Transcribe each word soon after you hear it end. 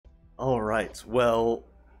All right. Well,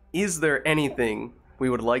 is there anything we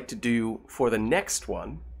would like to do for the next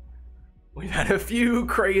one? We've had a few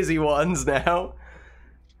crazy ones now.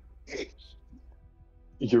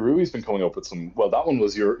 Yurui's been coming up with some. Well, that one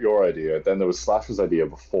was your idea. Then there was Slash's idea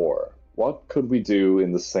before. What could we do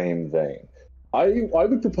in the same vein? I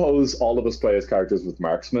would propose all of us play as characters with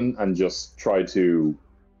marksman and just try to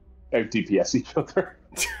out DPS each other.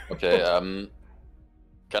 Okay.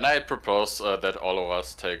 Can I propose that all of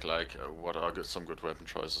us take like what are some good weapon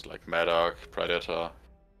choices like Medoc, Predator,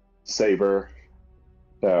 Saber.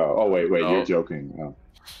 Oh wait, No. you're joking. Oh.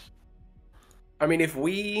 I mean, if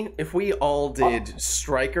we all did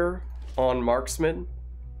Striker on Marksman,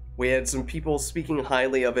 we had some people speaking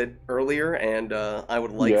highly of it earlier, and I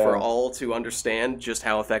would like for all to understand just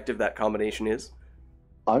how effective that combination is.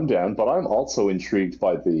 I'm down, but I'm also intrigued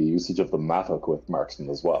by the usage of the Matic with marksman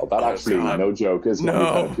as well. That actually, God. no joke, is really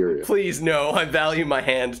kind of No, curious. please no. I value my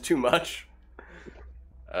hand too much.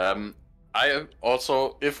 I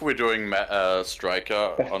also, if we're doing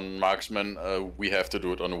Striker on Marksman, we have to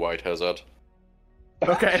do it on White Hazard.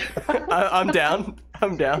 Okay, I'm down.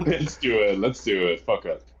 I'm down. Let's do it. Fuck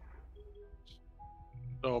it.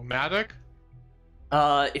 So, Matic?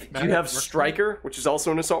 If you have Striker, which is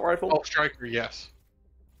also an assault rifle. Oh, Striker, yes.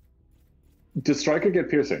 Does Striker get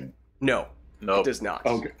piercing? No, No, it does not.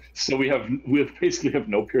 Okay, so we basically have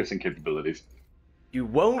no piercing capabilities. You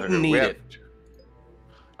won't Okay, need we have- it.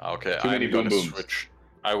 Okay, Too many I'm gonna boom booms. switch.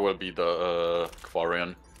 I will be the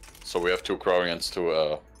Quarian. So we have 2 Quarians,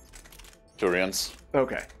 2 Turians.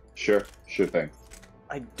 Okay. Sure thing.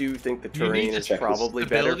 I do think the You need terrain to is check the probably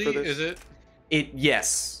better Ability, for this. is it?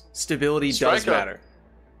 Yes, stability does Striker. matter.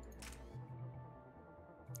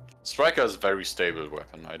 Striker is a very stable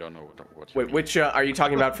weapon. I don't know what you Wait, mean. which are you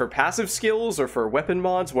talking about for passive skills or for weapon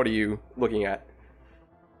mods? What are you looking at?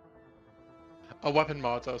 Weapon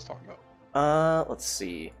mods I was talking about. Let's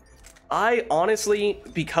see. I honestly,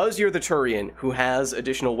 because you're the Turian who has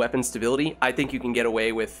additional weapon stability, I think you can get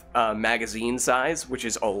away with magazine size, which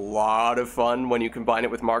is a lot of fun when you combine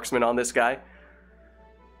it with marksman on this guy.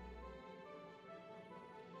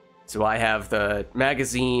 So I have the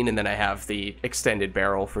magazine, and then I have the extended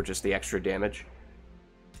barrel for just the extra damage.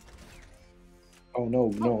 Oh no.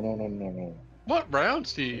 What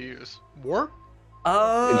rounds do you use? Warp?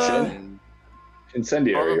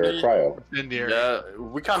 Incendiary or Probably- cryo? Incendiary. Yeah,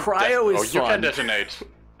 we can't. Cryo is you can fun. detonate.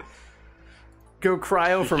 Go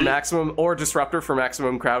cryo for maximum, or disruptor for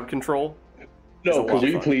maximum crowd control. It's a No, lot could of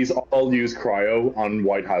we fun. please all use cryo on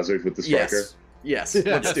White Hazard with the Striker? Yes,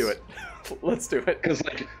 let's do it. Let's do it. Because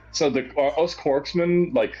so us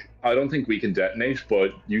Corksmen, I don't think we can detonate,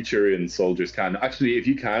 but you Turian soldiers can. Actually, if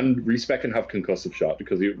you can, respec and have concussive shot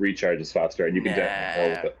because it recharges faster and you can detonate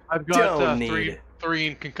all of it. I've got Don't need three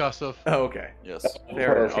in concussive. Oh, okay. Yes.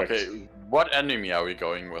 Fair enough. Perfect. Okay, what enemy are we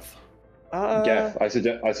going with? Geth. I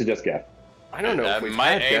suggest Geth. I don't know if we've My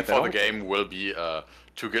had aim Geth, I for the don't- game will be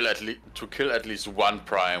to kill at least 1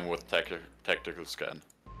 prime with tactical scan.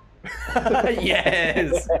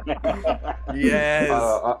 Yes. Yes.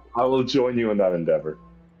 I will join you in that endeavor.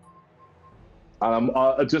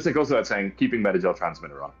 Just it goes without saying, keeping Metagel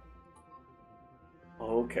transmitter on.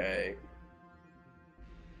 Okay.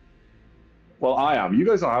 Well, I am. You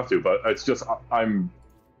guys don't have to, but it's just I'm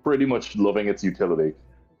pretty much loving its utility.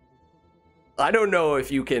 I don't know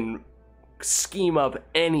if you can scheme up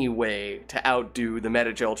any way to outdo the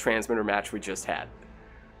Metagel transmitter match we just had.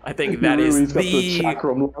 I think that is He's got the...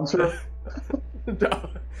 chakram launcher. No.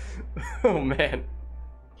 Oh man.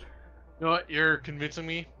 You know what? You're convincing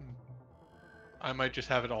me. I might just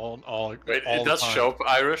have it all. Wait, all it the does time. show up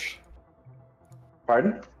Irish.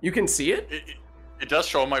 Pardon? You can see it? It does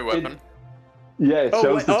show my weapon. Yeah, it Oh,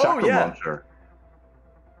 shows wait, the oh, chakram yeah. launcher.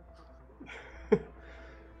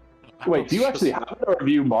 Wait, do you actually have it, or have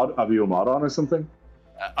you a mod on or something?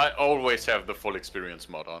 I always have the full experience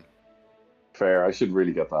mod on. Fair. I should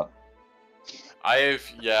really get that.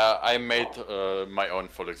 I made my own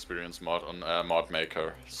full experience mod on Mod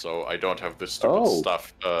Maker, so I don't have this stupid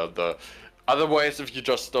stuff. Otherwise, if you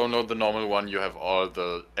just download the normal one, you have all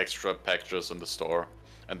the extra packages in the store,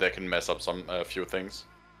 and they can mess up a few things.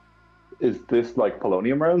 Is this like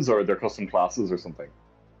polonium rounds, or are there custom classes or something?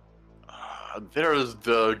 There's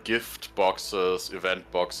the gift boxes, event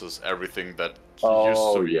boxes, everything that used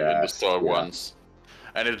Oh, to be in the yes, store yeah. once,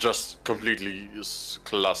 and it just completely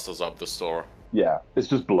clusters up the store. Yeah, it's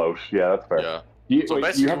just bloat. Yeah, that's fair. Yeah. You, So wait, you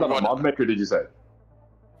basically have that on what- Mod Maker, did you say?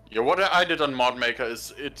 Yeah, what I did on Mod Maker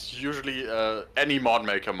is it's usually any Mod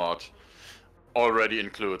Maker mod already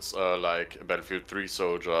includes like a Battlefield 3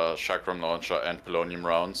 soldier, chakram launcher, and polonium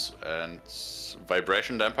rounds, and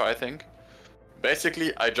vibration damper, I think.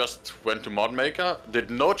 Basically, I just went to Mod Maker, did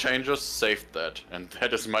no changes, saved that, and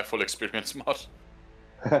that is my full experience mod.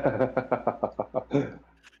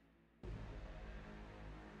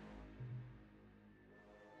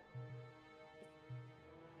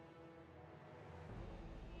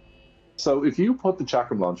 So if you put the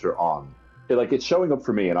chakram launcher on, it's showing up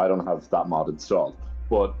for me, and I don't have that mod installed.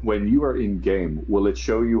 But when you are in game, will it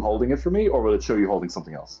show you holding it for me, or will it show you holding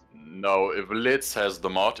something else? No, if Lids has the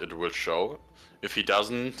mod, it will show. If he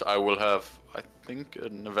doesn't, I will have, I think,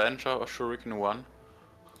 an Avenger or Shuriken 1.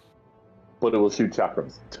 But it will shoot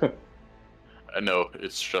chakrams. No,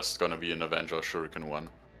 it's just gonna be an Avenger or Shuriken 1.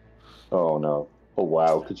 Oh no. Oh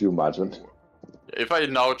wow, could you imagine? If I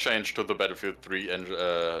now change to the Battlefield 3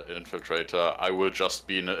 Infiltrator, I will just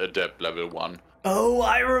be in a Adept level 1. Oh,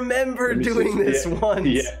 I remember doing this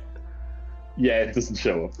once! Yeah, it doesn't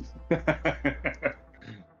show up.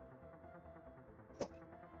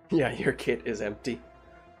 Yeah, your kit is empty.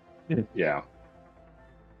 Yeah.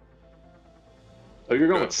 Oh, you're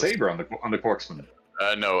going with Saber on the Corksman.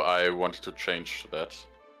 No, I wanted to change that.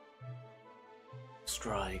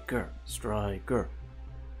 Striker, striker.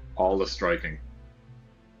 All the striking.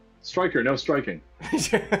 Striker, no striking.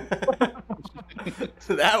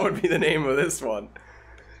 That would be the name of this one.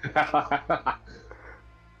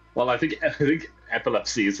 Well, I think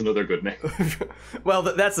epilepsy is another good name. Well,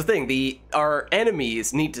 that's the thing. Our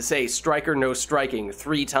enemies need to say striker, no striking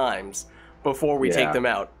 3 times before we take them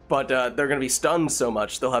out. But they're going to be stunned so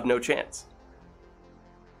much, they'll have no chance.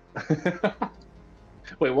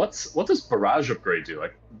 Wait, what does barrage upgrade do? I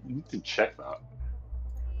need to check that.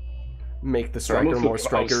 Make the striker more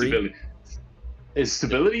strikery. Is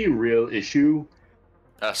stability a real issue?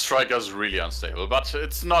 Striker's really unstable, but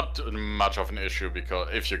it's not much of an issue because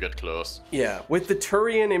if you get close. Yeah, with the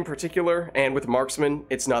Turian in particular, and with Marksman,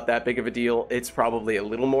 it's not that big of a deal. It's probably a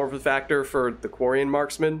little more of a factor for the Quarian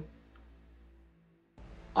Marksman.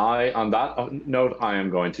 On that note, I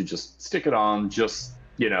am going to just stick it on, just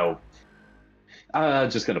going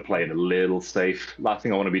to play it a little safe. Last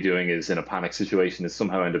thing I want to be doing is, in a panic situation, is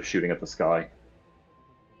somehow end up shooting at the sky.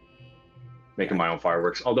 Making my own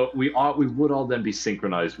fireworks. Although we would all then be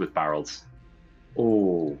synchronized with barrels.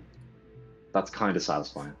 Oh, that's kind of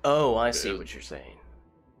satisfying. Oh, I see what you're saying.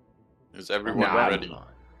 Is everyone ready?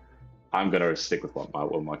 I'm going to stick with what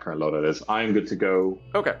my current loadout is. I am good to go.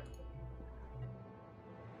 Okay.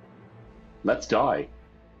 Let's die.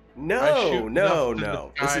 No.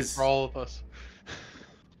 This is for all of us.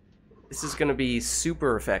 This is going to be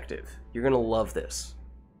super effective. You're going to love this.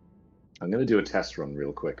 I'm going to do a test run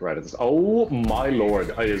real quick right at this. Oh my lord,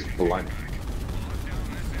 it is blind.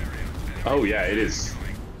 Oh yeah, it is.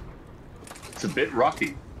 It's a bit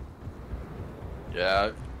rocky.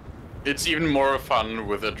 Yeah, it's even more fun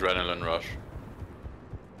with Adrenaline Rush.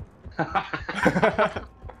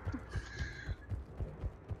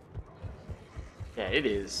 Yeah, it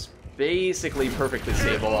is basically perfectly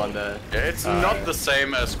stable on the... Yeah, it's not the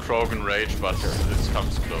same as Krogan Rage, but it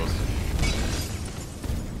comes close.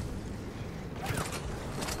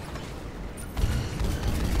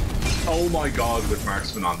 Oh my god, with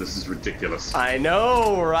Marksman on, this is ridiculous. I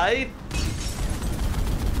know, right?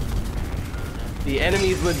 The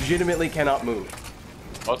enemies legitimately cannot move.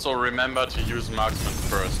 Also, remember to use Marksman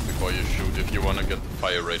first before you shoot if you want to get the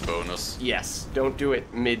fire rate bonus. Yes, don't do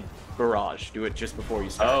it mid-barrage. Do it just before you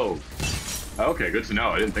start. Oh. Okay, good to know.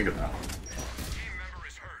 I didn't think of that.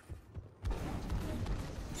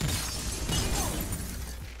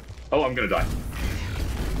 Oh, I'm gonna die.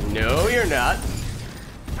 No, you're not.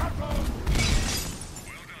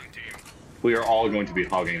 We are all going to be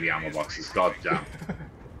hogging the ammo boxes. God damn.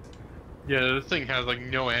 Yeah, this thing has like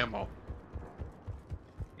no ammo.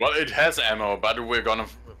 Well, it has ammo, but we're gonna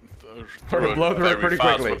blow through it pretty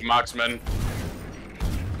fast quickly with Marksman.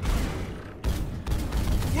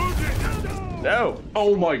 No.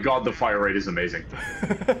 Oh my god, the fire rate is amazing.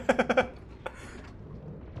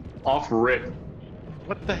 Off rip.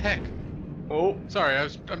 What the heck? Oh, sorry,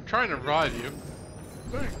 I'm trying to revive you.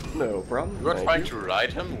 No problem. You're trying to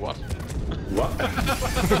ride him? What? What?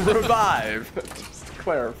 Revive. Just to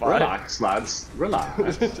clarify. Relax, lads.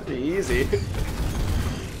 Relax. Easy.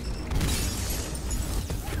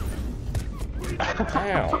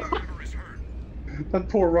 Ow. That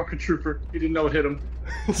poor rocket trooper. He didn't know it hit him.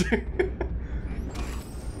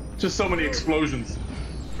 Just so many explosions.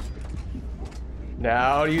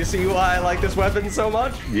 Now, do you see why I like this weapon so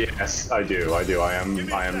much? Yes, I do. I am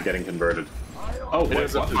getting converted. Oh, it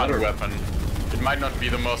is a fun weapon. It might not be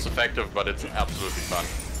the most effective, but it's absolutely fun.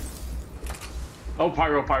 Oh,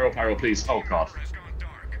 pyro, please. Oh, god.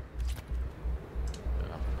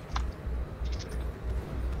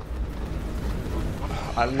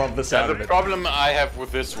 I love the sound of The it. problem I have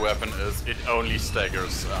with this weapon is it only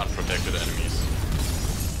staggers unprotected enemies.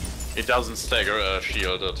 It doesn't stagger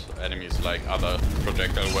shielded enemies like other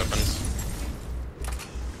projectile weapons.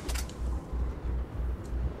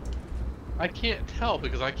 I can't tell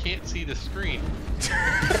because I can't see the screen.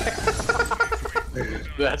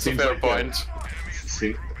 That's a fair point.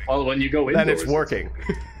 See, well, when you go in, Then it's working.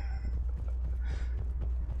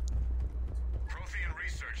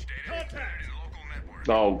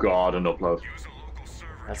 Oh god, an upload.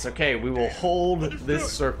 That's okay. We will hold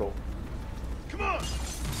this circle. Come on.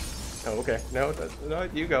 Oh, okay. No, no,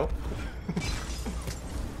 you go.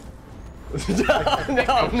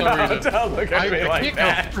 no, don't look at me like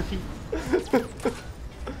that.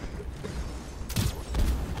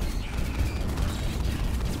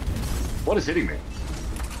 What is hitting me?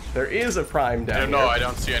 There is a prime down here. No, I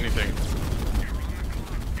don't see anything.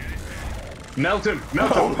 Melt him!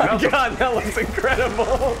 Melt Oh him! my Melt him! god, that looks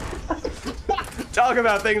incredible! Talk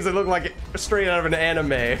about things that look like straight out of an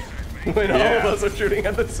anime when all of us are shooting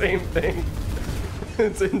at the same thing.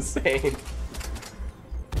 It's insane.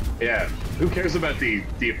 Yeah, who cares about the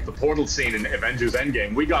portal scene in Avengers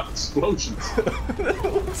Endgame? We got explosions. That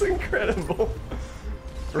looks incredible.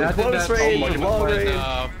 From That did close that range, scene long when,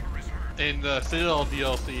 range. in the Citadel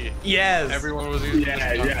DLC. Yes! Everyone was using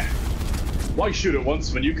this gun. Yeah. Why shoot it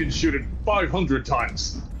once when you can shoot it 500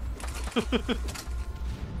 times?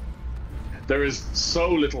 There is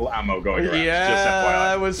so little ammo going around. Yeah, just FYI.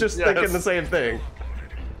 I was just thinking the same thing.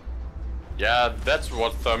 Yeah, that's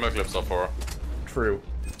what thermal clips are for. True.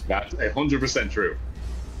 That's 100% true.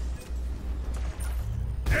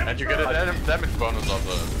 And you get a damage bonus of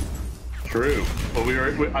it. True. But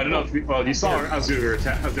I don't know if well, you saw as they were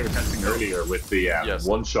testing earlier with the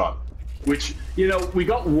one shot, which, you know, we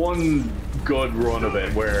got one good run of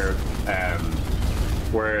it where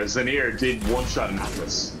Zanir did one shot an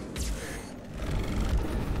Atlas.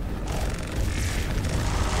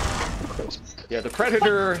 Yeah, the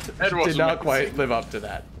Predator did not quite live up to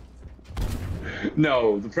that.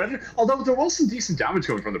 No, the Predator. Although there was some decent damage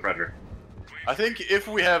coming from the Predator. I think if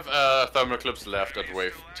we have thermal clips left at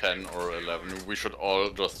wave 10 or 11, we should all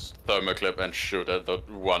just thermal clip and shoot at the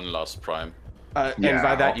one last prime. And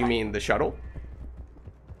by that you mean the shuttle?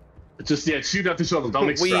 Just shoot at the shuttle. Don't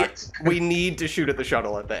extract. We need to shoot at the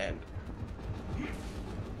shuttle at the end.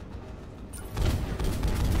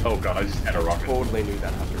 Oh god, I just had a rocket. Totally knew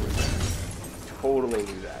that Hunter was there. Totally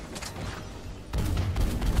knew that.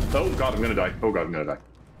 Oh god, I'm gonna die. Oh god, I'm gonna die.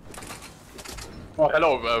 Oh,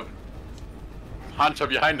 hello, Hunter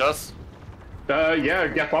behind us. Yeah,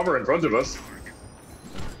 get bomber in front of us.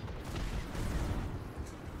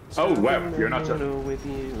 Oh, Web, you're not done. With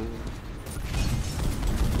you.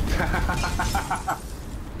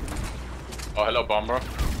 Oh, hello, bomber.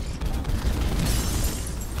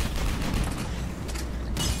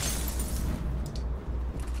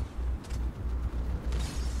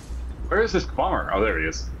 Where is this bomber? Oh, there he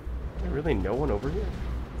is. Is there really no one over here?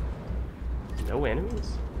 No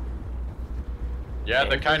enemies? Yeah,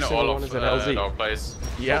 they're kind of all one of is at LZ. at our place.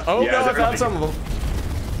 Yeah. Oh Yeah, no, I they're found really- some of them.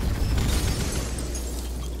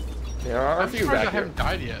 There are a I'm few surprised I back here. haven't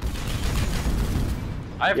died yet.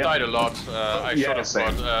 I have Yep. died a lot. I Yeah, should have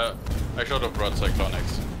same. brought. I should have brought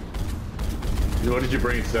cyclonics. What did you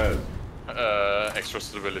bring instead? Extra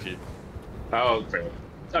stability. Oh, fair.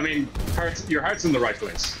 I mean, your heart's in the right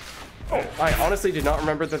place. Oh, I honestly did not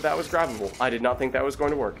remember that that was grabbable. I did not think that was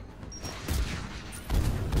going to work.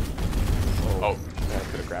 Oh, I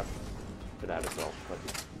could have grabbed for that as well,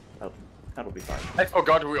 but that'll be fine. I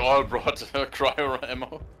forgot we all brought cryo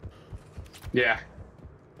ammo. Yeah.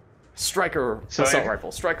 Striker So assault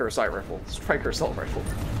rifle, striker assault rifle, striker assault rifle.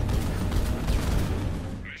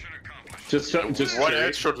 Just What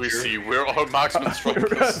else should we see? We're all marksmen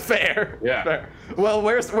strikers. Fair. Yeah. Fair. Well,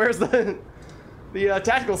 where's the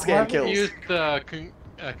tactical scan I haven't kills? used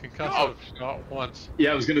concussive shot once.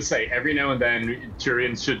 Yeah, I was gonna say every now and then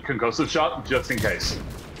Turians should concussive shot just in case,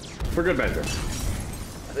 for good measure.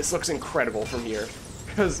 This looks incredible from here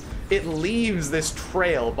because it leaves this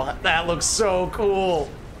trail behind. That looks so cool.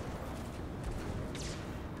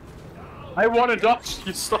 I want to dodge.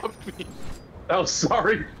 You stopped me. Oh,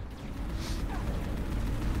 sorry.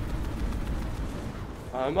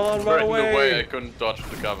 I'm on Right my in the way. I way. couldn't dodge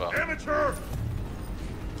the cover. Amateur!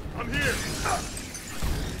 I'm here!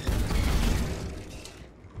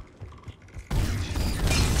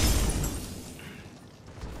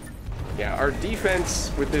 Yeah, our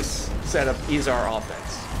defense with this setup is our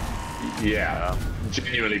offense. Yeah.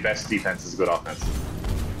 Genuinely, best defense is good offense.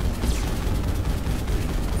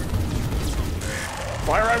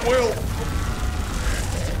 Fire at will.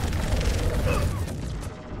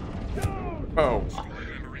 Oh.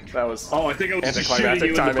 That was Oh, I think I was just shooting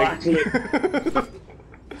anticlimactic you in the timing. back.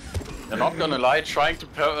 I'm not gonna lie, trying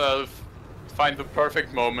to find the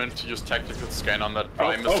perfect moment to use tactical scan on that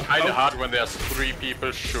prime is kinda hard when there's 3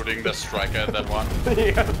 people shooting the striker at that one.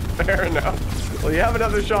 Yeah, fair enough. Well, you have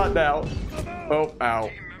another shot now. Oh, ow.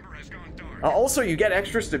 Also, you get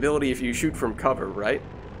extra stability if you shoot from cover, right?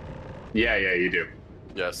 Yeah, you do.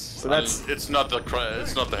 Yes. So that's... It's not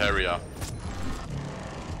the Harrier.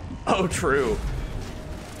 Oh, true.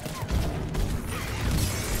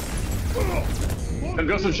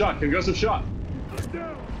 Concussive shot, concussive shot.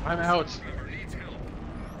 I'm out.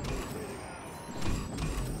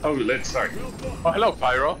 Oh, lit, sorry. Oh, hello,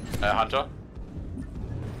 Pyro. Hunter.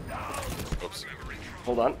 Oops.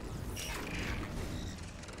 Hold on.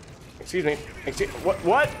 Excuse me. What?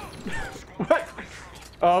 What? What?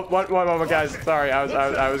 Oh, one moment, guys. Sorry,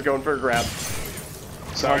 I was going for a grab.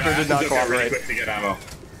 Sorry, Hunter did not cooperate. really quick to get ammo.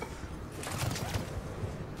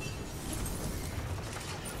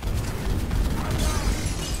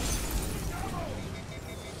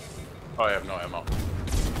 Oh, I have no ammo.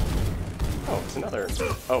 Oh, it's another.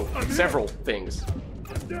 Oh, several things.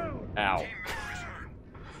 Ow.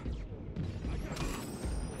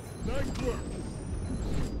 Nice work.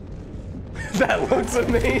 That looks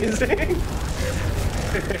amazing.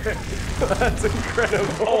 That's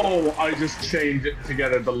incredible. Oh, I just chained it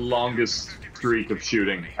together the longest streak of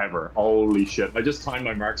shooting ever. Holy shit. I just timed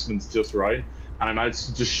my marksman's just right, and I managed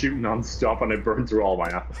to just shoot non-stop, and I burned through all my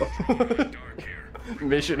ammo.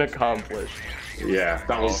 Mission accomplished. Yeah,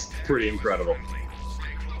 that was pretty incredible.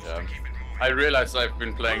 Yeah. I realized I've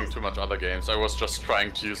been playing too much other games. I was just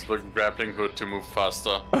trying to use the grappling hood to move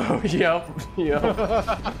faster. Oh, yep.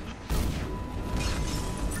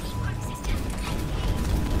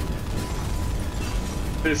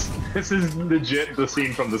 This is legit the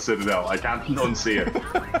scene from the Citadel. I can't unsee it.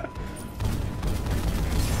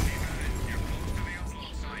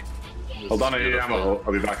 Hold on, I need ammo.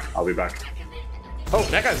 I'll be back. I'll be back. Oh,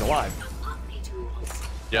 that guy's alive.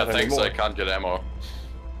 Yeah, Not thanks, anymore. I can't get ammo.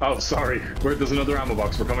 Oh, sorry. There's another ammo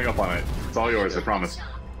box. We're coming up on it. It's all yours, I promise.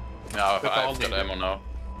 Yeah, That's all I've got needed. ammo now.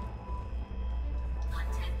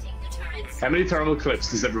 How many thermal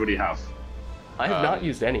clips does everybody have? I have not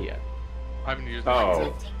used any yet. I haven't used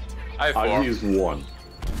Oh, I have 4. I've used one.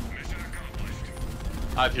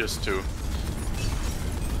 I've used 2.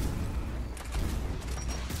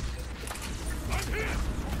 I'm hit.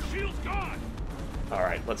 Shield's gone. All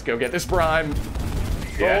right, let's go get this prime.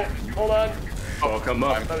 Yeah. Oh, hold on. Oh, come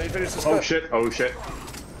up. Let me finish this. Oh shit, oh shit.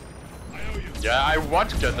 Yeah, I want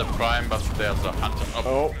to get the prime, but there's a hunter. Oh,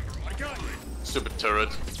 Oh, I got you. stupid turret.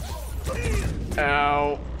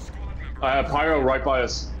 ow. Pyro right by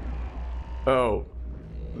us. Oh.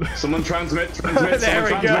 Someone transmit. There Someone we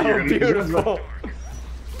transmit. go. You're gonna need to Beautiful.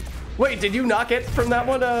 Wait, did you not get from that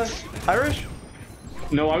one, Irish?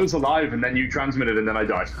 No, I was alive, and then you transmitted, and then I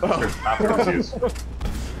died. After it was used.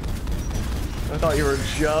 I thought you were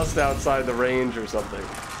just outside the range or something.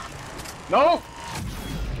 No!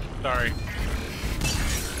 Sorry.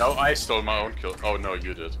 No, I stole my own kill. Oh, no,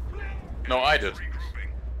 you did. No, I did.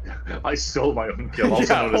 I stole my own kill,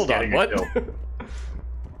 also known as hold on, getting a what? kill.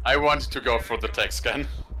 I wanted to go for the tech scan.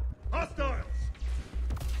 Hostile.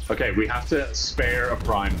 Okay, we have to spare a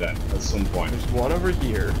prime then, at some point. There's one over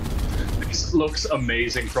here. This looks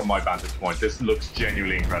amazing from my vantage point. This looks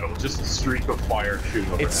genuinely incredible. Just a streak of fire shooting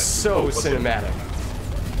overhead. It's so what's it? cinematic.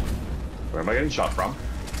 Where am I getting shot from?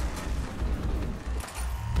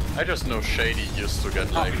 I just know Shady used to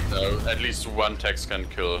get like at least one tech scan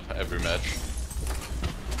kill every match.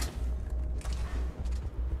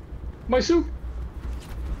 My soup!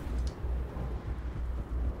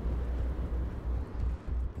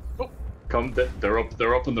 Oh. Come, they're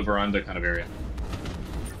up in the veranda kind of area.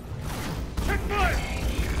 Check fire.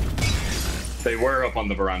 They were up on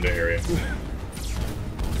the veranda area.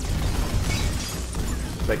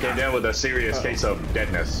 They came down with a serious case of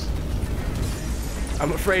deadness.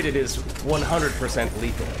 I'm afraid it is 100%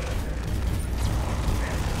 lethal.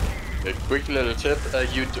 A quick little tip: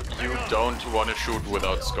 you don't want to shoot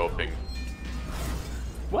without scoping.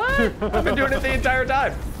 What? I've been doing it the entire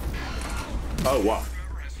time. Oh, wow.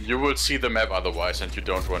 You will see the map otherwise, and you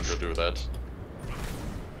don't want to do that.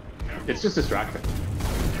 It's just distracting.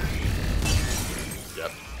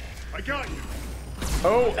 Yep. I got you.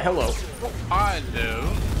 Oh, hello. I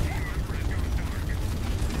know.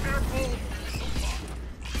 Careful.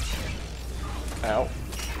 Ow.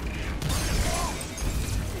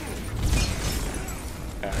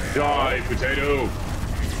 Die, potato!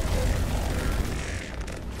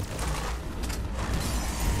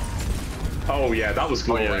 Oh yeah, that was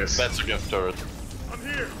Oh yeah, glorious. that's a gift turret. I'm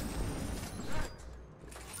here.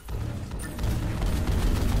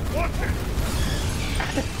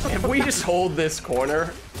 if we just hold this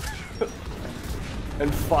corner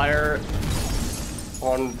and fire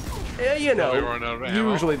on, you know,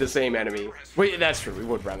 usually the same enemy. Wait, that's true. We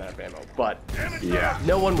would run out of ammo, but Yeah.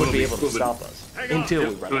 no one would be able to stop us until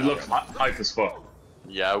we run It out. looks hype as fuck.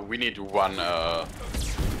 Yeah, we need one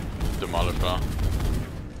demolisher.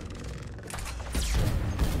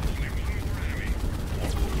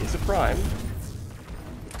 He's a prime.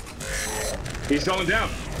 He's going down.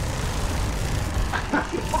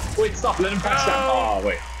 Wait, stop. Let him pass down. Oh,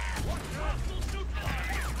 wait.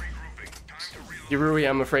 Yurui,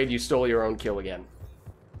 I'm afraid you stole your own kill again.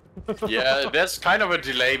 Yeah, there's kind of a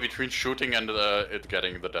delay between shooting and it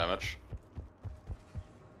getting the damage.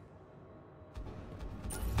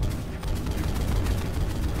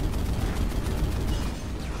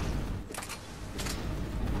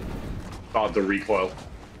 Oh, the recoil.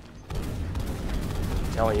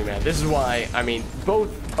 Telling you, man, this is why, I mean,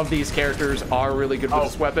 both of these characters are really good with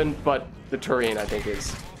this weapon, but the Turian, I think,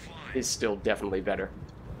 is still definitely better.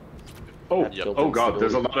 Oh, That oh god,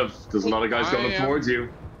 there's a lot of guys going up towards you.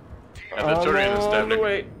 And the Turian is definitely...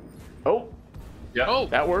 Wait. Oh, Yeah. Oh,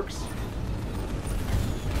 that works.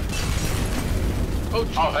 oh,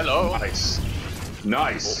 geez. Oh, hello. Nice.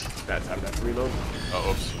 Nice. Bad time to reload.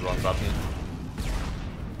 Oh, oops, wrong button.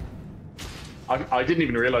 I didn't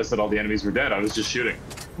even realize that all the enemies were dead. I was just shooting.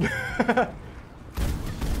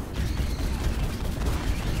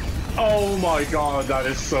 Oh my god, that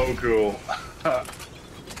is so cool.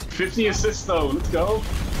 50 assists though, let's go.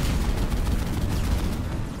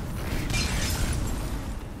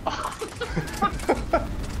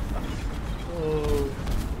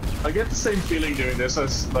 I get the same feeling doing this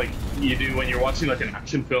as like you do when you're watching like an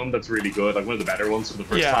action film that's really good, like one of the better ones for the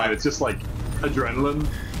first time. It's just like adrenaline.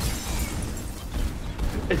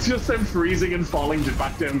 It's just them freezing and falling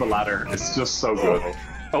back down the ladder. It's just so good.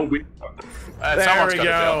 Oh, There someone's we gotta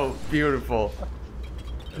go. Beautiful.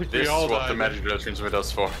 This is all what died. the magic transmits with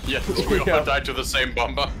us for. Yes, we all died to the same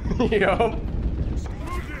bomber. Yup.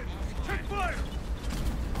 Take fire!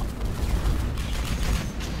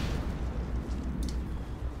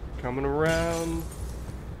 Coming around.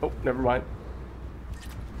 Oh, never mind.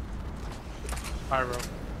 Pyro.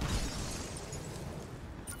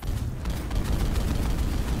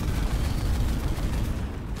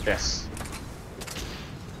 yes.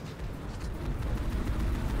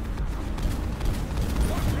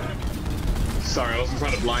 Sorry, I wasn't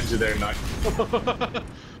trying to blind you there, Nick. Imagine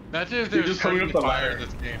if You're there was just coming up the fire ladder. in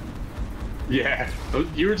this game. Yeah,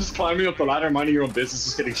 you were just climbing up the ladder, minding your own business,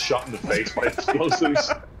 just getting shot in the face by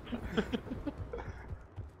explosives.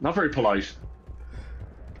 Not very polite.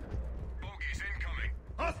 Bogies incoming.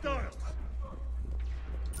 Hostiles!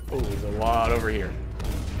 Oh, there's a lot over here.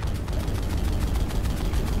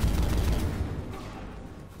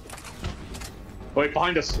 Wait,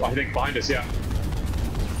 behind us. I think behind us. Yeah.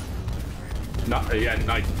 Not. Yeah.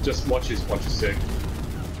 Night. Just watch his sick.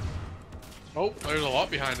 Oh, there's a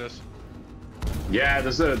lot behind us. Yeah.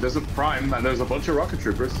 There's a prime and there's a bunch of rocket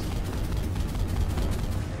troopers.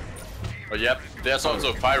 Oh, yep, there's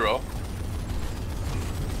also Pyro.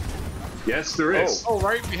 Yes, there is. Oh,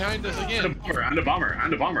 right behind us And a again. bomber. And a bomber.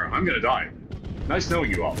 And a bomber. I'm gonna die. Nice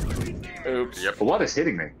knowing you all. Oops. Yep. But what is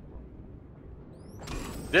hitting me?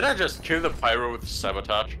 Did I just kill the Pyro with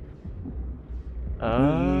sabotage? Not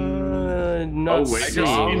Oh, wait, I seeing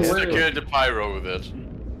just it. insta-killed the Pyro with it.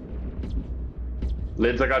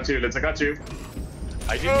 Lids, I got you. Lids, I got you.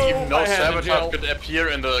 I didn't even know I had the gel. sabotage could appear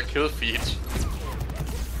in the kill feed.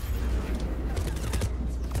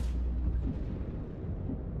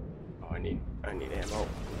 Oh, I need ammo.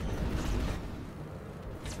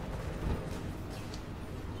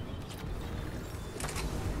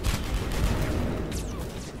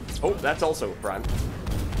 Oh, that's also a prime.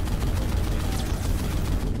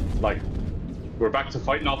 Like, we're back to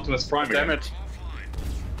fighting Optimus Prime again. Damn it.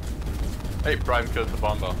 Hey, Prime killed the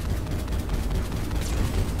bomber.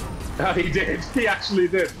 He did. He actually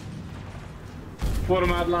did. What a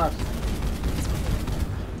mad lad.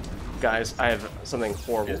 Guys, I have something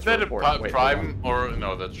horrible Is to that a report. Wait, hold Prime or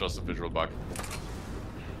no? That's just a visual bug.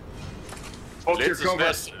 Oh, your Lids, cover.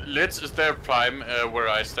 is there a Prime where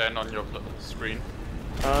I stand on your screen?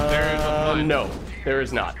 There is a prime. No, there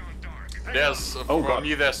is not. There's Oh, for God.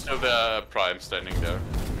 me. There's still the Prime standing there.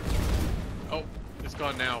 Oh, it's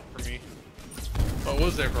gone now for me. Oh, it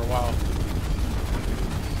was there for a while.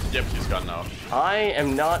 Yep, he's gone now. I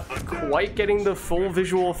am not quite getting the full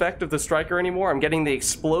visual effect of the striker anymore. I'm getting the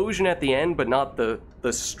explosion at the end, but not the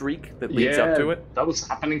streak that leads up to it. That was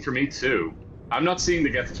happening for me too. I'm not seeing the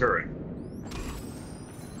Geth turret.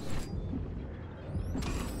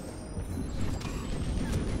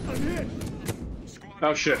 I'm hit! Squad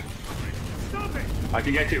Oh shit. Stop it! I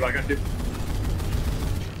can get you, I got you.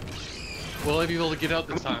 Will I be able to get out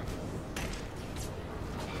this time?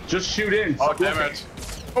 Just shoot in. Oh, damn it.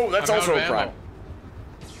 Oh, that's I'm also out a of prime. ammo.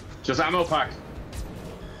 Just ammo pack.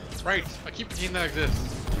 Right, I keep forgetting that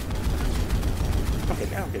exists. Okay,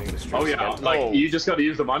 now I'm getting the streaks Oh yeah, again. like Oh. you just gotta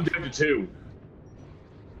use them. I'm down to 2.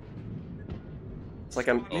 It's like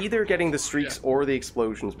I'm either getting the streaks or the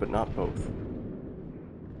explosions, but not both.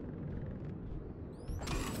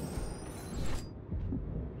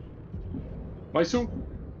 My suit.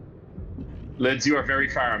 Lids, you are very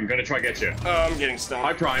far. I'm gonna try to get you. I'm getting stunned.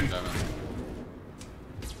 Hi, Prime. Damn it.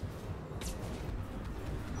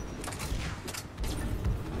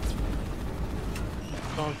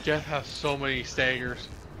 Oh, Jeff has so many staggers.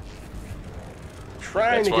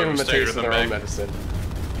 Trying That's to why give we them a staggered taste of them their own back. medicine.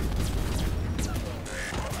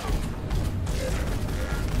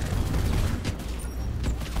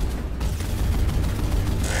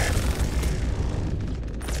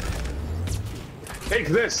 Take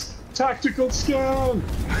this! Tactical scan!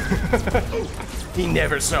 He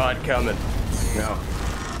never saw it coming. No.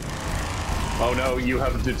 Oh no, you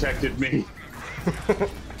have detected me.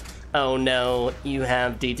 Oh no, you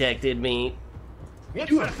have detected me.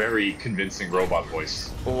 You have a very convincing robot voice.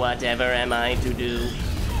 Whatever am I to do?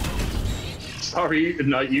 Sorry,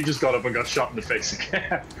 no, you just got up and got shot in the face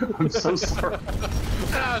again. I'm so sorry.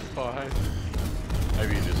 That's fine.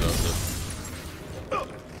 Maybe you deserved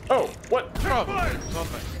it. Oh, what? Probably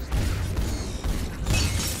something.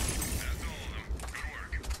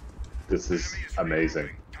 This is amazing.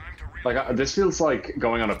 Like, this feels like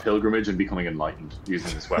going on a pilgrimage and becoming enlightened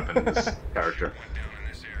using this weapon and this character.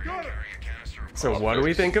 So what do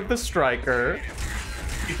we think of the striker?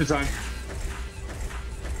 Keep the time.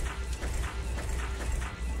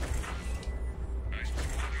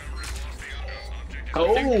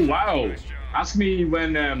 Oh, wow. Ask me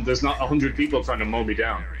when there's not 100 people trying to mow me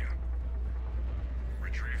down.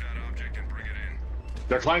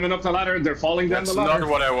 They're climbing up the ladder, they're falling down That's the ladder. not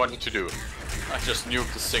what I wanted to do. I just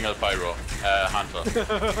nuked the single pyro hunter.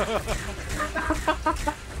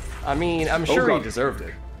 I mean, I'm sure he God. deserved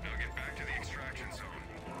it.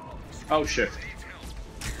 Oh shit.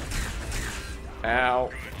 Ow.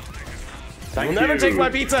 Thank You'll never you. take my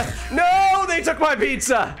pizza! No, they took my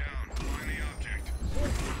pizza!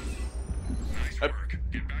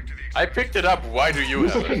 I picked it up. Why do you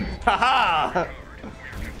have it? Haha!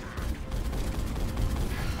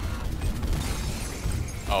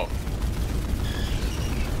 Oh.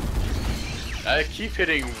 I keep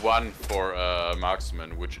hitting 1 for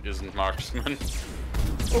marksman, which isn't marksman.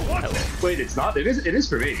 Wait, it's not? It is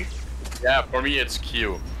for me. Yeah, for me it's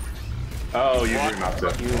Q. Oh, you remapped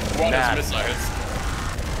it. One mad. is missiles.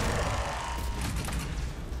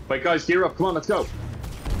 Wait, guys, gear up. Come on, let's go.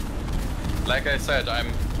 Like I said, I'm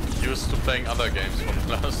used to playing other games for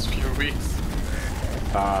the last few weeks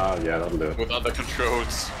Yeah, that'll do it. with other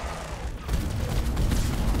controls.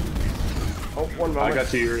 Oh, one I moment.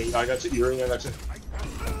 got you, Yuri. I got you, Yuri. I got you.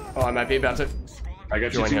 Oh, I might be about to. I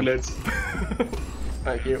got Join you, two him. lids.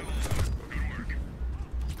 Thank you.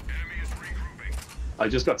 I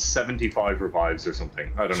just got 75 revives or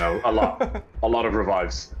something. I don't know. A lot. A lot of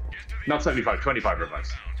revives. Not 75, 25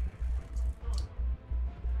 revives.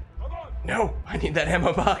 No, I need that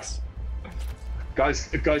ammo box. Guys,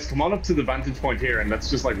 come on up to the vantage point here and let's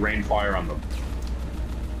just like rain fire on them.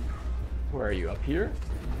 Where are you? Up here?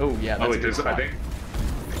 Oh yeah, that's Oh a wait, good there's, I spot. think.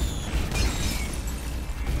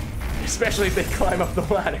 Especially if they climb up the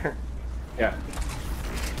ladder, Yeah.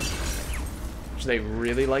 which they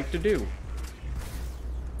really like to do.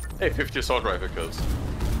 Hey, 50 assault rifle kills.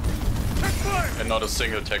 And not a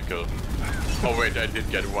single tech kill. Oh wait, I did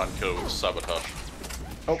get 1 kill with sabotage.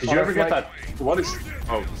 Oh, Did you ever get flight. that? What is?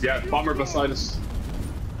 Oh yeah, bomber beside us.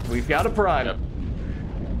 We've got a prime. Yep.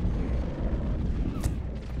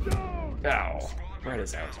 Ow. Right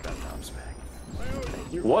as I was about to hop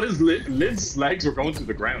back. What is Lid's legs were going to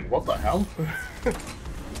the ground? What the hell? I'm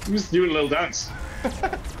just doing a little dance.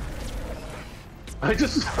 I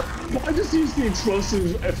just used the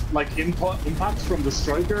explosive like impacts from the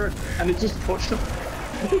striker, and it just pushed him.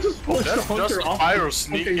 It just pushed the That's hunter just a off. pyro the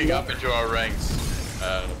sneaking fucking up into our ranks.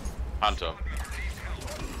 Hunter.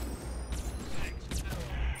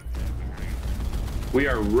 We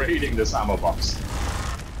are raiding this ammo box.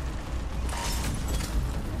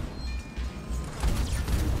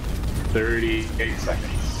 "38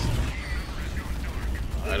 seconds.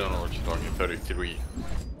 I don't know what you're talking. 33.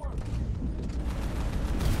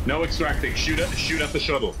 No extracting. Shoot at the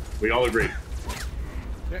shuttle. We all agree.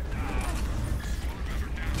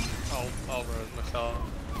 I'll run myself.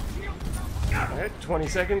 Alright, 20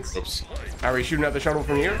 seconds. Oops. Are we shooting at the shuttle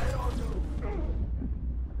from here?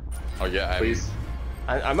 Oh yeah, Please.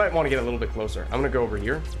 I might want to get a little bit closer. I'm gonna go over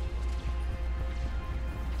here.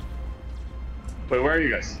 Wait, where are you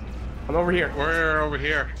guys? I'm over here. We're over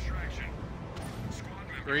here.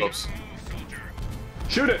 3. Oops.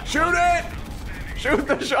 Shoot it! Shoot it! Shoot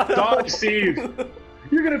the shuttle! Dodge, Steve!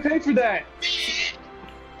 You're gonna pay for that!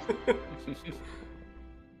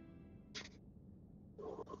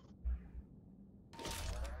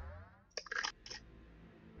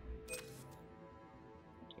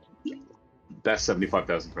 That's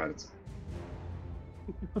 75,000 credits.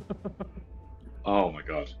 Oh my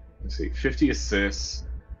god. Let's see. 50 assists,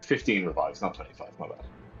 15 revives, not 25, my bad.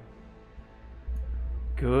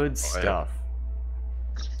 Good stuff.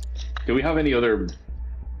 Do we have any other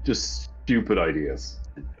just stupid ideas?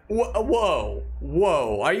 Whoa,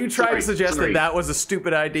 whoa. Are you trying to suggest that that was a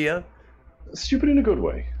stupid idea? Stupid in a good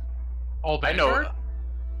way. Oh,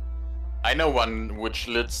 I know one which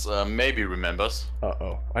Lids maybe remembers.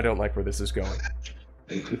 Uh-oh. I don't like where this is going.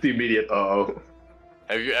 The immediate uh-oh.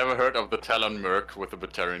 Have you ever heard of the Talon Merc with the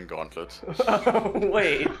Batarian Gauntlet?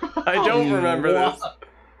 Wait, I don't remember this.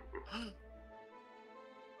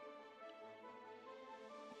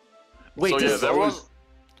 Wait, so yeah, there was.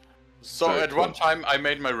 So Sorry, at one time I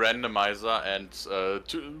made my randomizer and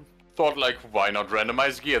thought like, why not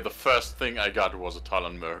randomize gear? The first thing I got was a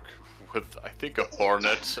Talon Merc with I think a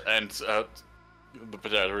Hornet and the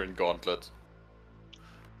Batarian Gauntlet,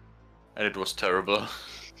 and it was terrible.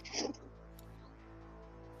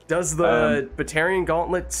 Does the Batarian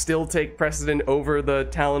Gauntlet still take precedent over the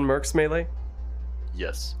Talon Mercs melee?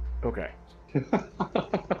 Yes. Okay.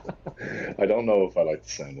 I don't know if I like the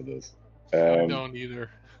sound of this. I don't either.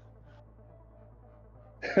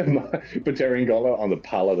 Batarian Gauntlet on the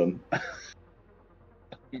Paladin.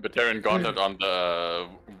 Batarian Gauntlet on the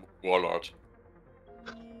Warlord.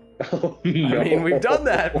 Oh, no. I mean, we've done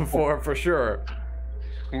that before, for sure.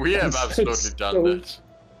 We have absolutely done that.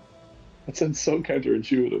 That sounds so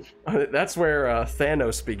counterintuitive. That's where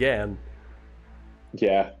Thanos began.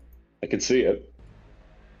 Yeah, I can see it.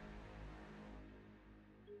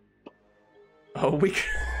 Oh, we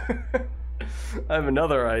could... I have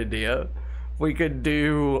another idea. We could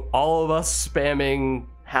do all of us spamming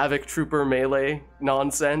Havoc Trooper melee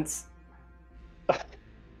nonsense.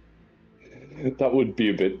 That would be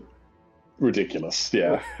a bit ridiculous,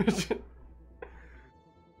 yeah.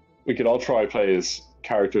 We could all try play as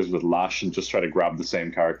characters with Lash and just try to grab the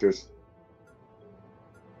same characters.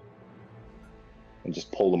 And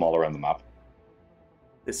just pull them all around the map.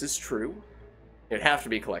 This is true. It'd have to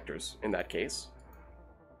be collectors in that case.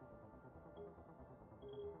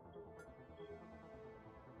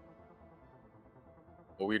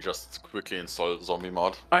 Or we just quickly install zombie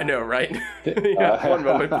mod. I know, right? Yeah, one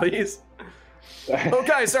moment, please. Oh,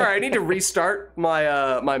 guys, sorry, I need to restart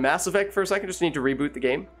my my Mass Effect for a second. Just need to reboot the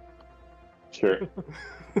game. Sure.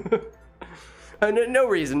 No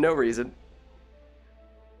reason, no reason.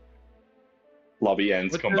 Lobby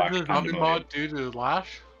ends, What come does back. the zombie mod do to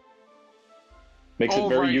Lash? Makes it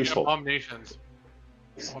very useful. Abominations.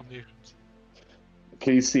 Abominations.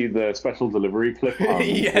 Please see the special delivery clip on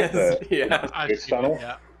Yes, the yeah. Twitch channel.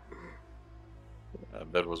 Yeah.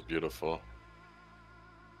 That was beautiful.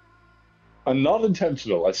 And not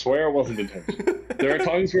intentional. I swear it wasn't intentional. There are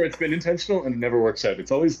times where it's been intentional and it never works out.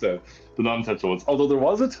 It's always the non-intentional ones. Although there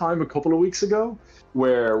was a time a couple of weeks ago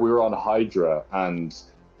where we were on Hydra and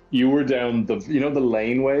you were down the, you know, the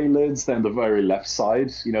laneway Lids down the very left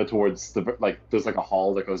side, you know, towards the, like, there's like a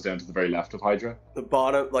hall that goes down to the very left of Hydra. The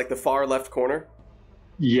bottom, like the far left corner?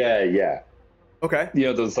 Yeah, yeah. Okay. You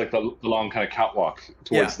know, there's like the long kind of catwalk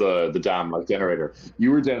towards the dam, like generator.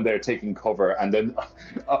 You were down there taking cover, and then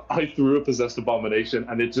I threw a possessed abomination,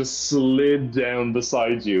 and it just slid down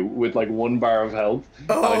beside you with like 1 bar of health.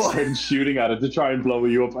 Oh. And I started shooting at it to try and blow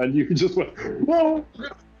you up, and you just went, whoa!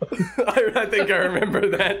 I think I remember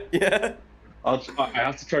that, yeah. I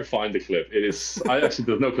have to try to find the clip. It is, there's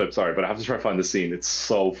no clip, sorry, but I have to try to find the scene. It's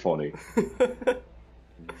so funny.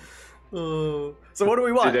 So what do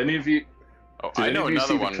we want? Did any of you... Oh, Did I know any of you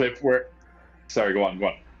another see one. the clip where... Sorry, go on.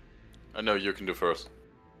 I know you can do first.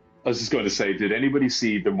 I was just going to say, did anybody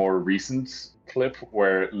see the more recent clip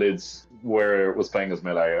where Lids was playing as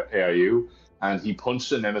melee AIU, and he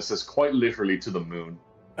punched a nemesis quite literally to the moon?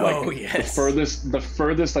 Like, oh, yes. The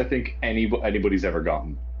furthest I think anybody's ever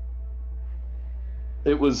gotten.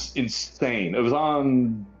 It was insane. It was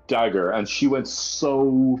on Dagger, and she went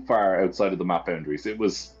so far outside of the map boundaries. It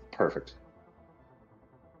was perfect.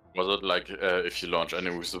 Was it like if you launch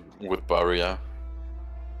enemies with barrier?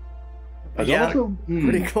 Yeah,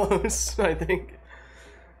 pretty close, I think.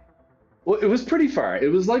 Well, it was pretty far.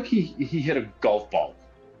 It was like he hit a golf ball.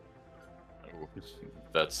 Oh,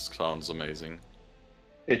 that sounds amazing.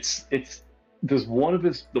 It's there's one of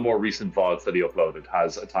the more recent VODs that he uploaded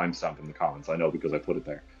has a timestamp in the comments. I know because I put it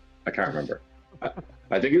there. I can't remember.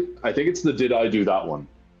 I think it's the Did I Do That one.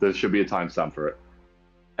 There should be a timestamp for it.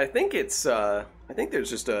 I think it's I think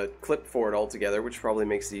there's just a clip for it altogether, which probably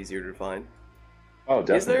makes it easier to find. Oh,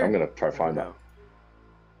 definitely. I'm gonna try to find that.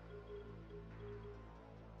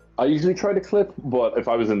 I usually try to clip, but if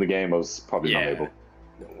I was in the game, I was probably not able.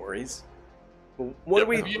 No worries. Well, what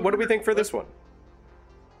do we think for this one?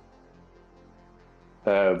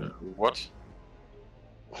 What?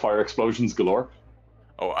 Fire explosions galore.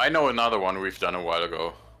 Oh, I know another one we've done a while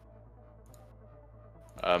ago.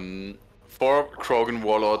 4 Krogan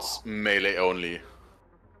warlords, melee only.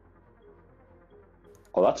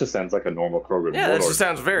 Oh, that just sounds like a normal Krogan warlord. Yeah, that just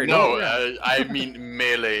sounds very normal. No, I mean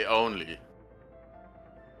melee only.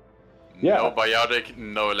 Yeah. No biotic,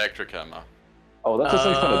 no electric hammer. Oh, that just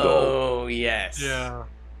sounds kind of dull. Oh, yes. Yeah.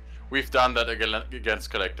 We've done that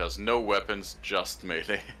against collectors. No weapons, just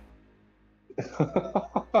melee.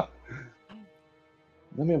 Let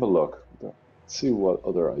me have a look. Let's see what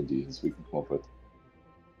other ideas we can come up with.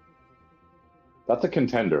 That's a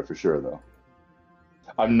contender for sure, though.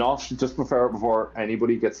 I'm not, just before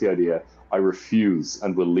anybody gets the idea, I refuse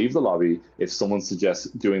and will leave the lobby if someone suggests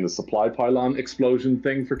doing the supply pylon explosion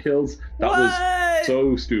thing for kills. That was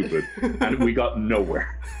so stupid, and we got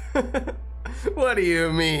nowhere. What do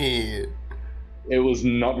you mean? It was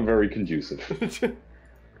not very conducive.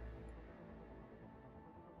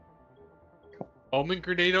 Homing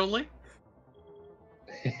grenade only?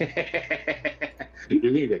 You're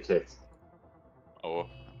gonna get kicked. Oh,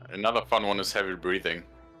 another fun one is heavy breathing.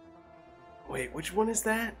 Wait, which one is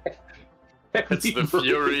that? It's the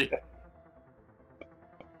Fury.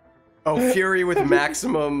 Oh, Fury with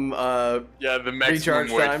maximum Yeah, the maximum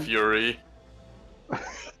recharge weight time? Fury.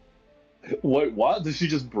 Wait, what? Does she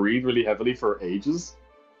just breathe really heavily for ages?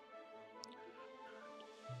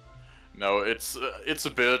 No, it's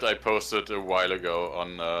a build I posted a while ago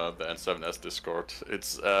on the N7S Discord.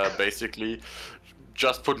 It's basically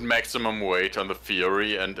just put maximum weight on the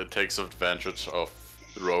Fury and it takes advantage of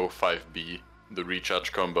row 5B, the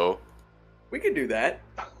recharge combo. We could do that.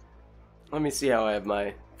 Let me see how I have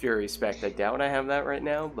my Fury spec. I doubt I have that right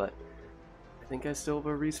now, but I think I still have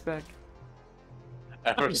a respec.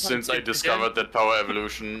 Ever since I discovered that power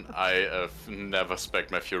evolution, I have never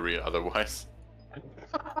spec'd my Fury otherwise.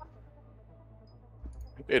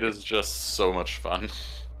 It is just so much fun.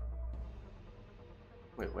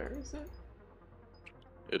 Wait, where is it?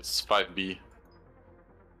 It's 5B.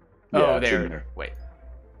 Oh, it's in there. Wait.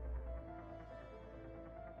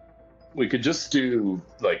 We could just do,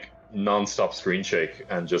 like, non-stop screen shake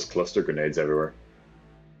and just cluster grenades everywhere.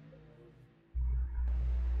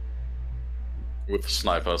 With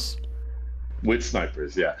snipers. With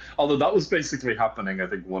snipers, yeah. Although that was basically happening, I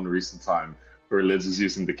think, one recent time, where Liz was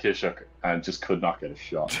using the Kishuk and just could not get a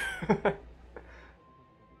shot.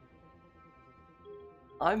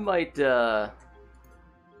 I might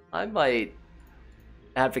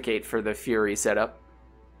advocate for the Fury setup.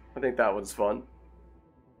 I think that one's fun.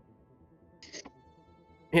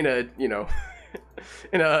 In a,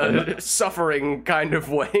 in a suffering kind of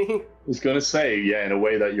way. I was going to say, yeah, in a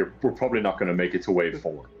way that we're probably not going to make it to wave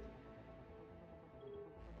 4.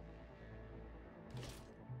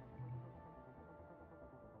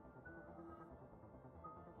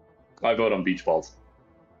 I vote on beach balls.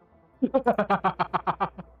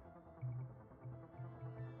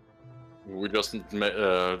 We just make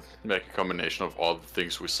a combination of all the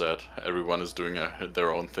things we said. Everyone is doing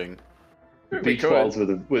their own thing. Beach balls with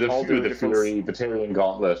a Fury, Batarian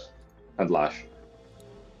Gauntlet, and Lash.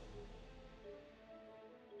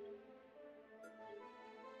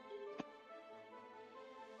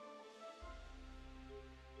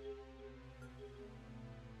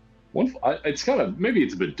 It's kind of, maybe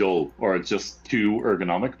it's a bit dull, or it's just too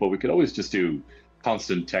ergonomic, but we could always just do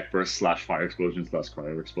constant tech burst / fire explosions /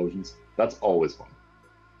 cryo explosions. That's always fun.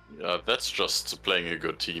 Yeah, that's just playing a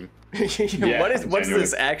good team. Yeah, what's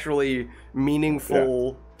this actually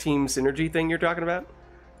meaningful team synergy thing you're talking about?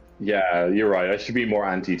 Yeah, you're right. I should be more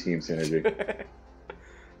anti-team synergy.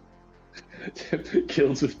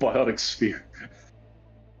 Kills with biotic sphere.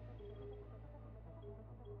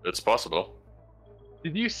 It's possible.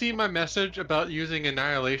 Did you see my message about using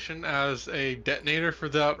Annihilation as a detonator for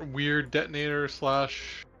that weird detonator /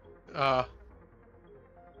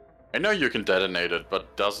 I know you can detonate it,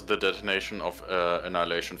 but does the detonation of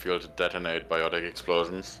Annihilation Field detonate biotic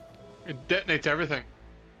explosions? It detonates everything.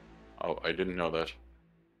 Oh, I didn't know that.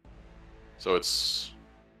 So it's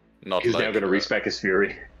Not He's like, now going to respec his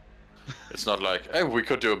Fury. It's not like, hey, we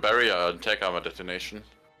could do a barrier and tech armor detonation.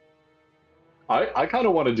 I kind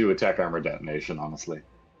of want to do a tech armor detonation, honestly.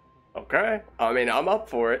 Okay. I mean, I'm up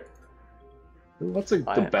for it. What's the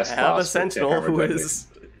best I have a class for tech Sentinel armor who detonation? is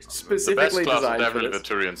The specifically best class is designed for definitely this.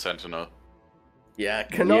 the Turian Sentinel. Yeah,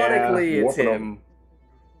 canonically Yeah, it's warp it him.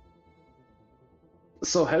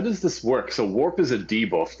 So how does this work? So warp is a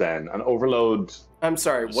debuff then, and overload. I'm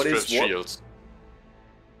sorry, what is Strip warp? shields.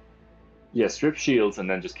 Yeah, strip shields and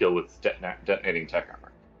then just kill with detonating tech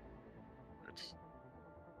armor.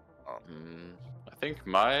 I think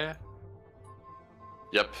my...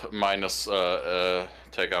 Yep, minus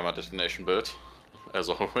tech armor detonation build, as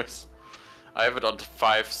always. I have it on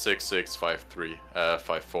 566, 53,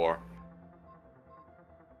 54.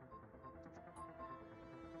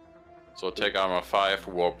 So tech armor 5,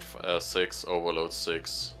 warp 6, overload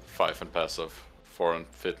 6, 5 in passive, 4 in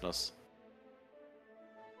fitness.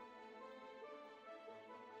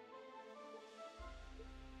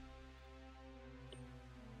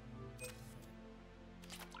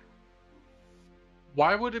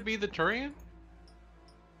 Why would it be the Turian?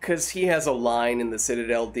 Because he has a line in the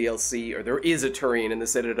Citadel DLC, or there is a Turian in the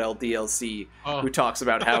Citadel DLC who talks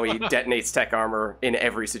about how he detonates tech armor in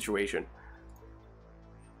every situation.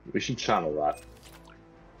 We should channel that.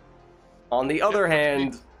 On the other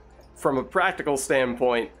hand, from a practical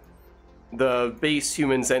standpoint, the base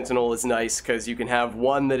human Sentinel is nice because you can have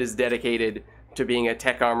one that is dedicated to being a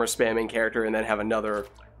tech armor spamming character and then have another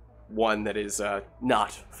one that is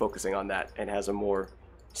not focusing on that and has a more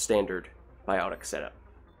standard biotic setup.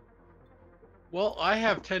 Well, I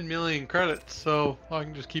have 10 million credits, so I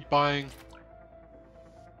can just keep buying.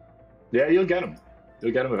 Yeah, you'll get him.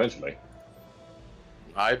 You'll get him eventually.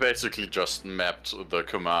 I basically just mapped the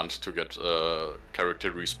command to get a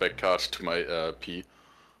character respec card to my P.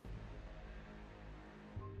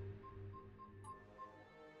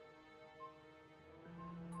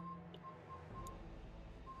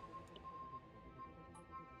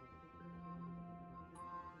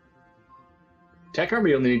 Tech armor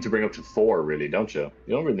you only need to bring up to 4, really, don't you?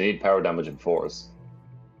 You don't really need power damage in 4s.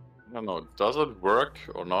 I don't know, does it work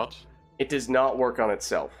or not? It does not work on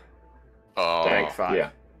itself. Rank 5. Yeah.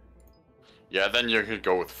 Yeah, then you could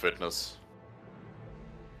go with fitness.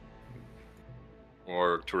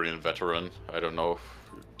 Or Turian veteran, I don't know.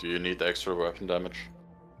 Do you need extra weapon damage?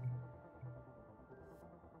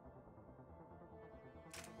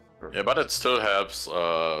 Yeah, but it still helps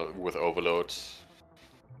with overload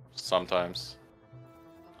sometimes.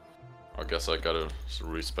 I guess I gotta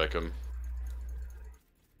respec him.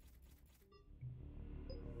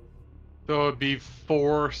 So it'd be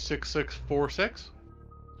 46646?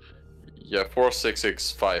 Yeah,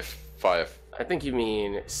 46655. I think you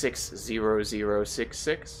mean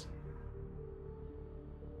 60066.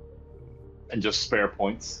 And just spare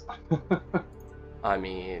points. I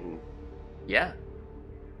mean, yeah.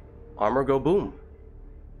 Armor go boom.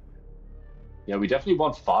 Yeah, we definitely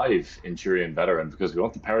want 5 in Turian Veteran because we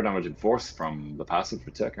want the power damage and force from the passive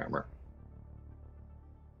for tech armor.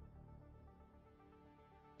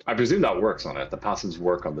 I presume that works on it. The passives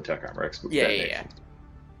work on the tech armor. Yeah.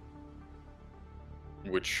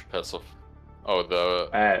 Which passive? Oh,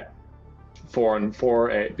 the... 4 and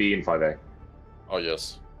 4B and 5A. Oh,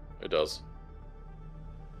 yes. It does.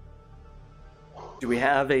 Do we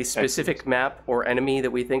have a specific map or enemy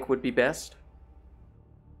that we think would be best?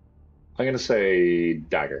 I'm going to say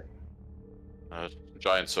Dagger.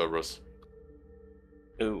 Giant Cerberus.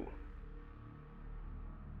 Ooh.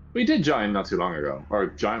 We did Giant not too long ago. Or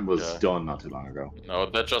Giant was done not too long ago. No,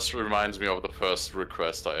 that just reminds me of the first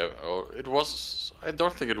request I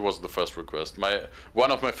don't think it was the first request.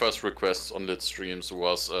 One of my first requests on lit streams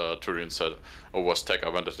was Turian said, or was tech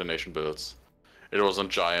armor detonation builds. It was on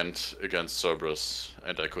Giant against Cerberus,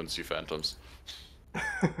 and I couldn't see phantoms.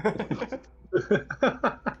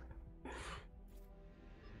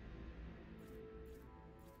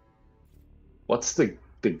 What's the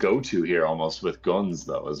go-to here almost with guns,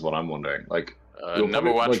 though, is what I'm wondering. Like,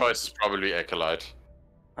 number one choice is probably Acolyte.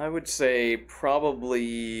 I would say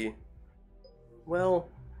probably... Well,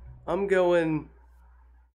 I'm going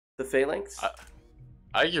the Phalanx.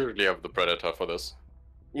 I usually have the Predator for this.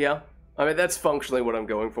 Yeah, I mean, that's functionally what I'm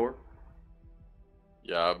going for.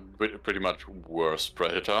 Yeah, pretty much worse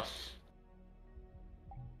Predator.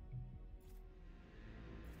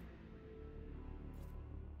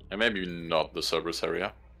 And maybe not the Cerberus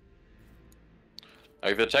area.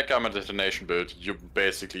 Like the tech armor detonation build, you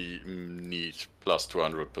basically need plus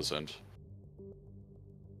 200%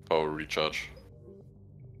 power recharge.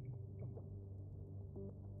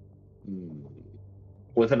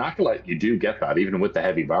 With an Acolyte, you do get that, even with the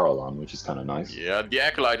heavy barrel on, which is kind of nice. Yeah, the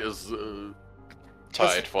Acolyte is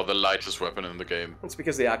tied for the lightest weapon in the game. That's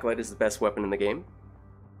because the Acolyte is the best weapon in the game.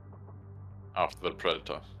 After the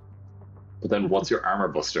Predator. But then what's your armor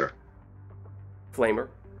buster? Flamer.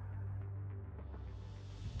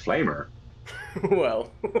 Flamer?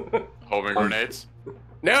 Well. Homing grenades?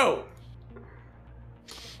 No!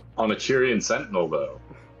 On a Cheerian Sentinel, though.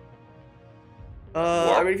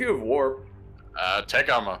 I mean, if you have Warp.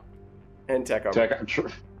 Tech armor. And Tech armor.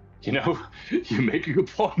 You know, you make a good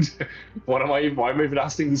point. Why am I even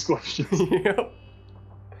asking these questions? Yep.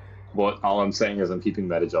 But all I'm saying is I'm keeping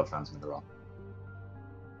Metagel transmitter on.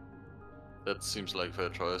 That seems like a fair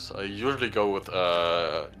choice. I usually go with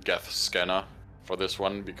Geth Scanner for this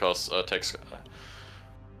one because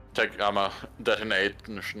tech armor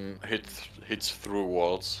detonation hits through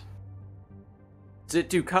walls. Does it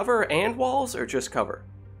do cover and walls, or just cover?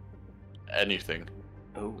 Anything.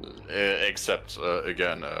 Oh. Except,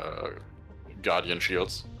 again, Guardian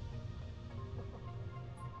shields.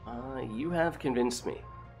 You have convinced me.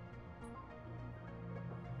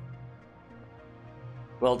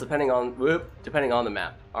 Well, depending on the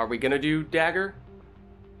map. Are we gonna do dagger?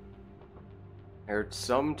 I heard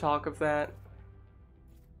some talk of that.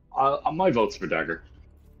 My vote's for dagger.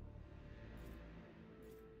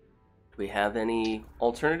 Do we have any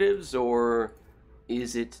alternatives, or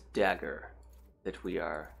is it dagger that we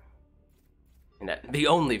are? And the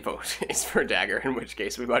only vote is for dagger, in which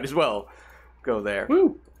case we might as well go there.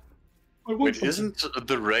 Woo! Wait, isn't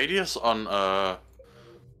the radius on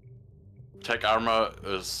tech armor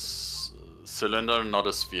a cylinder, not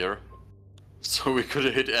a sphere? So we could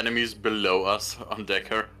hit enemies below us on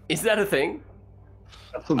dagger. Is that a thing?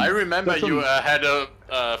 I remember you had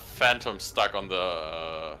a phantom stuck on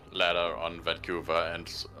the ladder on Vancouver,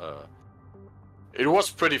 and it was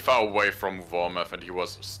pretty far away from Vormeth, and he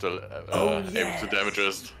was still able to damage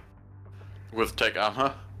us with tech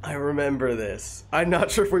armor. I remember this. I'm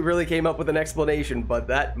not sure if we really came up with an explanation, but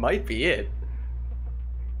that might be it.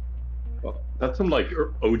 Well, that's some like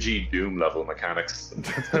OG Doom level mechanics.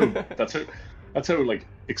 That's how like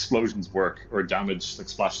explosions work, or damage, like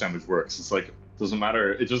splash damage works. It's like, doesn't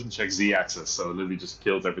matter, it doesn't check Z-axis, so it literally just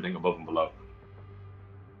kills everything above and below.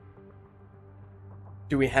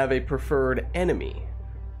 Do we have a preferred enemy?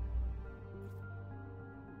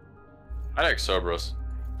 I like Cerberus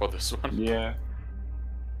for this one. Yeah.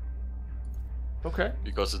 Okay.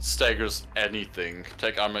 Because it staggers anything.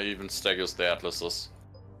 Tech armor even staggers the atlases.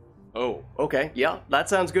 Oh, okay. Yeah, that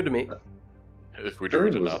sounds good to me. If we do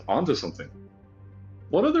it was enough. onto something.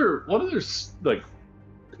 What other like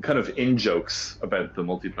kind of in-jokes about the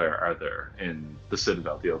multiplayer are there in the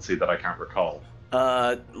Citadel DLC that I can't recall?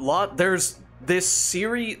 There's this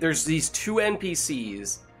series, there's these two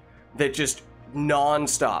NPCs that just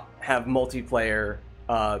non-stop have multiplayer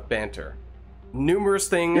banter. Numerous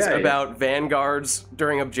things about vanguards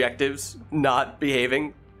during objectives not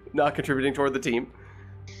behaving, not contributing toward the team.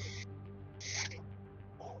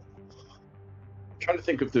 I'm trying to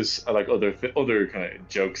think if there's like other kind of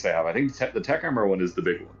jokes they have. I think the tech armor one is the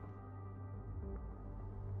big one.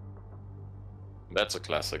 That's a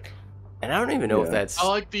classic. And I don't even know if that's... I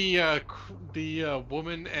like the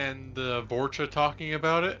woman and the Vorcha talking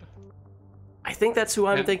about it. I think that's who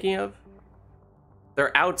I'm thinking of.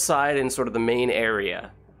 They're outside in sort of the main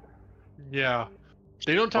area. Yeah.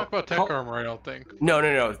 They don't talk about tech armor, I don't think.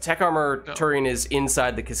 No. Tech armor Turian is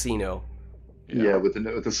inside the casino. Yeah, with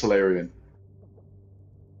the Solarian.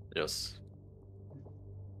 Yes.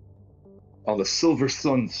 On the Silver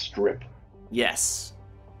Sun Strip. Yes.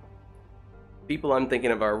 People I'm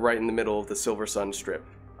thinking of are right in the middle of the Silver Sun Strip.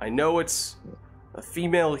 I know it's a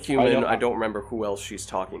female human. I don't remember who else she's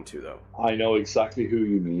talking to, though. I know exactly who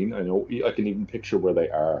you mean. I can even picture where they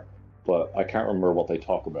are, but I can't remember what they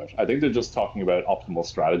talk about. I think they're just talking about optimal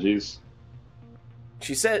strategies.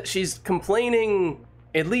 She said she's complaining,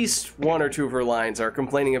 at least one or two of her lines are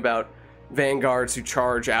complaining about vanguards who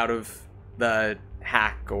charge out of the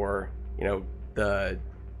hack or, the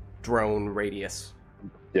drone radius.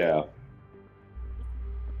 Yeah.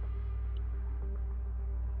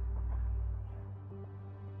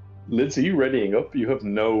 Lids, are you readying up? You have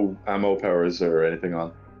no ammo powers or anything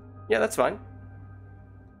on. Yeah, that's fine.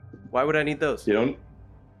 Why would I need those? You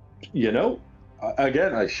don't?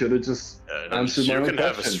 Again, I should have just answered my own question. You can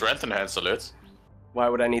have a strength enhancer, Lids. Why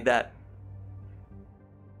would I need that?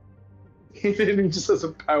 He just has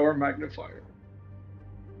a power magnifier.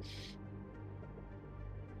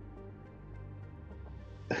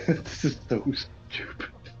 This is so stupid.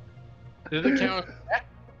 Did it count as tech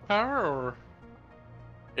power, or...?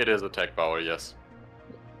 It is attack power, yes.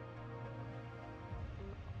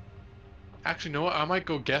 Actually, you know what? I might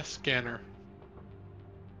go guest scanner.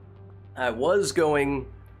 I was going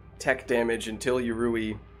tech damage until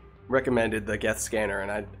Yurui recommended the Geth scanner,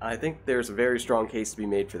 and I think there's a very strong case to be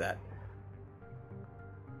made for that.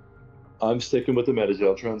 I'm sticking with the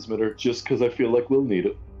Metagel transmitter just because I feel like we'll need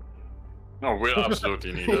it. No, we'll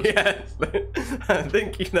absolutely need it. Yes, I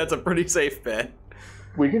think that's a pretty safe bet.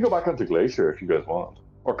 We can go back onto Glacier if you guys want.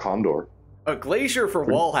 Or Condor. A Glacier for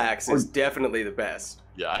wall hacks is definitely the best.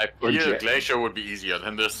 Yeah, I feel Glacier would be easier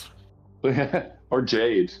than this. Or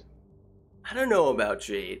Jade. I don't know about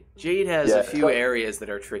Jade. Jade has a few areas that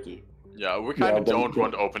are tricky. Yeah, we kind of don't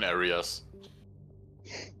want open areas.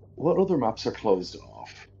 What other maps are closed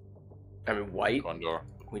off? I mean, White. Condor.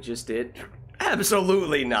 We just did.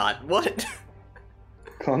 Absolutely not. What?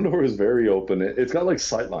 Condor is very open. It's got like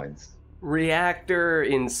sightlines. Reactor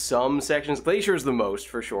in some sections. Glacier's the most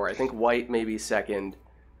for sure. I think White may be second.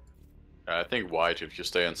 I think White if you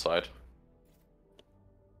stay inside.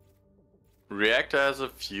 Reactor has a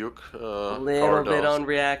few a little bit on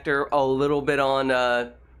Reactor, a little bit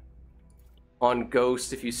on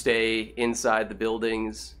Ghost if you stay inside the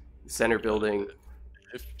buildings, center building.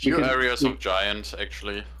 A few areas of Giant,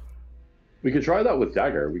 actually. We could try that with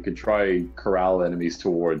Dagger. We could try corral enemies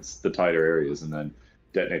towards the tighter areas and then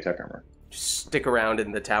detonate tech armor. Just stick around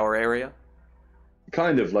in the tower area?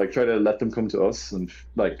 Kind of, like, try to let them come to us and,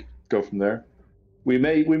 like, go from there. We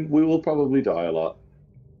will probably die a lot.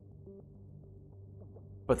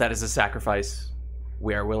 But that is a sacrifice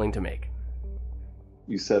we are willing to make.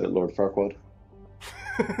 You said it, Lord Farquaad.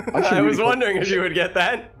 I was wondering if you would get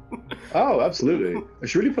that. Oh, absolutely. I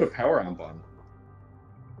should really put a power amp on.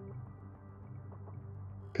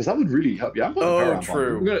 Because that would really help you. Oh,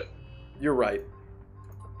 true. You're right.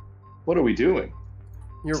 What are we doing?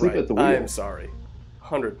 You're right. At the wheel. I am sorry.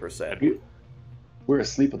 100%. We're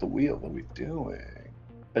asleep at the wheel. What are we doing?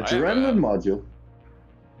 Adrenaline module.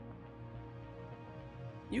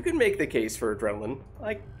 You can make the case for adrenaline.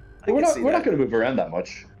 We're not going to move around that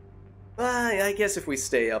much. I guess if we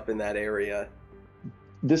stay up in that area.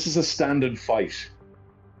 This is a stand and fight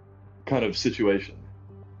kind of situation.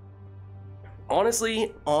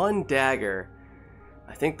 Honestly, on Dagger,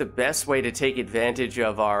 I think the best way to take advantage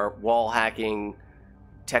of our wall hacking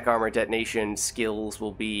tech armor detonation skills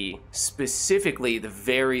will be specifically the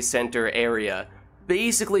very center area,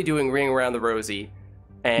 basically doing Ring Around the Rosie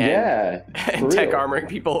and tech armoring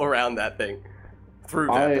people around that thing.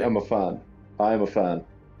 I am a fan. I am a fan.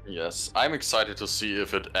 Yes, I'm excited to see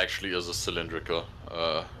if it actually is a cylindrical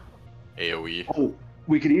AoE. Oh,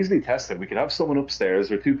 we could easily test it. We could have someone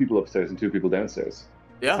upstairs, or 2 people upstairs and 2 people downstairs.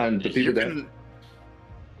 Yeah. And the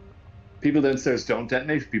people downstairs don't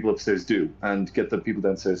detonate, people upstairs do, and get the people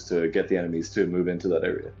downstairs to get the enemies to move into that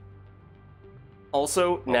area.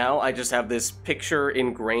 Also, now I just have this picture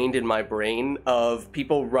ingrained in my brain of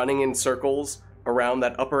people running in circles around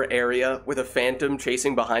that upper area with a phantom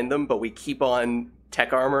chasing behind them, but we keep on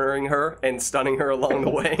tech armoring her and stunning her along the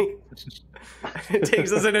way. It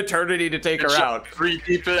takes us an eternity to take her out. 3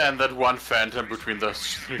 people and that 1 phantom between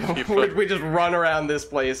those 3 people. We just run around this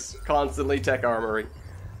place, constantly tech armoring.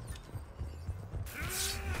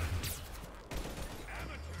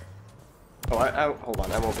 Oh, hold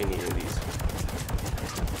on, I won't be needing these.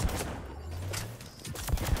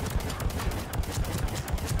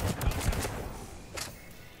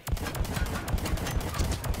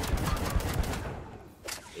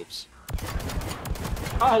 Oops.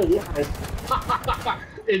 Oh, yes.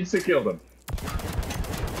 Insta-kill them.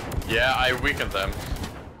 Yeah, I weakened them.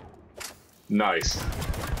 Nice.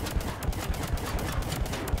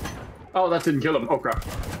 Oh, that didn't kill him. Oh, crap.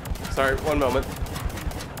 Sorry, one moment.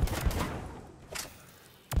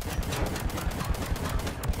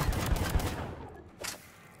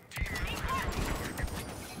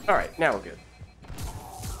 Alright, now we're good.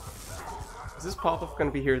 Is this pop-up going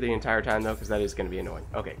to be here the entire time, though? Because that is going to be annoying.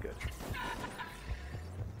 Okay, good.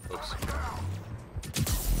 Oops.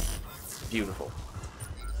 Beautiful.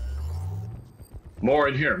 More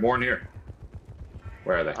in here, more in here.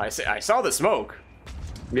 Where are they? I saw the smoke.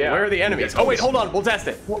 Yeah. Where are the enemies? Oh, wait, hold on. We'll test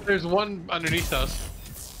it. Well, there's one underneath us.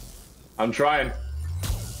 I'm trying.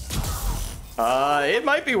 It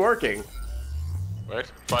might be working.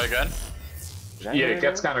 Wait, try again. Yeah,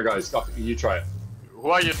 get scanner, guys. Stop. You try it. Who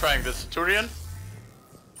are you trying? The Centurion?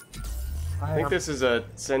 I think this is a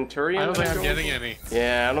Centurion. I don't think I'm getting any.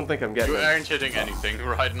 Yeah, I don't think I'm getting You aren't hitting anything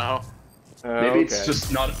right now. Maybe it's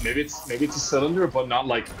just not. Maybe it's a cylinder, but not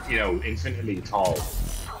like, you know, infinitely tall.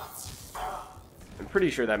 I'm pretty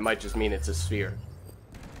sure that might just mean it's a sphere.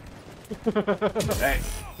 Hey,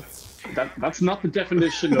 that's not the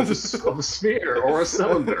definition of a sphere or a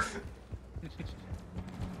cylinder.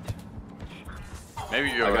 Maybe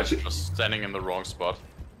you're just standing in the wrong spot.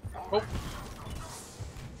 Oh.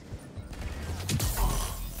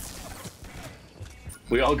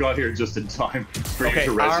 We all got here just in time. Okay,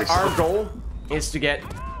 our goal is to get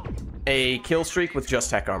a kill streak with just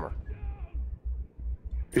tech armor.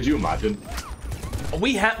 Could you imagine?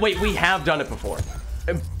 We have done it before.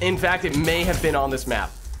 In fact, it may have been on this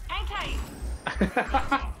map.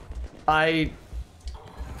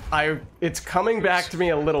 It's coming back to me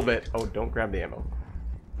a little bit. Oh, don't grab the ammo.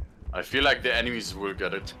 I feel like the enemies will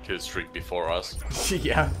get a kill streak before us.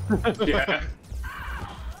 Yeah. Yeah.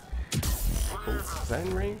 Oh, is that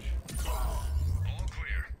in range?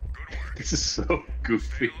 This is so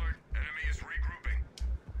goofy.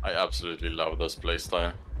 I absolutely love this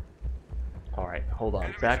playstyle. Alright, hold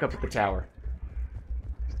on. Back up at the tower.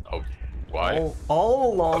 Oh, why?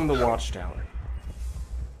 All along the watchtower.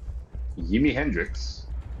 Jimi Hendrix.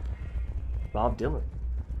 Bob Dylan.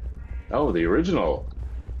 Oh, the original.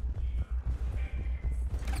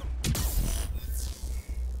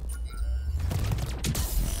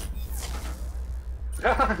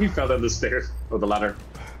 He fell down the stairs or the ladder.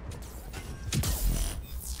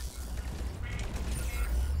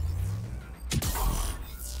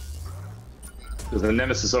 There's a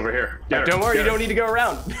nemesis over here. Don't worry, you don't need to go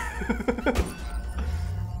around.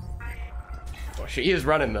 Oh, she is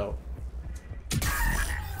running though.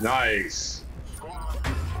 Nice.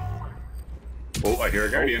 Oh, I hear a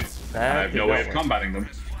guardian. I have no way of combating them.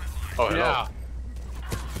 Oh, hello. Yeah.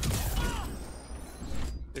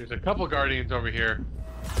 There's a couple guardians over here.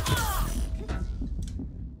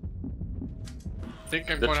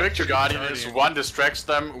 The trick to guardian is one distracts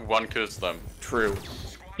them, one kills them. True.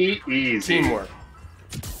 Easy. Teamwork.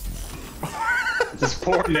 This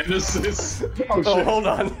poor nemesis. Oh, hold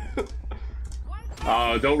on.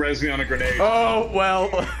 Don't raise me on a grenade. Oh, well,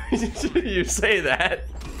 you say that.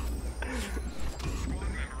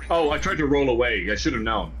 Oh, I tried to roll away. I should have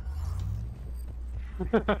known.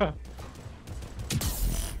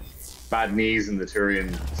 Bad knees in the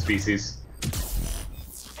Turian species.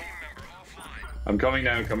 I'm coming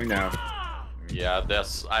now, coming now. Yeah,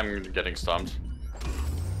 I'm getting stumped.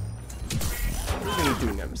 What are you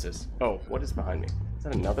gonna do, Nemesis? Oh, what is behind me? Is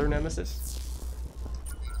that another Nemesis?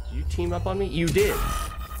 Did you team up on me? You did.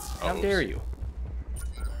 How dare you?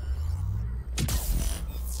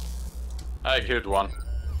 I killed one.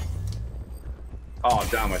 Oh,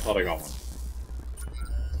 damn, I thought I got one.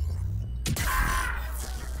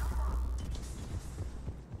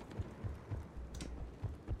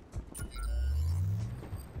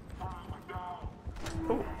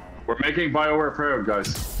 Oh. We're making Bioware proud,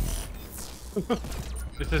 guys.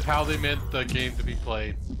 This is how they meant the game to be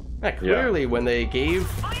played. Yeah, clearly, when they gave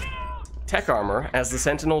tech armor as the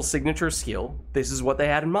Sentinel's signature skill, this is what they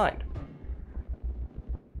had in mind.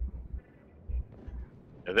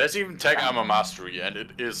 Yeah, there's even tech armor mastery, and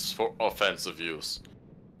it is for offensive use.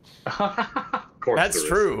 Of course That's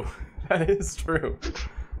true. That is true.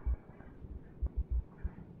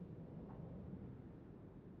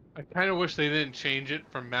 I kind of wish they didn't change it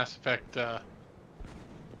from Mass Effect.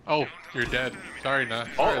 Oh, you're dead. Sorry, nah.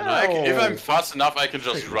 If I'm fast enough, I can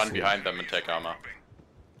just run behind them and take armor.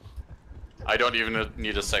 I don't even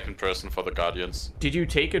need a second person for the Guardians. Did you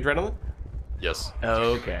take adrenaline? Yes.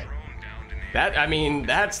 Okay. I mean,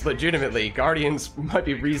 that's legitimately, Guardians might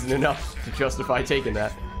be reason enough to justify taking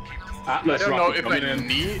that. I don't know if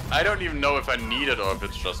I don't even know if I need it or if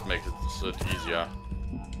it just makes it easier.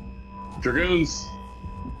 Dragoons.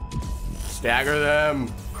 Stagger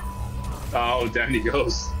them. Oh, down he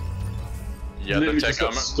goes. Yeah, the tech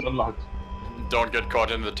armor. Stunlocked. Don't get caught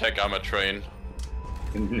in the tech armor train.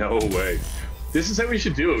 No way. This is how we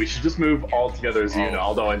should do it. We should just move all together as a unit.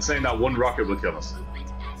 Although I'm saying that one rocket will kill us.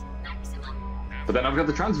 But then I've got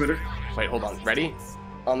the transmitter. Wait, hold on. Ready?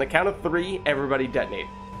 On the count of 3, everybody detonate.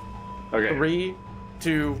 Okay. 3,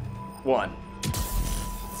 2, 1.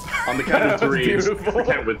 On the count of 3, beautiful.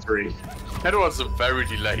 count with 3. That was a very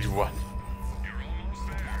delayed one.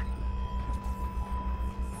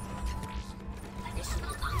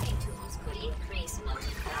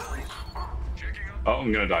 Oh,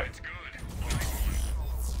 I'm gonna die.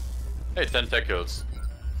 Hey, 10 tentacles.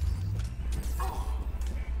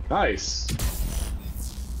 Nice.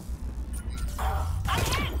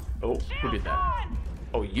 Oh, who did that?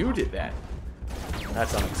 Oh, you did that.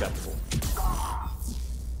 That's unacceptable.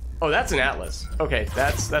 Oh, that's an Atlas. Okay,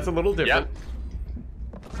 that's a little different.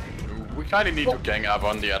 Yep. We kind of need to gang up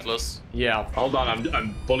on the Atlas. Yeah. Hold on,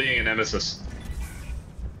 I'm bullying a nemesis.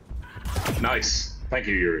 Nice. Thank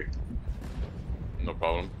you, Yuri. No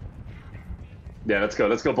problem. Yeah, let's go.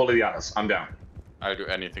 Let's go bully the Atlas. I'm down. I'll do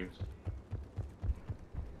anything.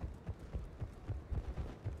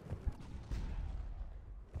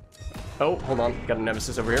 Oh, hold on. Got a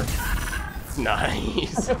nemesis over here.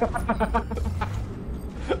 Nice.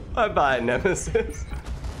 Bye-bye, nemesis.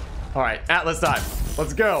 All right, Atlas time.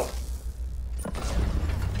 Let's go.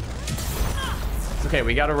 It's okay,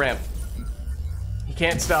 we got a ramp. He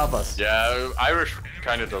can't stop us. Yeah, Irish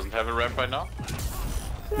kind of doesn't have a ramp right now.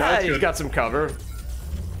 Nah, he's got some cover.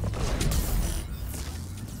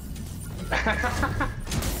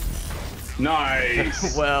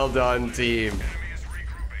 Nice. Well done, team.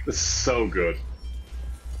 This is so good.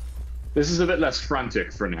 This is a bit less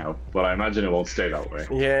frantic for now, but I imagine it won't stay that way.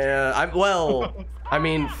 Yeah, I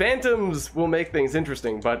mean, phantoms will make things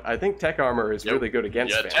interesting, but I think tech armor is really good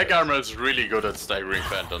against phantoms. Tech armor is really good at staggering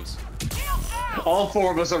phantoms. All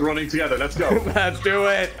four of us are running together. Let's go. Let's do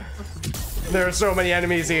it. There are so many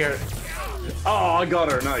enemies here. Oh, I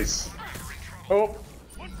got her. Nice. Oh,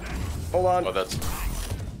 hold on. Oh, that's.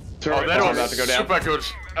 Turret. Oh, that was about to go down. super good.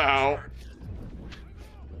 Ow.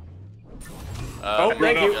 Oh,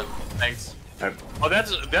 thank you. Yeah, thanks. Oh,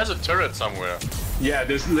 there's a turret somewhere. Yeah,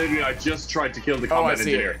 there's literally. I just tried to kill the Oh, I combat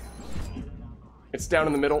see engineer. It's down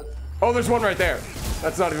in the middle. Oh, there's one right there.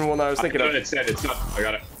 That's not even one that I was thinking of. It said it's not. I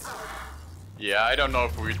got it. Yeah, I don't know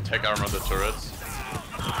if we tech armor the turrets.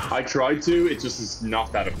 I tried to. It just is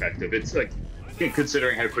not that effective. It's like,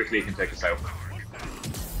 considering how quickly it can take us out.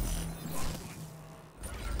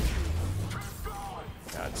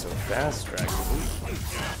 God, so fast, Dragon.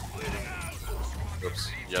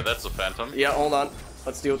 Oops. Yeah, that's a phantom. Yeah, hold on.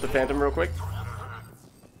 Let's deal with the phantom real quick.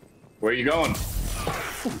 Where are you going?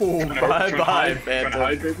 Bye-bye, Phantom.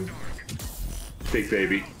 Hide, baby? Big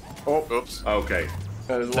baby. Oh, Oops. Okay.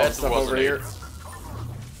 there's a lot of stuff over here.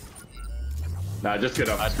 Nah, just get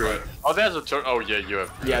up. Screw it. Oh, there's a turret. Oh, yeah, you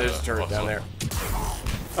have. Yeah, there's a turret down there.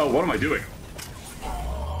 Oh, what am I doing?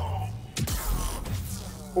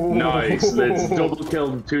 Ooh. Nice. Let's double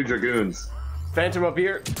kill the 2 dragoons. Phantom up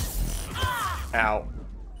here. Ow.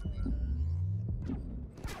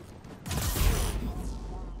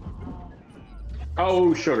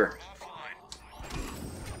 Oh, sugar.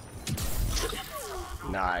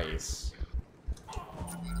 Nice.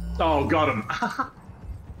 Oh, got him.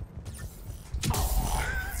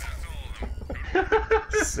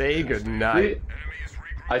 Say goodnight.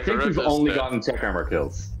 I think we've only gotten tech armor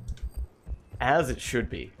kills. As it should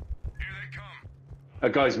be.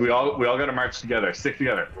 Guys, we all gotta march together. Stick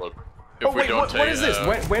together. Look, Oh wait, what is this?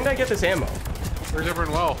 When did I get this ammo? Where's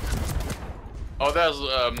everyone well? Oh, there's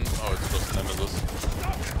oh, it's just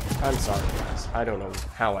nemesis. I'm sorry, guys. I don't know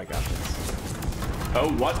how I got this.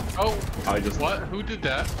 Oh, what? Oh, I just what? Who did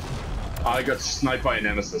that? I got sniped by a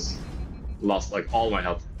nemesis. Lost like all my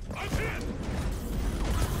health.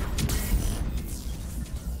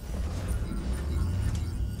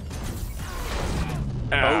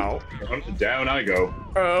 Ow. Oh, down I go.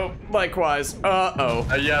 Oh, likewise. Uh-oh.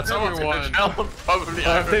 Yeah, someone's gonna Everyone. kill him, probably.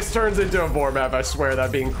 If this turns into a vor map, I swear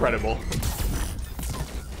that'd be incredible.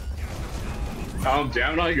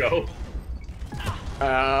 Down I go.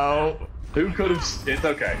 Ow. Who could have? It's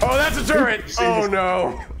okay. Oh, that's a turret! Oh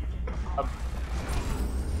no.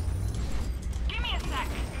 Give me a sec.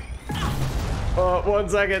 1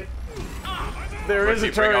 second. There is a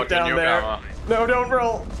Quickly bring turret out the down new there. armor. No, don't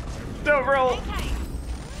roll. Don't roll. Okay.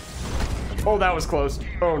 Oh, that was close.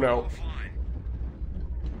 Oh no.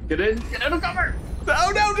 Get in. Get out of cover.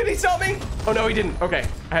 Oh no, did he stop me? Oh no, he didn't. Okay,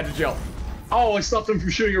 I had to jump. Oh, I stopped him from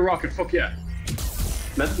shooting a rocket. Fuck yeah.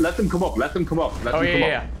 Let them come up. Let them come up. Let Oh them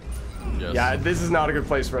yeah, come yeah. Yes. Yeah, this is not a good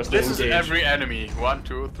place for us to This engage. is every enemy. 1,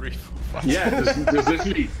 2, 3, 4, 5. Yeah, there's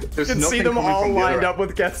literally there's You can see nothing them coming all from the lined other up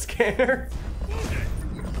with Geth Scanner.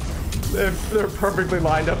 They're perfectly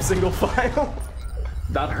lined up, single file.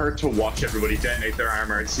 That hurt to watch everybody detonate their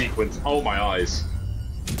armor in sequence. Oh my eyes.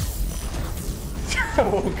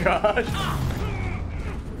 Oh gosh.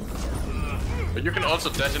 But you can also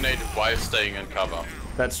detonate while staying in cover,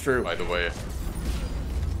 That's true. by the way.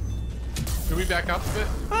 Can we back up a bit?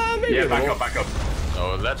 Maybe Yeah, a back little. up, back up.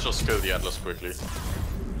 So let's just kill the Atlas quickly.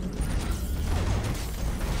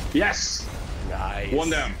 Yes. Nice. 1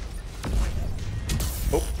 down.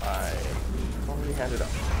 Oh, I already had it up.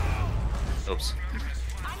 Oops.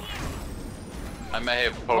 I may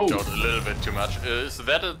have poked Oh. out a little bit too much. Is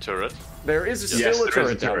that a turret? There is Yes, still a there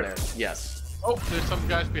is a turret down turret. there. Yes. Oh, there's some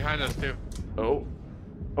guys behind us too. Oh.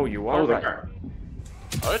 Oh, you are Oh, right. there.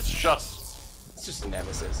 Oh, it's just... It's just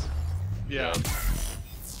Nemesis. Yeah.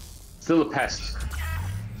 Still a pest.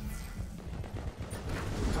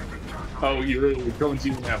 Oh, you're going to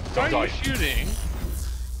you now. Why Don't are die. you shooting?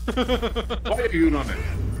 Why are you on it?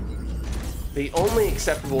 The only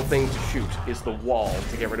acceptable thing to shoot is the wall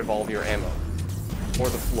to get rid of all of your ammo. Or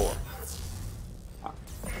the floor.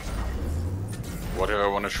 What if I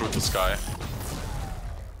want to shoot this guy?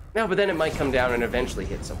 No, but then it might come down and eventually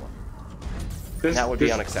hit someone. That would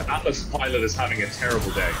be unacceptable. Atlas pilot is having a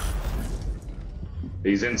terrible day.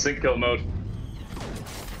 He's in sync kill mode.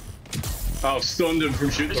 Oh, stunned him from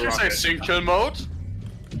shooting the rocket. Did you say sync kill mode?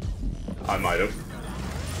 I might have.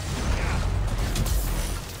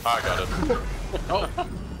 I got it. Oh,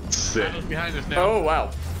 Sick. behind us now. Oh, wow.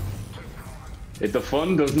 The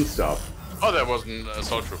fun doesn't stop. Oh, that wasn't a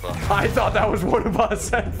assault trooper. I thought that was one of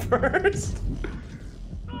us at first.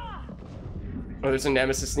 Oh, there's a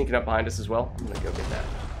nemesis sneaking up behind us as well. I'm gonna go get that.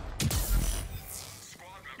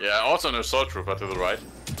 Yeah, also an assault trooper to the right.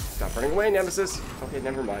 Stop running away, nemesis. Okay,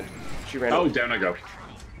 never mind. She ran Oh, away. down I go.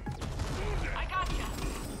 I got you.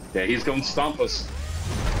 Yeah, he's going to stomp us.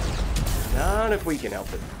 Not if we can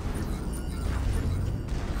help it.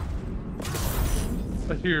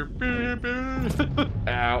 I hear.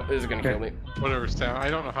 Ow, this is gonna kill me. Whatever sound. I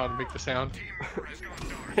don't know how to make the sound.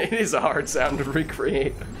 It is a hard sound to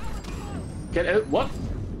recreate. Get out. What?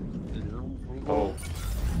 Oh.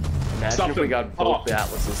 Imagine Stop if we him. got both Oh. the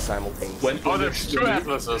atlases simultaneously. Oh, there's two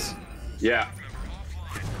atlases. Yeah.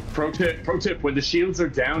 Pro tip, when the shields are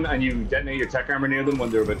down and you detonate your tech armor near them when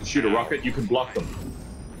they're about to shoot a rocket, you can block them.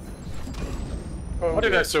 Oh, How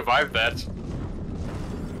did I survive that?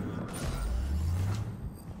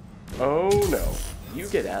 Oh no. You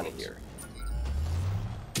get out of here.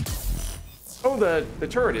 Oh, the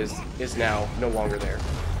turret is now no longer there.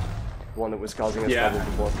 The one that was causing us trouble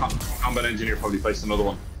before. Combat engineer probably placed another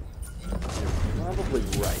one. Probably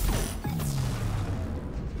right.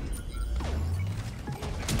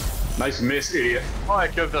 Nice miss, idiot. Oh, I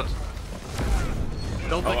killed that.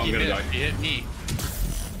 Don't think I'm he gonna hit. die. He hit me.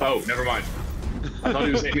 Oh, never mind. I thought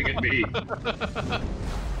he was aiming at me.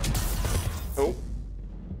 Oh.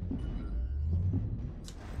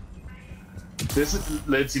 This is,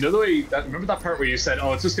 Lids, you know the way, remember that part where you said,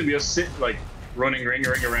 oh, it's just gonna be us like, running ring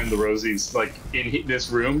around the Rosies, like, in this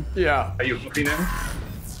room? Yeah. Are you happy now?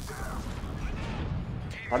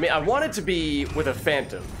 I mean, I want it to be with a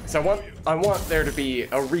phantom. So I want there to be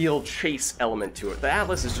a real chase element to it. The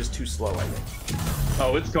Atlas is just too slow, I think.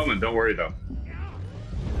 Oh, it's coming, don't worry though.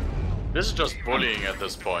 This is just bullying at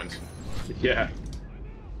this point. Yeah.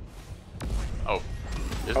 Oh.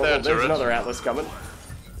 Is Oh, there a there's turret? another Atlas coming.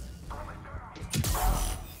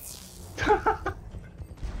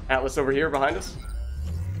 Atlas over here behind us.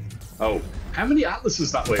 Oh, how many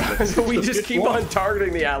Atlases that way? So we just get keep one. on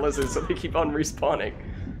targeting the Atlases, so they keep on respawning.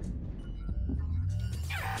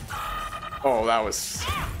 Oh, that was...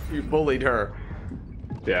 You bullied her.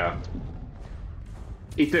 Yeah.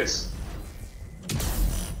 Eat this.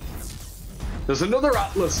 There's another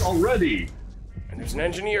Atlas already. And there's an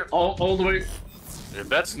engineer. All the way. Yeah,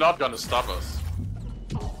 that's not gonna stop us.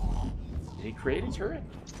 Did he create a turret?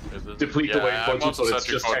 Is it? Deplete the Yeah, wave I'm budget, also but it's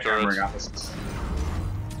searching just for tech turrets. hammering Atlases.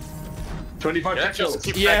 25 Yeah, tech just kills.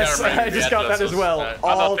 keep Yes, tech arming I just the got that as atlases. well.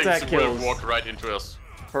 All other tech things will kills. walk right into us.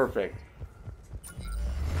 Perfect.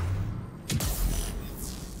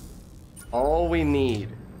 All we need.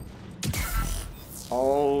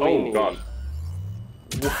 All we need. God.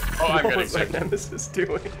 Oh, I'm What getting was that sick. Nemesis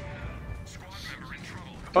doing?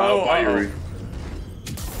 Oh, uh-oh. Yuri.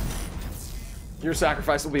 Your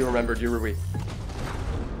sacrifice will be remembered, Yuri.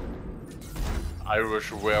 I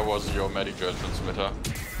wish where was your medical transmitter?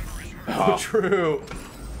 Oh, true.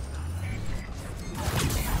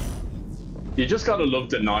 You just gotta love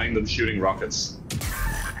denying them shooting rockets.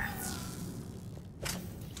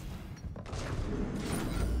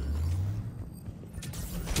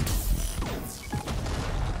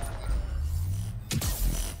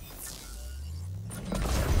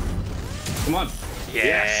 Come on.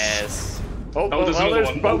 Yes. Oh, Oh, there's another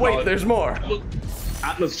one. But Oh, wait, God. there's more.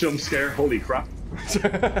 Atlas jump scare. Holy crap.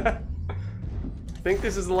 Think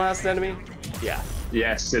this is the last enemy? Yeah.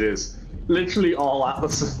 Yes, it is. Literally all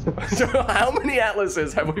Atlases. So how many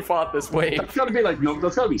Atlases have we fought this wave? That's gotta be like, no,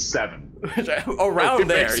 that's gotta be 7. Around You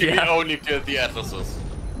there, basically yeah. only killed the atlases.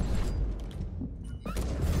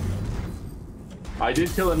 I did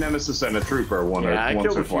kill a Nemesis and a Trooper Yeah, I once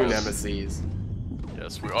killed or a few twice. Nemesis.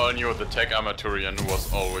 Yes, we all knew the tech Armaturian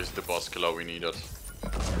was always the boss killer we needed.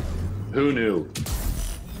 Who knew?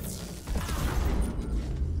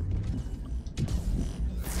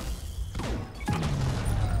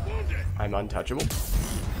 I'm untouchable.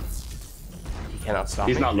 He cannot stop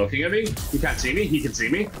He's me. not looking at me? He can't see me? He can see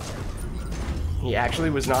me? He actually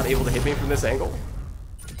was not able to hit me from this angle.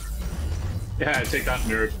 Yeah, take that,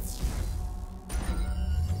 nerd.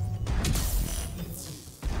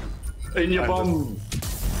 In your I'm bum!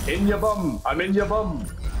 In your bum! I'm in your bum!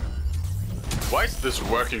 Why is this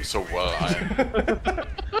working so well?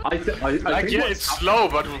 I think it's slow,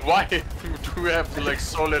 but why do we have like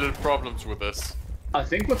so little problems with this? I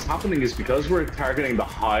think what's happening is because we're targeting the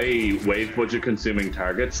high wave budget consuming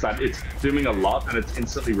targets, that it's doing a lot and it's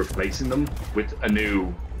instantly replacing them with a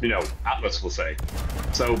new, Atlas, we'll say.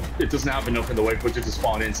 So it doesn't have enough in the wave budget to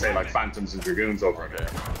spawn in, say, like Phantoms and Dragoons over again.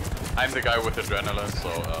 I'm the guy with adrenaline,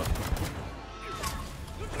 so.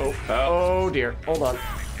 Oh dear. Hold on.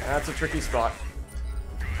 That's a tricky spot.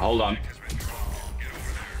 Hold on.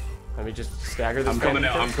 Let me just stagger this. I'm coming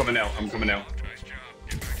out. I'm coming out.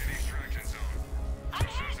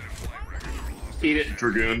 Eat it,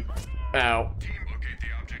 Dragoon. Ow.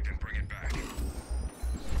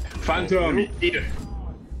 Phantom, eat it.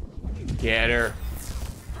 Get her.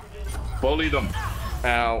 Bully them.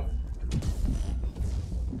 Ow.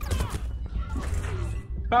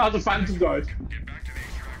 Ah, the Phantom died.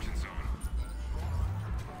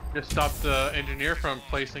 Just stopped the engineer from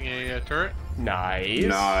placing a turret. Nice.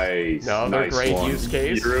 Nice. Another great use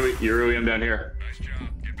case. Yurui, I'm down here.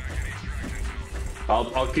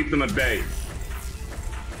 I'll keep them at bay.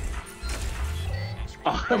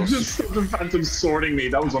 Oh, I'm just the Phantom sorting me.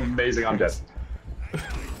 That was amazing. I'm dead.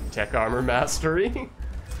 Tech armor mastery.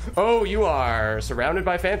 Oh, you are surrounded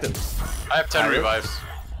by Phantoms. I have 10 revives.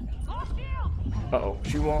 Uh-oh,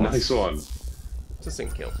 she wants. Nice one. It's a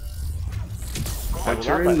sync kill.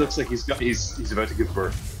 Tyrion looks like he's about to give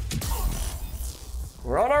birth.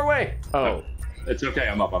 We're on our way. Oh. It's okay.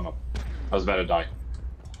 I'm up. I was about to die.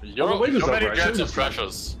 You're wait, many grants of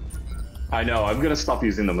treasures. I know. I'm gonna stop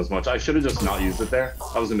using them as much. I should have just not used it there.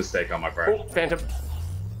 That was a mistake on my part. Oh, Phantom.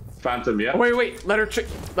 Phantom, yeah. Oh, wait.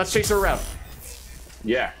 Let's chase her around.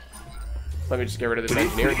 Yeah. Let me just get rid of this We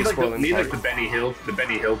engineer. need like the Benny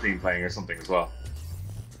Hill theme playing or something as well.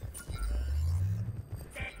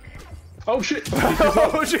 Oh shit!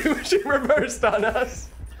 Oh, she reversed on us.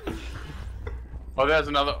 Oh, there's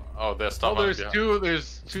another. Oh, there's stuff. Oh,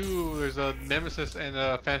 there's two. There's a Nemesis and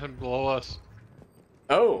a Phantom below us.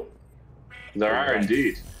 Oh. There are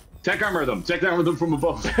indeed. Tech armor them from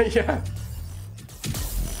above. Yeah.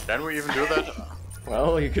 Can we even do that?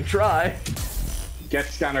 Well, you could try. Get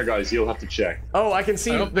scanner, guys. You'll have to check. Oh, I can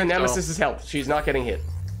see don't the think so. Nemesis' health. She's not getting hit.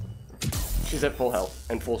 She's at full health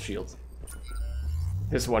and full shields.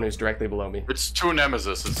 This one who's directly below me. It's two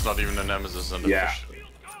Nemesis. It's not even a Nemesis and a Yeah. fish.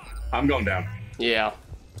 I'm going down. Yeah.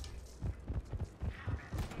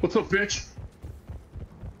 What's up, bitch?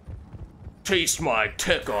 Taste my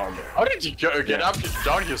tech armor. How did you get up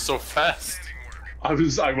down here so fast? I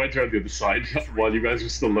went around the other side while you guys were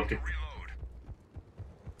still looking.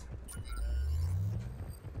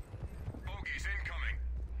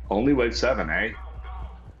 Only wave 7, eh?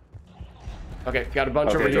 Okay, got a bunch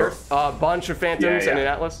Okay, over here. A bunch of Phantoms Yeah. and an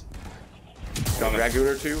Atlas. Coming. Dragoon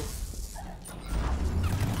or two.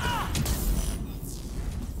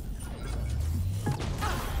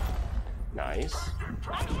 Nice.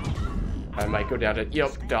 I might go down to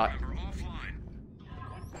dot.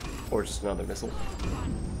 Or just another missile.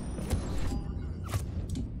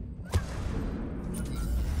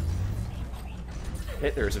 Hey,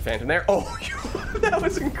 there's a Phantom there. Oh, that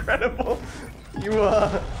was incredible. You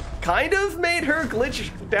kind of made her glitch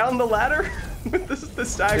down the ladder with the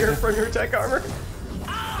stagger from your tech armor.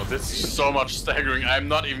 Oh, this is so much staggering. I'm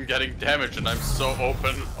not even getting damage and I'm so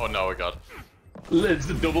open. Oh, now I got. It's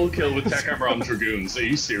the double kill with tech armor on Dragoons. Are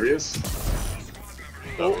you serious?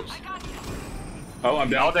 Oh, I'm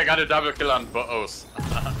now down. they got a double kill on both.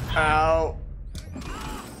 Ow.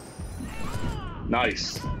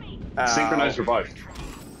 Nice. Ow. Synchronized revive.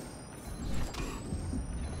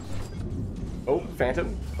 Oh,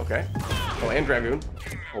 Phantom. Okay. Oh, and Dragoon.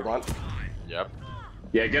 Hold on. Yep.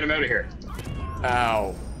 Yeah, get him out of here.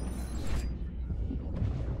 Ow.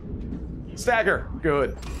 Stagger.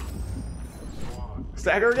 Good.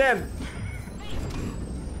 Stagger again.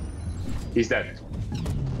 He's dead.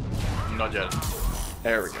 Not yet.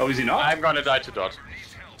 There we go. Oh, is he not? I'm gonna die to dot.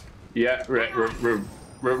 Yeah,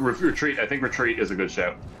 retreat. I think retreat is a good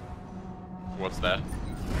shout. What's that?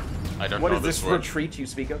 I don't What know is this word. retreat you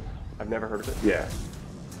speak of? I've never heard of it. Yeah.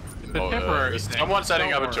 The temporary. Is thing. someone setting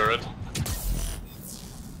Don't up a worry. turret?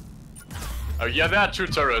 Oh yeah, there are two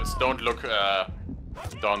turrets. Don't look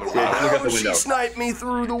down the window. Yeah, look out the She window. sniped me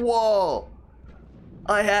through the wall.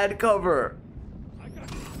 I had cover.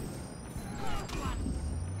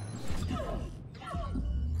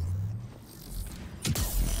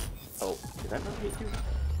 Oh, did that not hit you?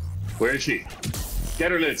 Where is she?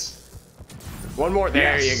 Get her, Liz. One more.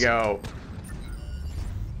 There Yes. you go.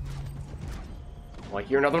 Like,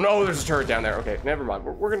 hear another one. Oh, there's a turret down there. Okay, never mind.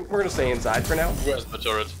 We're gonna stay inside for now. Where's the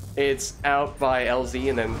turret? It's out by LZ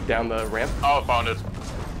and then down the ramp. Oh, found it.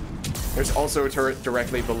 There's also a turret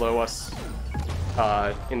directly below us,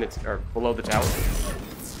 below the tower.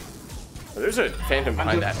 Oh, there's a phantom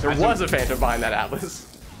behind that. There was a phantom behind that Atlas.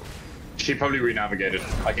 She probably renavigated.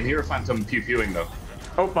 I can hear a phantom pew-pewing though.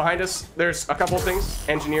 Oh, behind us, there's a couple of things.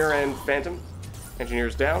 Engineer and phantom.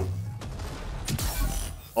 Engineer's down.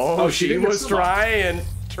 Oh, she was trying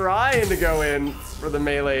to go in for the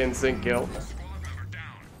melee and sync kill.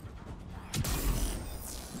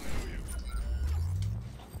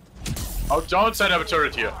 Oh, don't set up a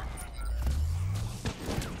turret here.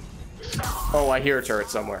 Oh, I hear a turret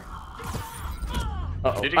somewhere.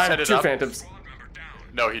 Uh-oh. Did he I set have it two up? phantoms.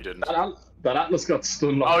 No, he didn't. That Atlas got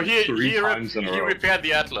stunned like three times in a he row. repaired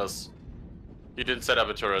the Atlas. He didn't set up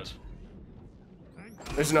a turret.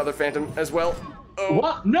 There's another phantom as well. Oh.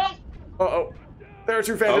 What? No! Uh-oh. There are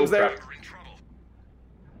two phantoms there. Crap.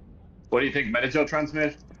 What do you think? Metagel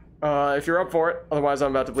transmit? If you're up for it. Otherwise,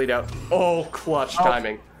 I'm about to bleed out. Oh, clutch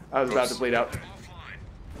timing. I was about to bleed out.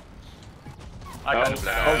 I kind of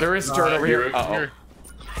Oh, there is a turret over here. Uh-oh.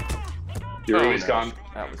 Yurui's gone.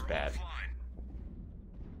 That was bad.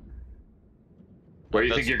 Where do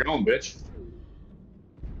you think you're going, bitch?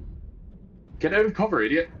 Get out of cover,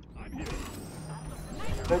 idiot.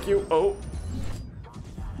 Thank you. Oh.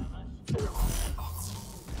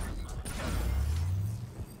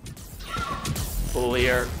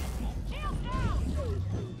 Clear.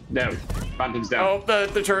 No. Phantom's down. Oh,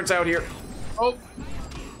 the turret's out here. Oh.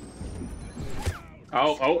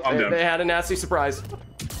 Oh, I'm down. They had a nasty surprise.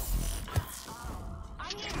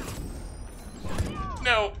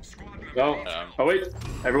 No. Oh, wait.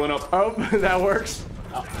 Everyone up. Oh, that works.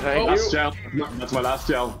 Thank you. Last gel. That's my last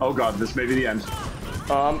gel. Oh god, this may be the end.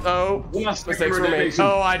 Oh. Last Mistakes were made.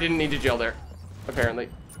 Oh, I didn't need to gel there. Apparently.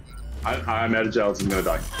 I'm out of gels. I'm gonna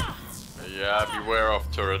die. Yeah, beware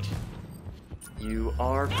of turret. You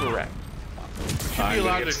are correct. I'm allowed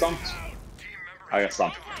gonna get to- stumped. I got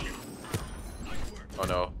stumped. Oh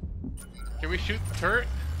no. Can we shoot the turret?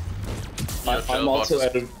 I'm also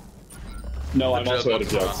out of... No, I'm also out of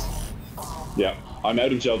gels. Yeah, I'm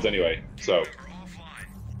out of gels anyway, so...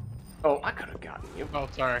 Oh, I could have gotten you. Oh,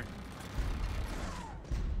 sorry.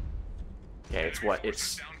 Okay, it's what?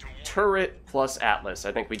 It's turret plus Atlas.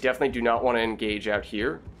 I think we definitely do not want to engage out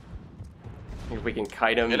here. I think we can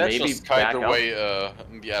kite him, Yeah, let's maybe just kite back the up. way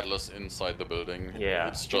the Atlas inside the building. Yeah,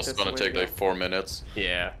 It's I think just that's gonna the way take to like go. 4 minutes.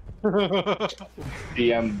 Yeah.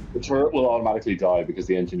 The turret will automatically die because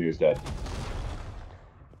the engineer's dead.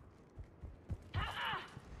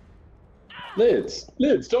 Lids,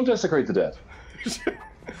 don't desecrate the dead.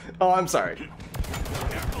 Oh, I'm sorry.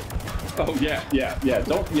 Oh, yeah.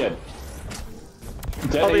 Don't, yeah. I'll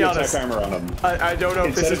be Detonate honest. attack armor on him. I don't know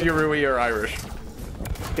if this Instead is Yurui or Irish.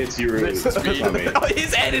 It's Yurui. It's not me. Oh,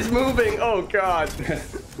 his head is moving! Oh, God.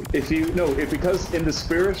 Because in the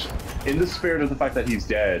spirit of the fact that he's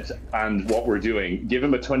dead and what we're doing, give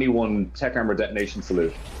him a 21 tech armor detonation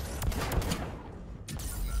salute.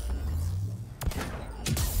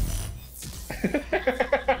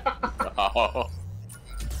 Oh.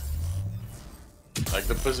 Like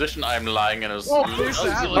the position I'm lying in is. Oh,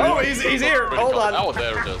 he's here! Hold on. Oh,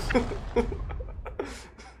 there it is.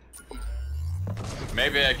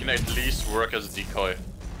 Maybe I can at least work as a decoy.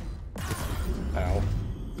 Ow.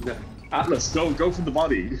 Atlas, go for the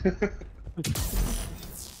body.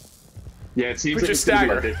 Yeah, it seems We like just it's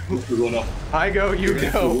gonna be stagger. like this. Run up. I go, you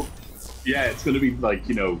go. Yeah, it's gonna be like,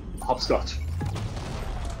 hopscotch.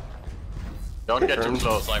 Don't get too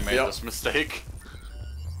close, I made Yep. this mistake.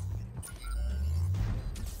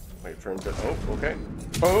 Wait for him to. Oh, okay.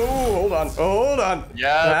 Oh, hold on.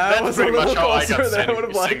 Yeah, That that's was a pretty much little how I got closer than I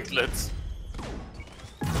would've liked. singlets.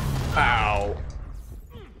 Ow.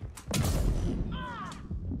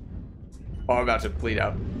 Oh, I'm about to bleed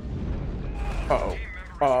out. Uh-oh.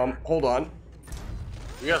 Hold on.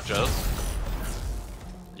 We have gels.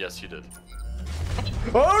 Yes, he did.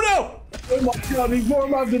 Oh, no! Oh my god, he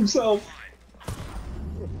formatted himself!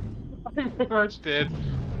 I'm pretty much dead.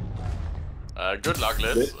 Good luck,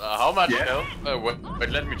 Liz. How much Yeah. health? Wait,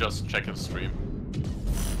 let me just check his stream.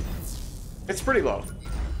 It's pretty low.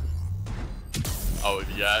 Oh,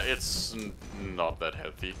 yeah, it's not that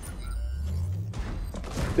healthy.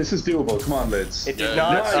 This is doable, come on, Lids. It did Yeah,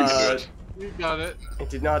 not. Liz, you can do it. You got it. It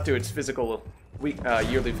did not do its physical,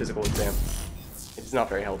 yearly physical exam. It's not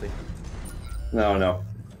very healthy. No.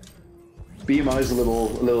 BMI is a little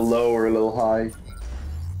low or a little high.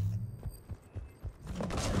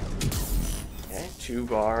 Okay, 2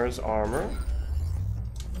 bars armor.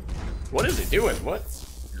 What is he doing? What?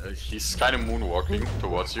 He's kind of moonwalking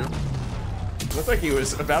towards you. Looks like he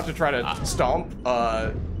was about to try to stomp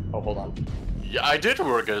Oh, hold on. Yeah, I did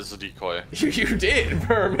work as a decoy. You did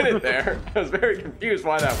for a minute there. I was very confused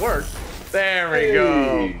why that worked. There we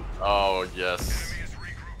go. Oh, yes.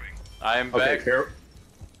 I am back. Okay,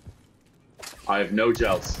 I have no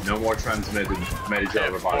gels. No more transmitted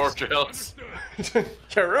gel revives. 4 gels.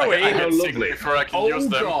 Karui. I How had lovely. 6 before I can use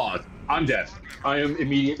them. God. I'm dead. I am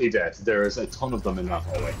immediately dead. There is a ton of them in that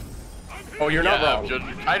hallway. Oh, you're not wrong. You're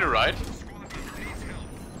kind of right.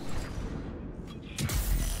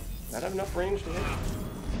 Not have enough range to hit.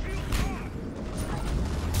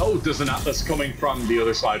 Oh, there's an Atlas coming from the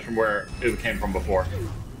other side from where it came from before.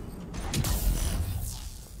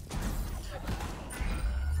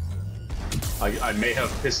 I may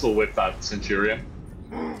have pistol whipped that Centurion,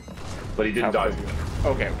 but he didn't die.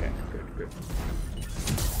 Okay, good.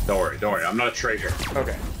 Don't worry, I'm not a traitor.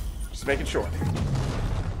 Okay, just making sure.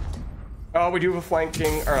 Oh, we do have a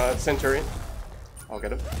flanking Centurion. I'll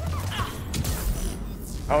get him.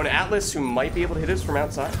 Oh, an Atlas who might be able to hit us from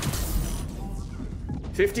outside.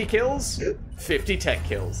 50 kills, 50 tech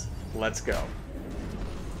kills. Let's go.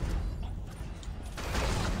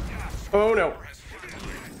 Oh no.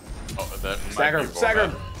 Oh, that Stagger him, stagger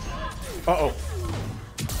him. Uh-oh.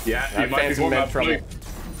 Yeah, That you might be Phantom going in up trouble.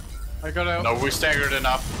 I got out. No, we staggered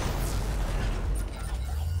enough.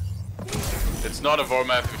 It's not a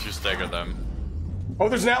warmap if you stagger them. Oh,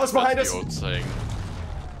 there's an Atlas behind That's us. the old saying.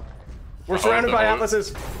 We're surrounded by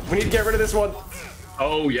Atlases. We need to get rid of this one.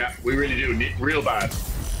 Oh yeah, we really do. Real bad.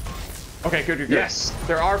 Okay, good. Yes.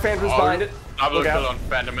 There are Phantoms behind it. Double Look kill out. on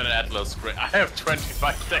Phantom and Atlas. Great. I have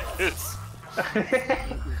 25 seconds.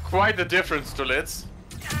 Quite the difference to Lids.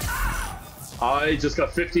 I just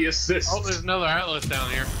got 50 assists. Oh, there's another Atlas down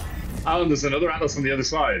here. Oh, and there's another Atlas on the other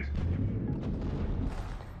side.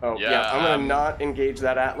 Oh, Yeah, yeah, I'm gonna not engage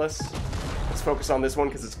that Atlas. Let's focus on this one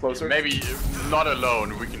because it's closer. Maybe not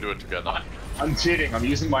alone. We can do it together. I'm cheating. I'm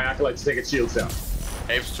using my Acolyte to take its shields down.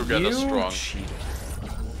 Apes together You strong. cheated.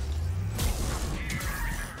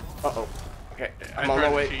 Uh-oh. Okay, I I'm on tried my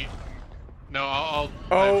to way. cheat. No, I'll.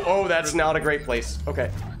 Oh, that's not a great place.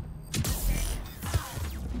 Okay.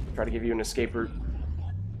 Try to give you an escape route.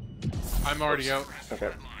 I'm already out.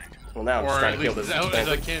 Okay. Well, now I'm just Or trying at to kill least this as out as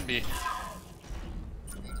I Phantom. can be.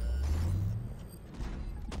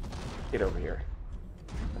 Get over here.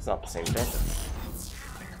 That's not the same Phantom.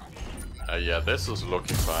 Yeah, this is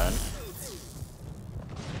looking fine.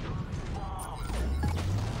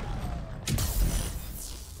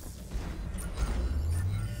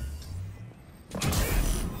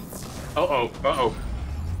 Uh-oh.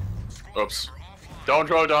 Oops. Don't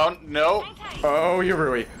roll down. No. Oh,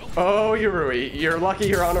 Yurui. Oh, Yurui. You're lucky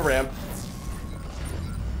you're on a ramp.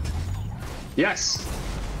 Yes.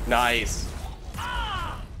 Nice.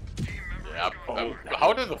 Yeah.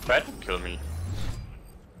 How did the Phantom kill me?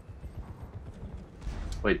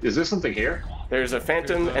 Wait, is there something here? There's a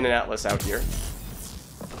Phantom and an Atlas out here.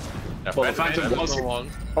 Yeah, Well, the Phantom, Phantom was...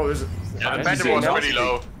 Along. Oh, there's a... yeah, the Nemesis. Phantom was pretty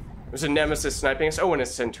low. There's a Nemesis sniping us. Oh, and a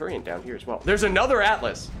Centurion down here as well. There's another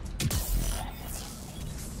Atlas.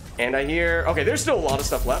 And I hear... Okay, there's still a lot of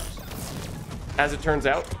stuff left. As it turns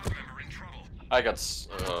out. I got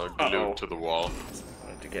glued to the wall. I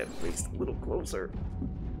wanted to get at least a little closer.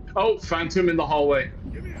 Oh, Phantom in the hallway.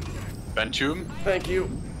 Phantom? Thank you.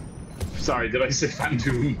 Sorry, did I say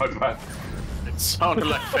Phantom? My bad. It sounded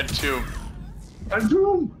like Phantom.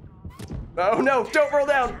 Phantom! Oh, no. Don't roll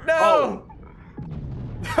down. No.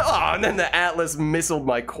 Oh, and then the Atlas missiled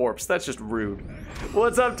my corpse. That's just rude.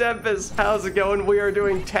 What's up, Tempest? How's it going? We are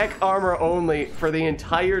doing tech armor only for the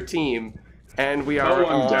entire team. And we are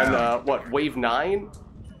on, what, wave 9?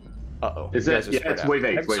 Uh-oh. Is it? Yeah, it's wave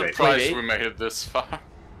 8. I'm Wave 8. surprised we made it this far.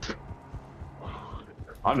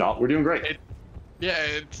 I'm not. We're doing great. Yeah,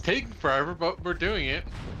 it's taking forever, but we're doing it.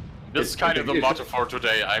 This is kind of the motto for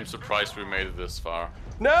today. I'm surprised we made it this far.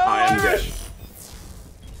 No, I am Irish! dead.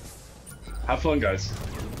 Have fun, guys.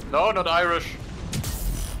 No, not Irish.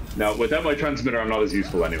 Now, without my transmitter, I'm not as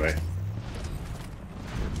useful anyway.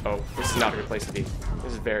 Oh, this is not a good place to be.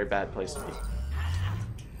 This is a very bad place to be.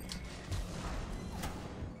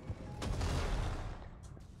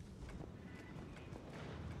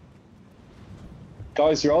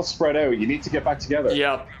 Guys, you're all spread out. You need to get back together.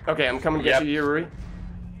 Yep. Okay, I'm coming to get you, Yuri.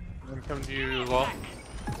 I'm coming to you as well.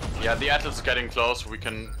 Yeah, the Atlas is getting close. We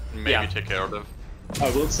can maybe take care of them. I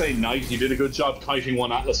will say, Knight, you did a good job kiting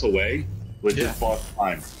one Atlas away, which is bought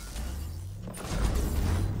time.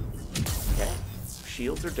 Okay.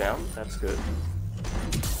 Shields are down. That's good.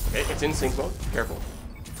 Okay, it's in sync mode. Careful.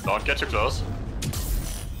 Don't get too close.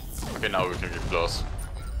 Okay, now we can get close.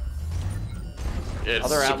 It's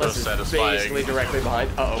Other super Atlas is satisfying. basically directly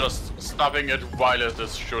behind. Uh-oh. Just stopping it while it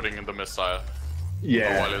is shooting in the missile.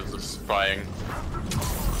 Yeah. While it's spying.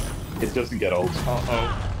 It doesn't get old.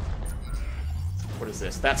 Uh-oh. What is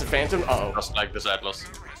this? That's a phantom? Uh-oh. Just like this Atlas.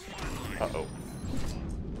 Uh-oh.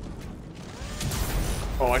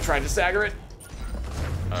 Oh, I tried to stagger it.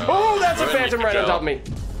 Oh, that's a phantom right on top of me.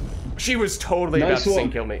 She was totally about to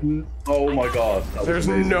sync kill me. Oh my god. There's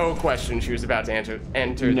no question she was about to enter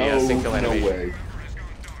the sync kill animation. No way.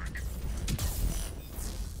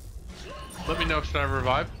 Let me know, should I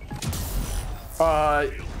revive?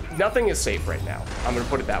 Nothing is safe right now. I'm gonna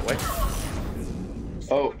put it that way.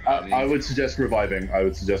 Oh, I would suggest reviving. I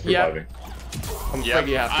would suggest reviving. I'm afraid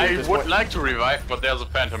you have to. I would like to revive, but there's a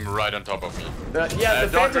phantom right on top of me. Yeah,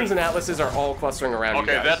 the phantoms and atlases are all clustering around you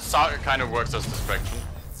guys. Okay, that kind of works as distraction.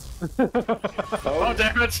 Oh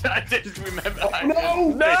damn it! I didn't remember.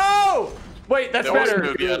 No! Wait, that's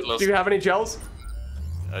better. Do you have any gels?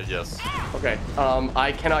 Yes. Okay.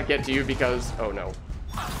 I cannot get to you because. Oh no.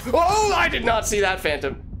 Oh, I did not see that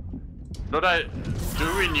phantom. Do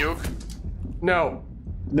we nuke? No.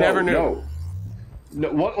 Never knew.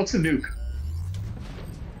 No. What's a nuke?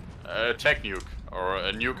 Tech nuke or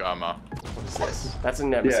a nuke armor. What is this? That's a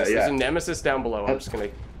nemesis. Yeah. There's a nemesis down below. I'm just gonna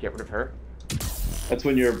get rid of her. That's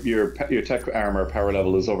when your tech armor power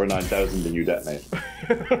level is over 9,000 and you detonate.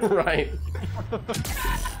 Right.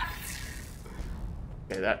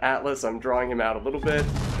 Okay, that Atlas, I'm drawing him out a little bit.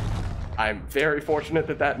 I'm very fortunate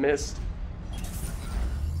that that missed.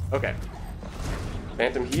 Okay.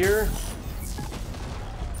 Phantom here.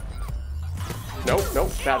 Nope,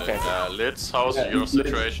 bad phantom. Lids, how's your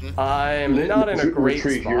situation? I'm not in a great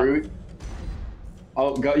spot. Here.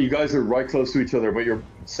 Oh, God, you guys are right close to each other, but you're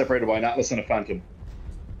separated by an Atlas and a Phantom.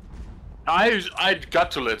 I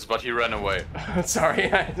got to Lids, but he ran away.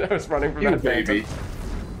 Sorry, I was running from that baby.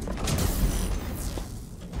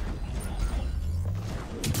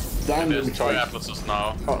 There's two Atlases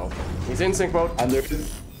now. Uh-oh. He's in sync mode. And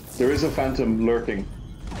there is a Phantom lurking.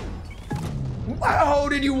 How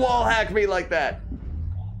did you wall hack me like that?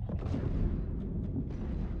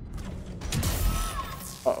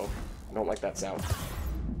 Uh-oh. I don't like that sound.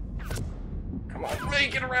 Come on,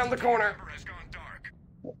 make it around the corner.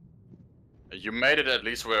 You made it at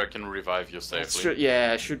least where I can revive you safely.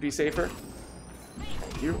 Yeah, should be safer.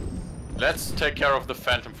 Thank you. Let's take care of the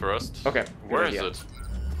Phantom first. Okay. Where is it?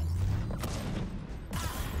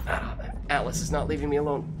 Atlas is not leaving me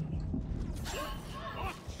alone.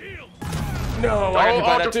 No, I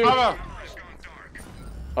got that too.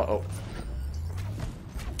 Uh-oh.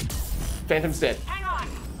 Phantom's dead. Hang on.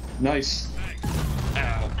 Nice.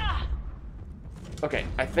 Ow. Okay,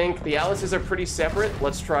 I think the Atlases are pretty separate.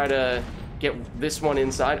 Let's try to get this one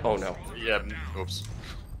inside. Oh no. Yeah, oops.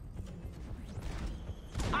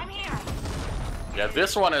 I'm here. Yeah,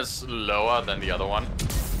 this one is lower than the other one.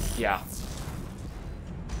 Yeah.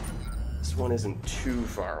 This one isn't too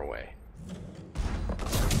far away.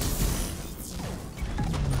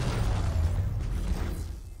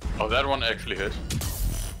 Oh, that one actually hit.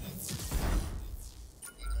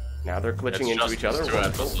 Now they're glitching into each other. Two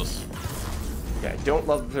Atlases. Yeah, I don't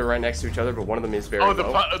love that they're right next to each other, but one of them is very low.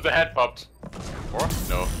 The head popped. Or?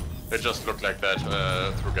 No. It just looked like that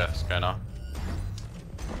through gas scanner.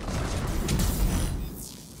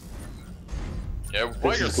 Yeah,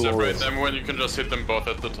 why you separate them when you can just hit them both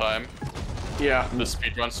at the time? Yeah. The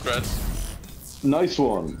speedrun strats. Nice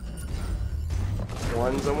one.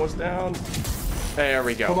 One's almost down. There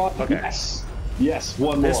we go. Come on. Okay. Yes. Yes,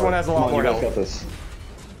 one more. This one has a lot more health. Got this.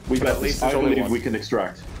 We got at least this. I there's only believe one. we can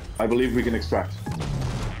extract. I believe we can extract.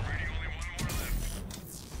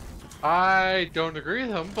 I don't agree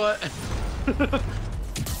with him, but...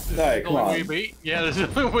 Hey, come on. We beat. Yeah, this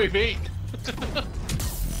is the we beat.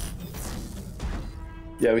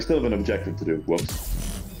 Yeah, we still have an objective to do. Whoops.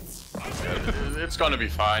 It's gonna be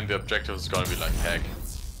fine. The objective is gonna be like heck.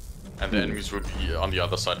 And the enemies will be on the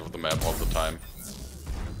other side of the map all the time.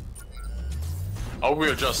 Or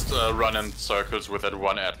we'll just run in circles with that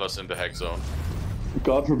one Atlas in the hex zone.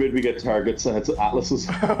 God forbid we get targets and it's Atlases.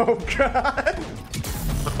 Oh god!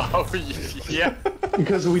 Oh, yeah.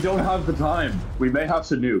 Because we don't have the time. We may have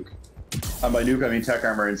to nuke. And by nuke I mean tech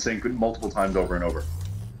armor in sync multiple times over and over.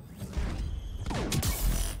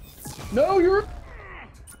 No, you're...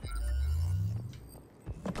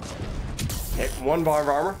 Okay, one bar of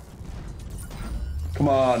armor. Come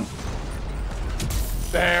on.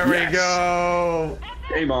 There we go!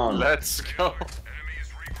 Game on. Let's go.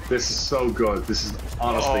 This is so good. This is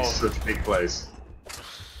honestly such a big place.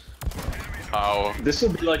 How? This will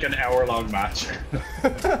be like an hour-long match.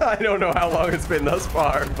 I don't know how long it's been thus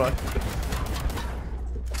far, but...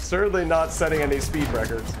 certainly not setting any speed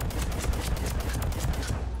records.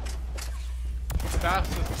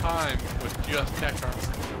 fastest time with just tech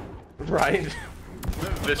armor. Right?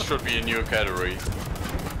 This should be a new category.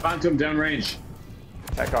 Phantom downrange.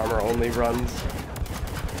 Tech armor only runs.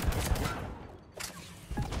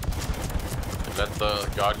 Let the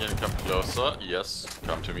Guardian come closer. Yes,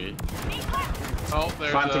 come to me. Oh,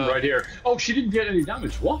 there's Phantom right here. Oh, she didn't get any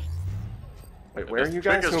damage. What? Wait, where are This you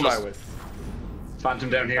guys? trick Who is am I just- with? Phantom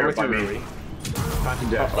down I'm here with by you, me. Rui. Phantom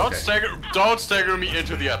down. Don't stagger me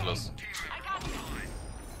into the Atlas.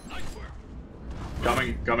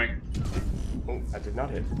 Coming. Oh, I did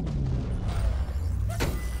not hit.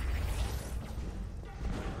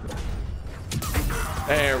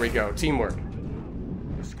 There we go. Teamwork.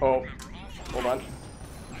 Oh, hold on.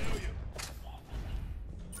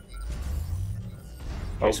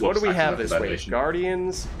 Okay, so what do we have this way?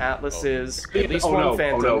 Guardians, Atlases, at least one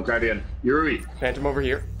Phantom. Oh no, Guardian. Yuri. Phantom over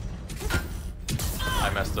here.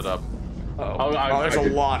 I messed it up. Uh-oh. There's a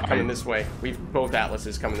lot coming this way. We've both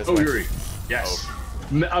Atlases coming this way. Yuri. Yes.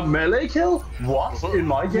 A melee kill? What? In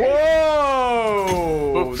my game?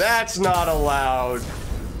 Whoa! Oops. That's not allowed.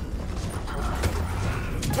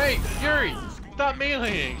 Hey, Yuri! Stop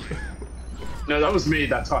meleeing! No, that was me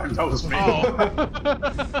that time. That was me.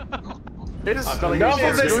 Oh. It is Enough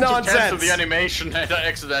of this nonsense. The animation and I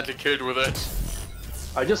accidentally killed with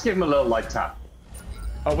it. I just gave him a little light tap.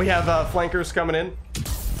 Oh, we have flankers coming in.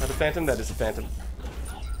 The Phantom? That is a Phantom.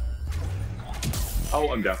 Oh,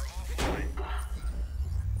 I'm down.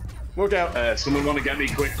 Look out. Someone want to get me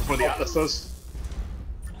quick before the Atlas does?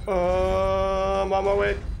 I'm on my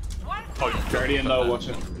way. Oh, Guardian though, watch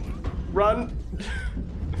it. Run.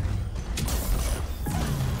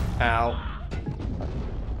 Ow.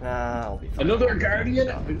 I'll be fine. Another Guardian?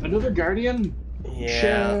 Another Guardian? Yeah.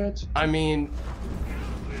 Shit. I mean,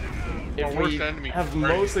 if Our worst we enemy. have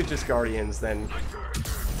mostly just Guardians, then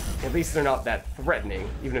at least they're not that threatening,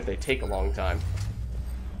 even if they take a long time.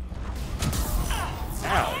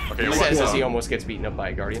 Ow. Okay, He what's says as wrong? he almost gets beaten up by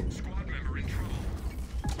a Guardian.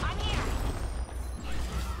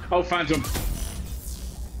 Oh, Phantom.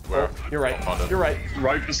 Where? You're right. Found it. You're right.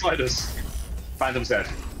 Right beside us. Phantom's dead.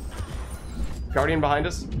 Guardian behind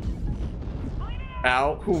us.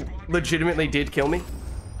 Ow. Who legitimately did kill me.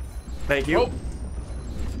 Thank you. Oh.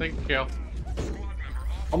 Thank you, Kale.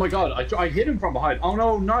 Oh my god, I hit him from behind. Oh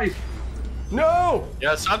no, knife! No!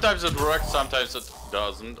 Yeah, sometimes it works, sometimes it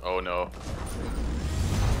doesn't. Oh no.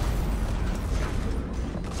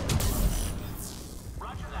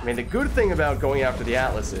 I mean, the good thing about going after the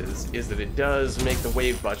Atlases is that it does make the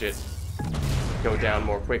wave budget go down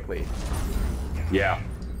more quickly. Yeah.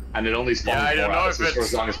 And it only spawns Yeah, I don't more know if Atlases for it's-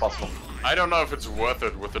 as long as possible. I don't know if it's worth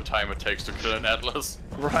it with the time it takes to kill an Atlas.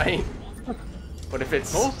 Right? But if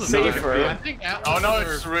it's Also, safer... I think Atlas Oh no,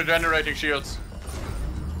 are- it's regenerating shields.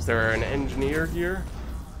 Is there an engineer here?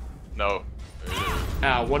 No.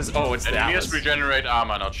 Ow, what is... Oh, it's the Enemies Atlas. regenerate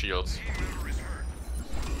armor, not shields.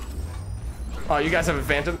 Oh, you guys have a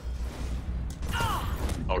Phantom?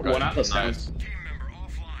 Oh god, One Atlas nice.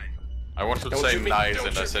 I wanted to Don't say shoot me, nice don't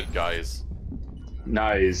and I shoot said guys.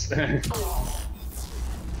 Nice.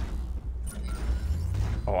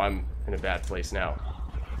 Oh, I'm in a bad place now.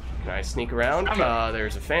 Can I sneak around?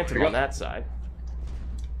 There's a Phantom There you on go. that side.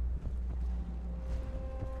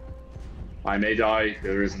 I may die.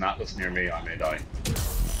 There is an Atlas near me. I may die.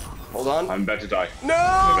 Hold on. I'm about to die. I'm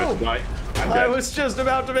about No! to die. I'm I dead. was just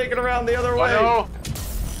about to make it around the other Oh way. no!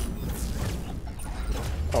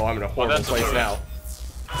 Oh, I'm in a horrible that's a place turret. now.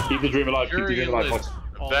 Keep the dream alive. Keep the Yuri dream and alive. Liz.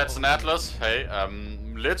 Watch. That's an Atlas. Hey,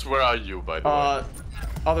 Liz, where are you, by the way?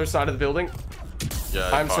 Other side of the building. Yeah,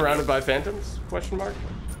 I I'm found surrounded you. by Phantoms? Question mark.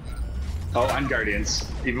 Oh, and Guardians.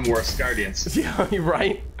 Even worse, Guardians. Yeah, you're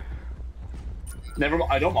right. Never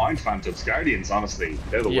mind. I don't mind Phantoms. Guardians, honestly.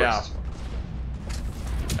 They're the Yeah. worst.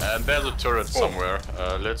 And there's a turret somewhere.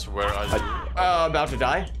 Liz, where are you? About to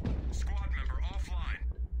die.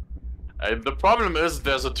 The problem is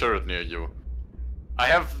there's a turret near you. I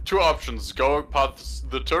have two options: go past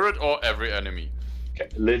the turret or every enemy. Okay.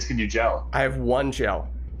 Lids, can you gel? I have one gel.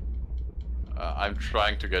 I'm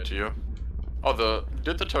trying to get to you. Oh,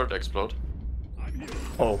 did the turret explode?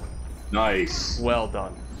 Oh, Nice. well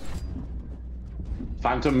done.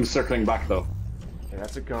 Phantom circling back though. Okay,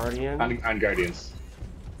 that's a Guardian. And Guardians.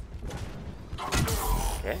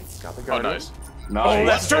 Okay, got the Oh, Guardian. nice. Nice. Oh,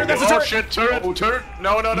 that's a turret, that's a Oh turret! shit, turret, turret!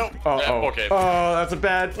 No, no, no. Oh, Yeah, oh. okay. Oh, that's a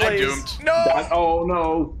bad place. doomed. No! Oh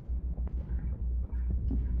no.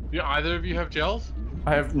 Do either of you have gels?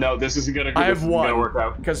 I have No, this isn't gonna. I have this isn't gonna one. work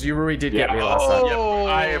out. Because Yuri did get Yeah. me last time. Yep,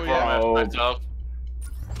 I have yeah. one myself.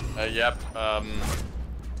 Yep.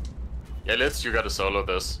 Yeah, Liz, you gotta solo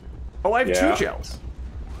this. Oh, I have Yeah. two gels.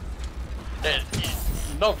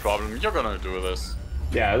 No problem, you're gonna do this.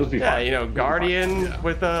 Yeah, it'll be fine. Yeah, you know, Guardian Yeah.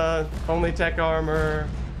 with only tech armor,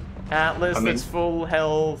 Atlas I mean- that's full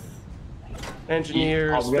health,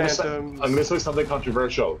 Engineers, Phantoms. I'm gonna say something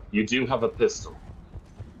controversial. You do have a pistol.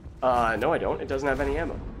 No, I don't. It doesn't have any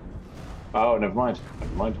ammo. Oh, never mind.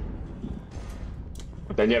 Never mind.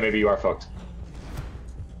 Then yeah, maybe you are fucked.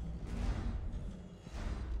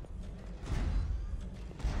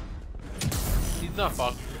 He's not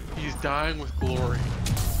fucked. He's dying with glory.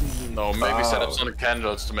 No, maybe set up Oh. some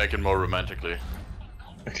candles to make it more romantically.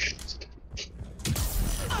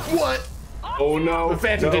 What? Oh no! The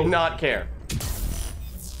Phantom no. did not care.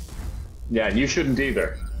 Yeah, and you shouldn't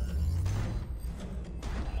either.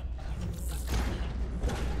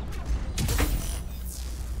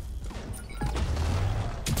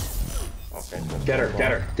 Okay. Get her,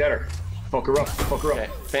 get her, get her. Fuck her up, fuck her up. Okay,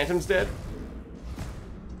 Phantom's dead.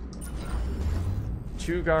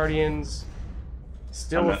 2 Guardians,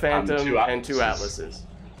 still a Phantom, and 2 Atlases.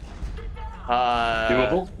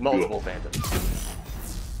 Doable? Multiple Doable. Phantoms.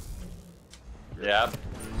 Yeah.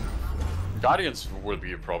 Guardians will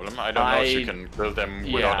be a problem. I don't know if you can kill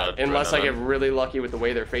them without Yeah, unless I adrenaline. get really lucky with the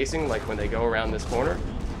way they're facing, like when they go around this corner.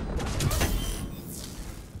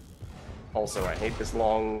 Also, I hate this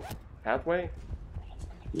long pathway.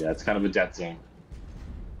 Yeah, it's kind of a death zone.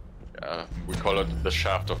 Yeah, we call it the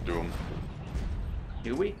Shaft of Doom.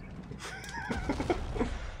 Do we?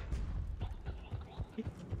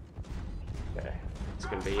 Okay, it's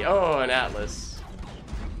gonna be an Atlas.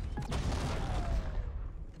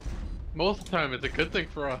 Most of the time, it's a good thing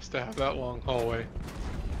for us to have that long hallway.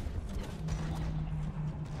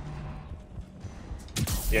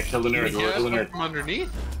 Yeah, kill the Can nerd, we kill the get nerd. from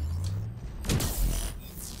underneath?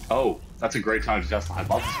 Oh, that's a great time to test the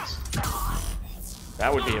hypothesis.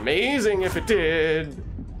 That would be amazing if it did.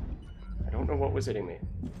 I don't know what was hitting me.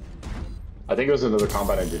 I think it was another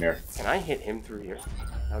combat engineer. Can I hit him through here?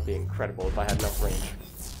 That would be incredible if I had enough range.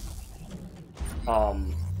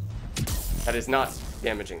 That is not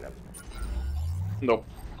damaging them. Nope.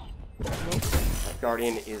 That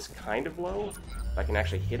Guardian is kind of low. If I can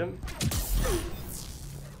actually hit him.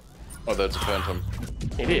 Oh, that's a Phantom.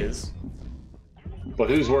 It is. But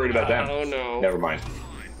who's worried about them? Oh no. Never mind.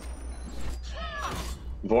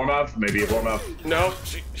 Vormav? Maybe a Vormav? No,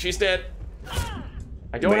 she's dead.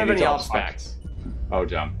 I don't Maybe have any it's ops outside. packs. Oh,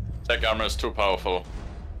 damn. Tech armor is too powerful.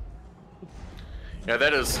 Yeah,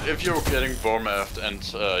 that is, if you're getting Vormaft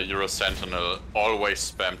and you're a Sentinel, always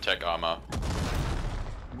spam tech armor.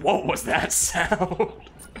 What was that sound?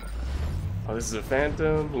 Oh, this is a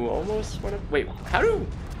Phantom who almost went up. Wait,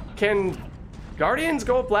 can Guardians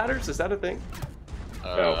go up ladders? Is that a thing?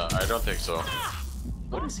 No. I don't think so.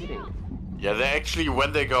 What is hitting? Yeah, they actually,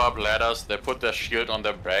 when they go up ladders, they put their shield on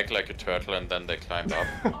their back like a turtle and then they climb up.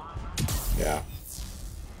 Yeah.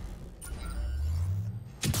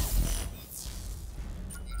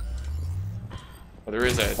 Well, there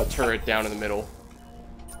is a turret down in the middle.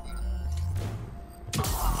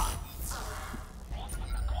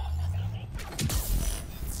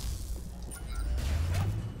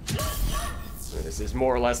 This is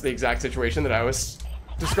more or less the exact situation that I was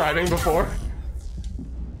describing before.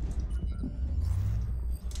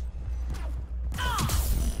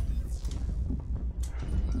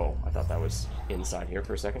 Oh, I thought that was inside here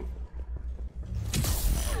for a second.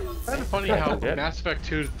 Kind of funny how Dead. Mass Effect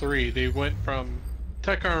 2 to 3, they went from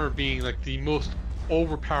tech armor being like the most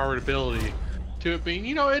overpowered ability to it being,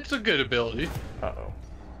 you know, it's a good ability. Uh-oh.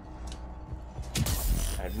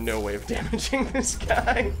 I have no way of damaging this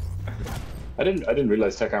guy. I didn't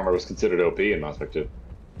realize tech armor was considered OP in Mass Effect 2.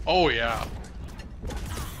 Oh yeah.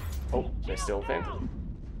 Oh, they're still Phantom.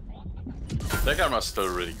 Tech armor is still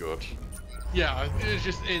really good. Yeah, it's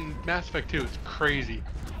just in Mass Effect 2, it's crazy.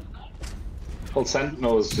 Well,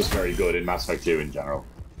 Sentinel is just very good in Mass Effect 2 in general.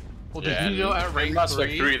 Well, Yeah, did you know and at rank in Mass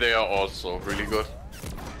Effect 3? 3 they are also really good.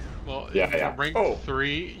 Well, Yeah, at yeah. rank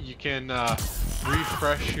 3, you can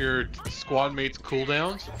refresh your squad mates'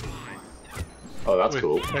 cooldowns Oh, that's with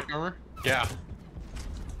cool. tech armor. Yeah,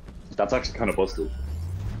 That's actually kind of busted.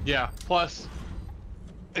 yeah. Plus,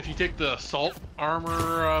 if you take the assault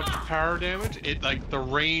armor power damage, it like the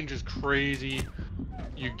range is crazy.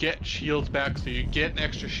 You get shields back, so you get an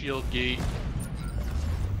extra shield gate.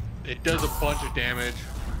 It does a bunch of damage.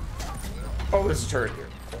 Oh, there's a turret here.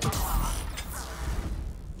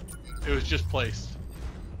 It was just placed.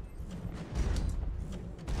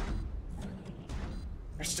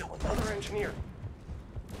 There's still another engineer.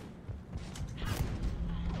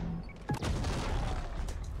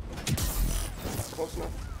 Close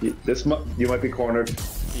enough. You might be cornered.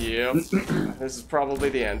 Yep. This is probably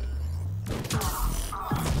the end.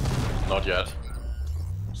 Not yet.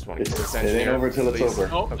 Just want to kill this It ain't engineer. over till it's please. over.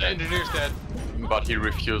 Oh, the engineer's dead. But he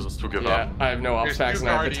refuses to give Yeah, up. I have no ops There's packs two and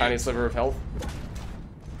I have the guardians. tiny sliver of health.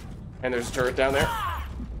 And there's a turret down there.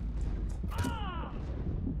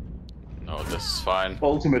 No, this is fine.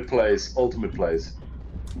 Ultimate plays. Ultimate plays.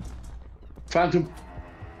 Phantom.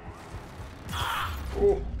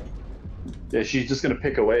 Ooh. Yeah, she's just gonna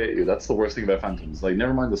pick away at you. That's the worst thing about Phantoms. Like,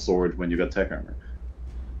 never mind the sword when you got tech armor.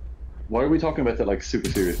 Why are we talking about that like super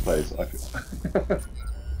serious plays? I feel.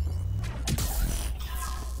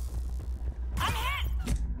 I'm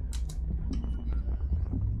hit.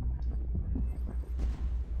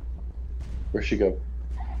 Where'd she go?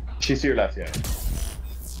 She's to your left, yeah.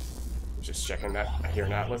 Just checking that. I hear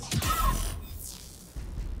an Atlas.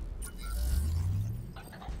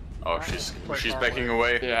 Oh, she's backing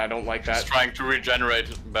away. Yeah, I don't like She's that. trying to regenerate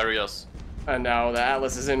barriers. And now the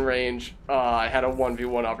Atlas is in range. I had a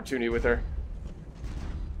 1v1 opportunity with her.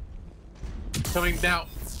 Coming down.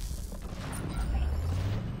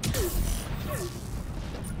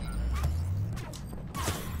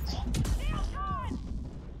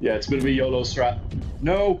 Yeah, it's gonna be YOLO strat.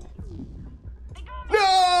 No! No!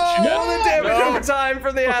 All the damage No! over time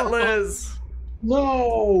for the Atlas!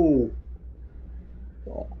 No!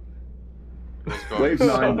 It's going Wave so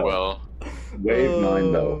 9 though. well. Wave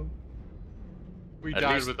 9 though. We At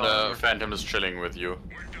died least with the honor. Phantom is chilling with you.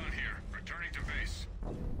 We're done here. Returning to base.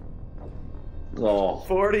 Oh.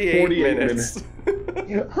 48 minutes.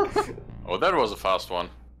 Oh, that was a fast one.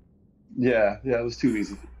 Yeah, it was too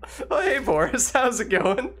easy. Oh, hey, Boris. How's it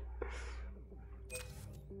going?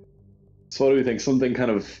 So what do we think? Something kind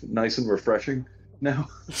of nice and refreshing now?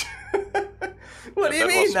 What do you that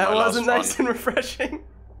mean? was That my last wasn't nice one. and refreshing?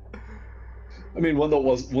 I mean, one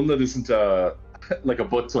that isn't like a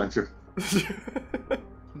butt clencher.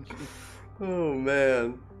 Oh,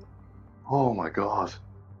 man. Oh my god.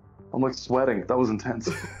 I'm like sweating. That was intense.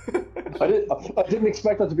 I didn't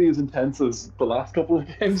expect that to be as intense as the last couple of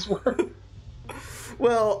games were.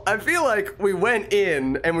 Well, I feel like we went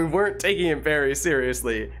in and we weren't taking it very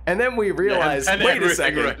seriously, and then we realized, and wait a everything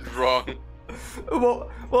second. went wrong.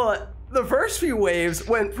 Well, the first few waves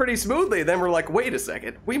went pretty smoothly. Then we're like, wait a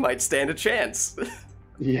second, we might stand a chance.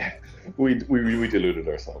 Yeah, we deluded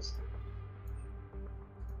ourselves.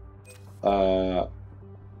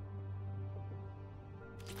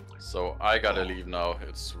 So I gotta leave now.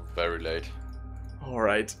 It's very late. All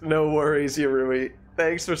right, no worries, Yarui.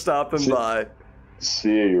 Thanks for stopping by. See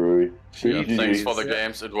you, Rui. Yeah, GG. thanks for the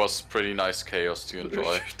games. It was pretty nice chaos to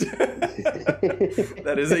enjoy.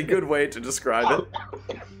 That is a good way to describe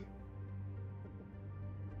it.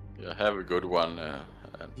 Yeah, have a good one. And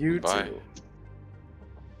You bye. too.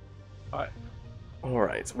 Bye. All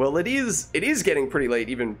right. Well, it is getting pretty late,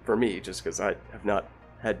 even for me, just because I have not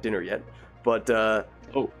had dinner yet. But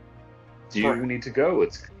Oh, do you need to go?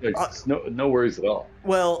 It's no worries at all.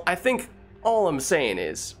 well, I think all I'm saying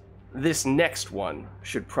is this next one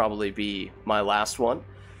should probably be my last one.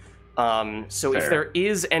 So if Fair. there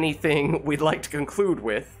is anything we'd like to conclude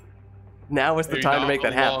with, now is the Maybe time to not make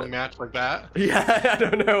that a long happen. match like that. Yeah, I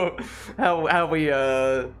don't know how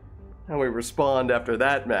we respond after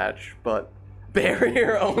that match, but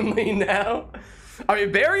barrier only now. I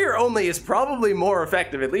mean, barrier only is probably more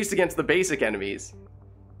effective, at least against the basic enemies.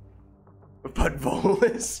 But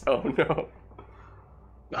Volus? Oh no.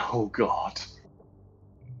 Oh god.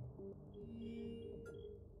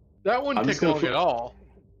 That wouldn't I'm take just gonna long put-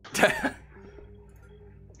 at all.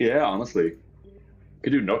 Yeah, honestly,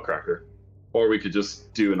 could do Nutcracker, or we could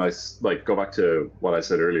just do a nice go back to what I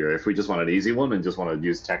said earlier. If we just want an easy one and just want to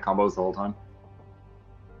use tech combos the whole time.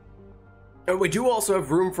 And we do also have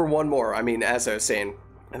room for one more. I mean, as I was saying,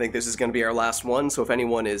 I think this is going to be our last one, so if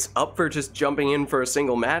anyone is up for just jumping in for a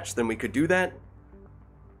single match, then we could do that.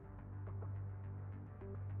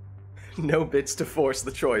 No bits to force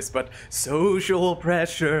the choice, but social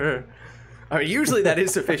pressure. I mean, usually that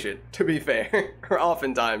is sufficient, to be fair. Or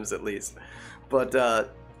oftentimes, at least. But,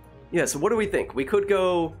 yeah, so what do we think? We could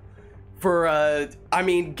go for, I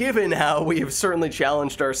mean, given how we have certainly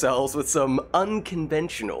challenged ourselves with some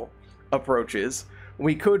unconventional approaches,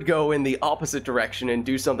 we could go in the opposite direction and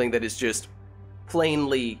do something that is just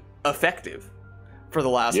plainly effective for the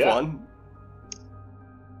last one.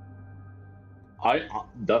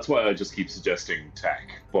 That's why I just keep suggesting tech,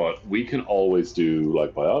 but we can always do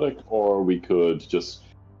biotic, or we could just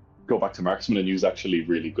go back to marksman and use actually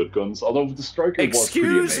really good guns. Although the striker was pretty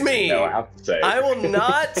amazing, me. now I have to say. I will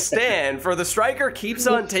not stand for the striker keeps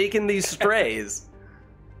on taking these strays.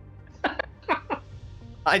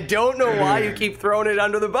 I don't know why you keep throwing it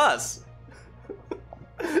under the bus.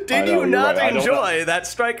 Did you not enjoy that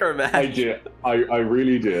striker match? I did. I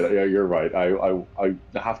really did. Yeah, you're right.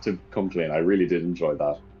 I have to come clean. I really did enjoy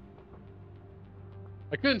that.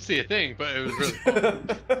 I couldn't see a thing, but it was really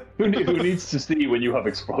fun. Who needs to see when you have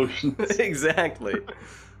explosions? Exactly.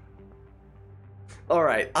 All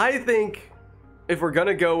right, I think if we're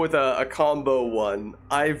gonna go with a combo one,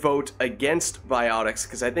 I vote against biotics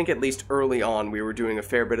because I think at least early on we were doing a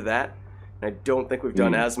fair bit of that. And I don't think we've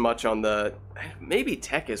done as much on the maybe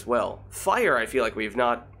tech as well. Fire, I feel like we've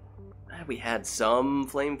not. We had some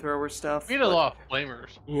flamethrower stuff. We had a lot of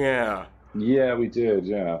flamers. Yeah. Yeah, we did.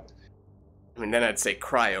 Yeah. I mean, then I'd say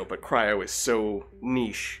cryo, but cryo is so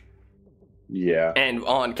niche. Yeah. And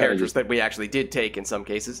on characters that we actually did take in some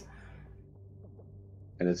cases.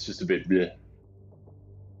 And it's just a bit bleh.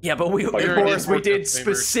 Yeah, but we did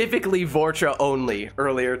specifically Vorcha only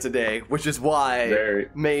earlier today, which is why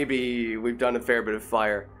maybe we've done a fair bit of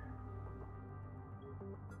fire.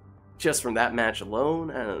 Just from that match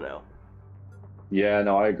alone, I don't know. Yeah,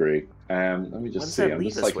 no, I agree. Let me just see. I'm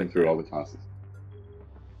just cycling through all the classes.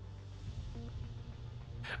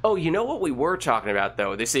 Oh, you know what we were talking about,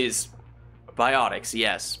 though? This is biotics,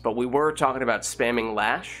 yes, but we were talking about spamming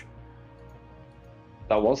Lash.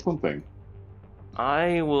 That was something.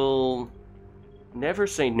 I will never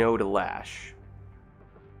say no to Lash.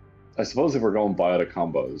 I suppose if we're going biotic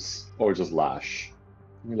combos, or just Lash.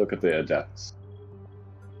 Let me look at the adepts.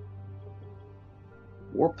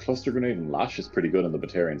 Warp Cluster Grenade and Lash is pretty good on the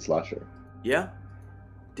Batarian Slasher. Yeah,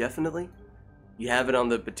 definitely. You have it on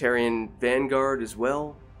the Batarian Vanguard as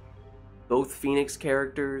well. Both Phoenix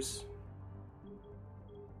characters.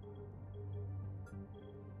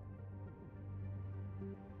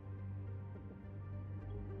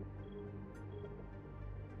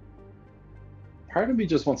 Part of me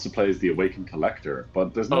just wants to play as the Awakened Collector,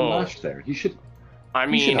 but there's no Lash there. He should. I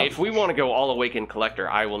mean, if we want to go all Awakened Collector,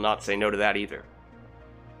 I will not say no to that either.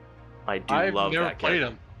 I do love that character. I've never played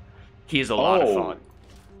him. He is a lot of fun.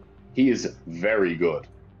 He is very good.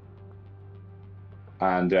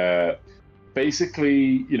 And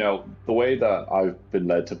basically, you know, the way that I've been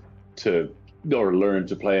led to or learn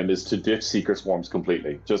to play him is to ditch Seeker Swarms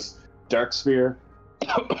completely. Just Dark Sphere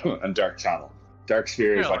and Dark Channel. Dark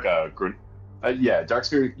Sphere is like a Dark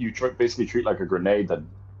Sphere you basically treat like a grenade that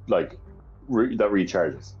that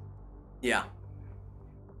recharges. Yeah.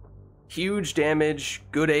 Huge damage,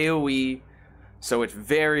 good AoE, so it's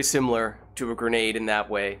very similar to a grenade in that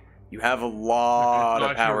way. You have a lot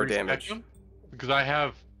of power damage. Because I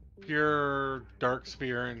have pure Dark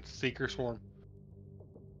Sphere and Seeker Swarm.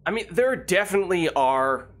 I mean, there definitely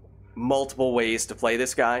are multiple ways to play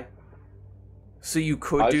this guy. So you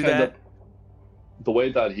could do that. The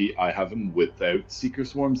way that I have him without Seeker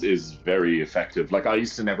Swarms is very effective. Like, I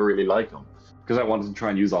used to never really like him because I wanted to try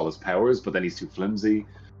and use all his powers, but then he's too flimsy.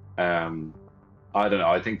 I don't know.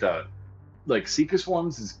 I think that like Seeker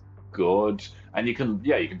Swarms is good, and you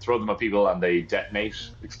can throw them at people and they detonate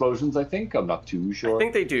explosions. I think I'm not too sure. I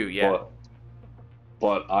think they do, yeah.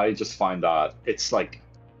 But I just find that it's like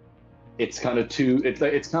it's kind of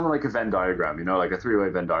like a Venn diagram, you know, like a three-way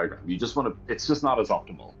Venn diagram. You just want to. It's just not as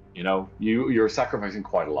optimal, you know. You're sacrificing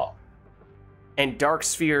quite a lot. And Dark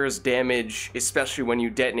Sphere's damage, especially when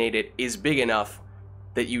you detonate it, is big enough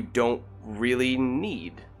that you don't really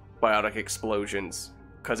need biotic explosions,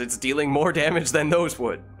 because it's dealing more damage than those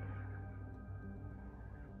would.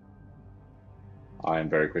 I am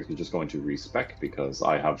very quickly just going to respec because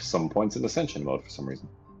I have some points in Ascension mode for some reason.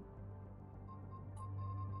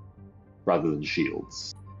 Rather than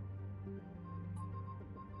shields.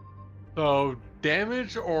 So,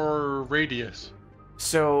 damage or radius?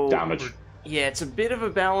 So... damage. Yeah, it's a bit of a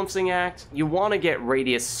balancing act. You want to get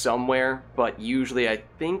radius somewhere, but usually I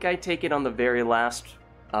think I take it on the very last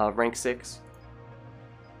rank 6.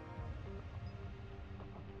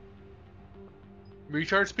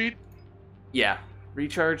 Recharge speed? Yeah,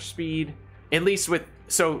 recharge speed. At least with...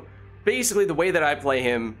 So, basically the way that I play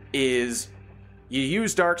him is you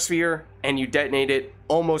use Dark Sphere and you detonate it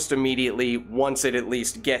almost immediately once it at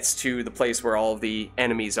least gets to the place where all of the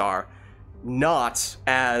enemies are. Not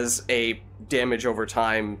as a damage over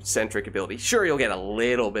time centric ability. Sure, you'll get a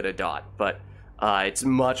little bit of dot, but it's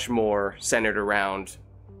much more centered around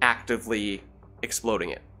actively exploding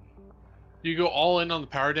it. You go all in on the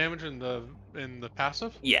power damage in the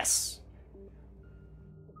passive? Yes.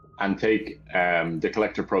 And take the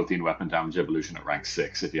Collector Protein Weapon Damage Evolution at rank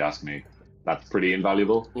 6, if you ask me. That's pretty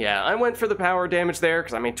invaluable. Yeah, I went for the power damage there,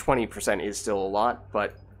 because I mean 20% is still a lot,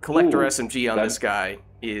 but Collector SMG on this guy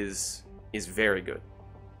is very good.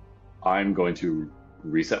 I'm going to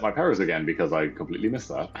reset my powers again because I completely missed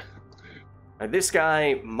that. This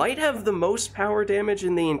guy might have the most power damage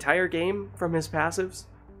in the entire game from his passives.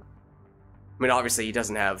 I mean, obviously he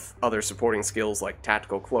doesn't have other supporting skills like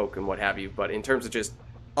Tactical Cloak and what have you, but in terms of just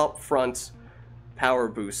upfront power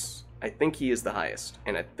boosts, I think he is the highest.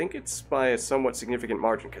 And I think it's by a somewhat significant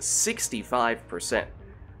margin, because 65%.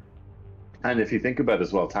 And if you think about it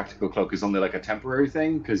as well, Tactical Cloak is only like a temporary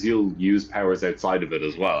thing, because you'll use powers outside of it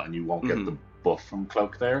as well, and you won't get the buff from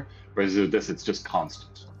Cloak there. Whereas with this, it's just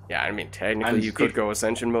constant. Yeah, I mean, technically you could go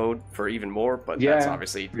Ascension mode for even more, but that's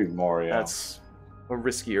obviously even more, that's a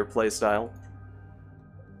riskier playstyle.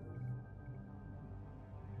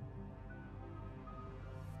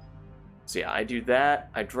 So yeah, I do that.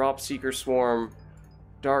 I drop Seeker Swarm,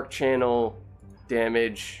 Dark Channel,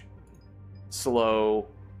 Damage, Slow,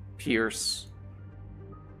 Pierce,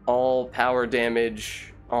 all power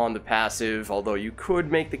damage on the passive, although you could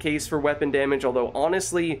make the case for weapon damage, although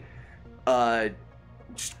honestly,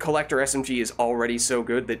 Collector SMG is already so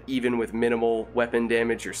good that even with minimal weapon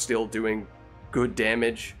damage, you're still doing good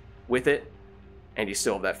damage with it, and you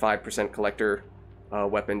still have that 5% Collector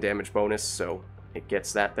weapon damage bonus, so it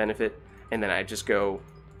gets that benefit. And then I just go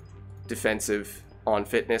defensive on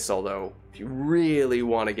fitness, although if you really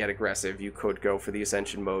want to get aggressive, you could go for the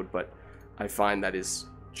Ascension mode, but I find that is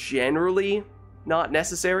generally not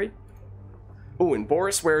necessary. Oh, and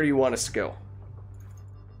Boris, where do you want us to go?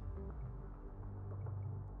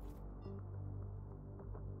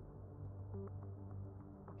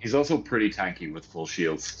 He's also pretty tanky with full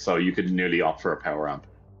shields, so you could nearly opt for a power amp.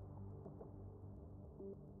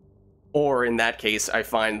 Or in that case, I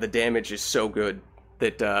find the damage is so good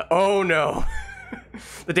that, oh no!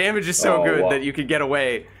 The damage is so good that you could get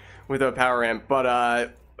away with a power amp,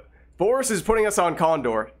 but Boris is putting us on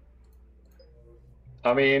Condor.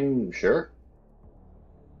 I mean, sure.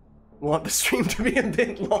 Want the stream to be a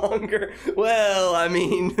bit longer? Well, I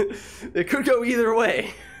mean, it could go either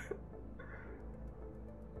way.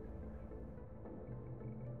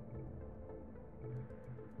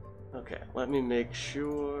 Okay, let me make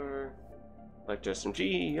sure. Like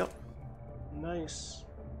SMG, yep. Nice.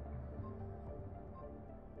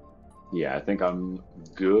 Yeah, I think I'm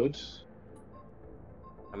good.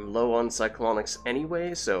 I'm low on Cyclonics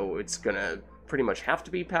anyway, so it's gonna pretty much have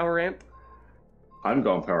to be power amp. I'm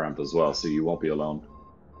going power amp as well, so you won't be alone.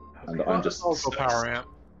 Okay. And I'm just also power amp.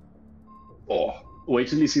 Oh, wait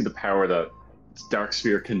till you see the power that Dark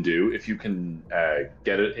Sphere can do. If you can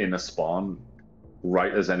get it in a spawn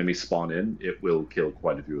right as enemies spawn in, it will kill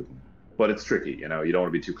quite a few of them. But it's tricky, you know, you don't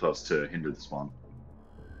want to be too close to hinder the spawn.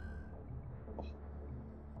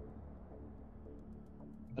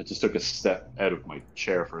 I just took a step out of my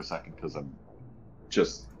chair for a second because I'm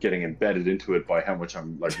just getting embedded into it by how much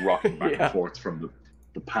I'm like rocking back and forth from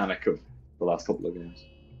the panic of the last couple of games.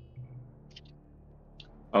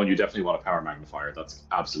 Oh, and you definitely want a power magnifier, that's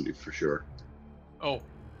absolutely for sure. Oh.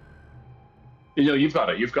 You know, you've got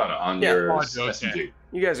it on your SMG.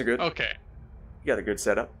 You guys are good. Okay. You got a good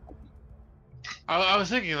setup. I was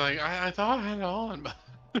thinking, like, I thought I had it on,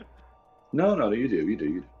 but... No, you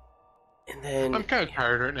do. And then... I'm kind of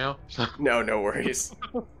tired right now. So. No worries.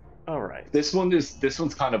 Alright. This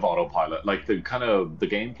one's kind of autopilot. Like, the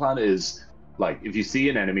game plan is, like, if you see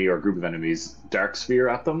an enemy or a group of enemies, Dark Sphere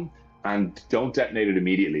at them, and don't detonate it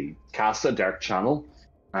immediately. Cast a Dark Channel,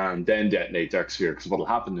 and then detonate Dark Sphere, because what'll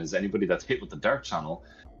happen is anybody that's hit with the Dark Channel,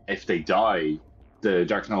 if they die, the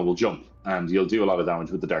Dark Channel will jump, and you'll do a lot of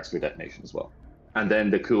damage with the Dark Sphere detonation as well. And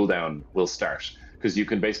then the cooldown will start, because you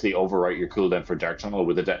can basically overwrite your cooldown for Dark Channel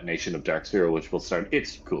with a detonation of Dark Sphere, which will start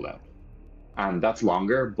its cooldown. And that's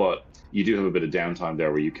longer, but you do have a bit of downtime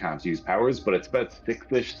there where you can't use powers, but it's about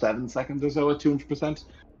 6-ish, 7 seconds or so at 200%.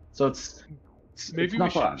 So it's maybe not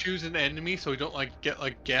we should bad. choose an enemy so we don't like get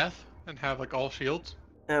like Geth and have like all shields.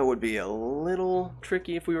 That would be a little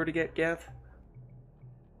tricky if we were to get Geth.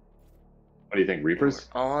 What do you think, Reapers?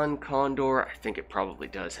 On Condor, I think it probably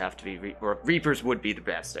does have to be Reapers would be the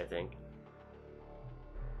best, I think.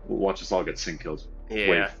 Watch us all get sync killed. Yeah.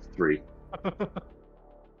 Wave 3.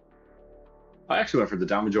 I actually went for the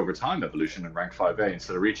damage over time evolution in rank 5A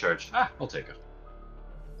instead of recharge. I'll take it.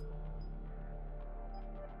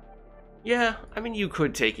 Yeah, I mean, you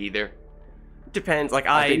could take either. Depends. Like,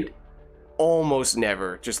 I'd almost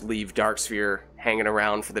never just leave Dark Sphere hanging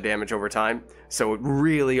around for the damage over time. So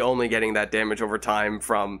really only getting that damage over time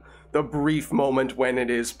from the brief moment when it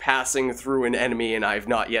is passing through an enemy and I've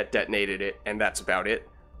not yet detonated it, and that's about it.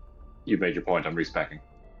 You've made your point. I'm respecking.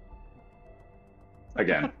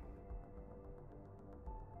 Again.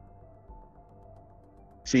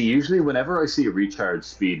 See, usually whenever I see a recharge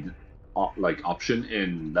speed like option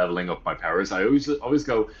in leveling up my powers. I always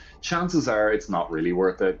go, chances are it's not really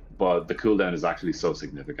worth it, but the cooldown is actually so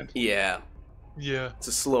significant. Yeah. Yeah. It's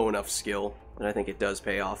a slow enough skill, and I think it does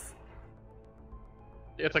pay off.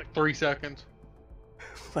 It's like 3 seconds.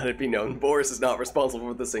 Let it be known, Boris is not responsible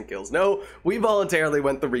for the sync kills. No, we voluntarily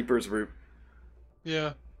went the Reapers route.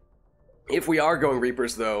 Yeah. If we are going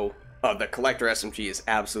Reapers, though, the Collector SMG is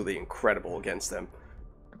absolutely incredible against them.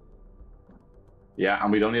 Yeah,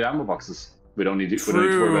 and we don't need ammo boxes. We don't need to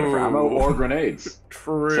worry about it for ammo or grenades.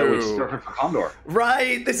 True. So it's perfect for Condor.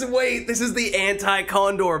 Right. This is the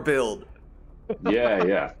anti-Condor build.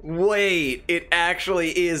 Yeah. Wait, it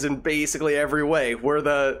actually is in basically every way. We're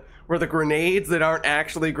the grenades that aren't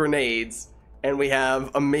actually grenades, and we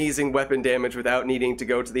have amazing weapon damage without needing to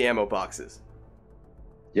go to the ammo boxes.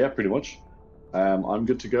 Yeah, pretty much. I'm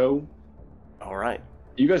good to go. All right.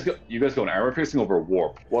 You guys going armor piercing over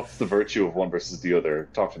warp. What's the virtue of one versus the other?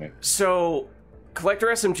 Talk to me. So, Collector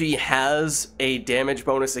SMG has a damage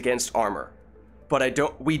bonus against armor,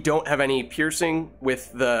 but we don't have any piercing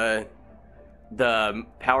with the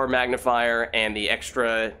power magnifier and the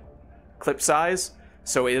extra clip size.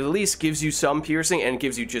 So it at least gives you some piercing and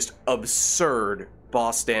gives you just absurd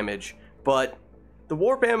boss damage. But the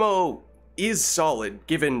warp ammo is solid,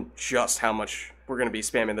 given just how much we're going to be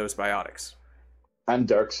spamming those biotics. And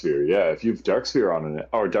Dark Sphere, yeah. If you have Dark Sphere on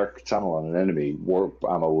or Dark Channel on an enemy, warp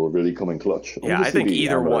ammo will really come in clutch. Yeah, I think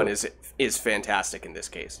either one is fantastic in this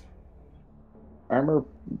case. Armor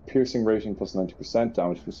piercing rating plus 90%,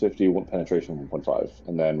 damage plus 50, penetration 1.5.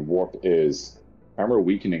 And then warp is armor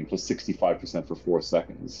weakening plus 65% for 4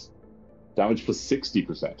 seconds. Damage plus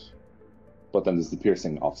 60%. But then there's the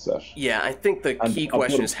piercing offset. Yeah, I think the key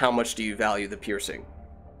question is how much do you value the piercing?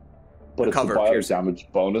 But it's a bio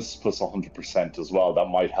damage bonus plus 100% as well. That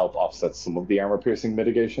might help offset some of the armor piercing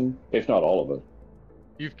mitigation, if not all of it.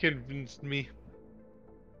 You've convinced me.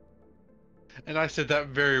 And I said that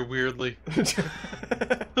very weirdly.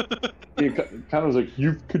 You kind of was like,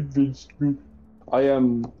 you've convinced me.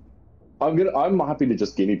 I'm happy to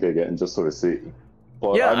just guinea pig it and just sort of see.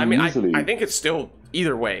 But yeah, I think it's still,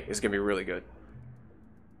 either way, is going to be really good.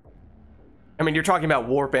 I mean, you're talking about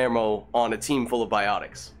warp ammo on a team full of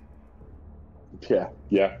biotics.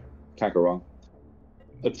 Yeah, can't go wrong.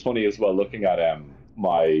 It's funny as well, looking at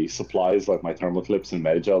my supplies, like my thermal clips and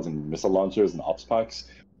metagels and missile launchers and ops packs,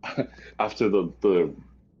 after the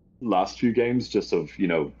last few games, just of,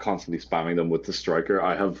 constantly spamming them with the striker,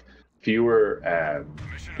 I have fewer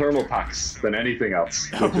thermal packs than anything else,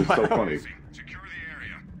 which is so funny. Secure the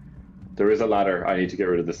area. There is a ladder. I need to get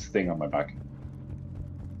rid of this thing on my back.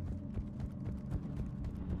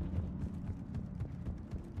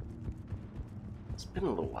 It's been a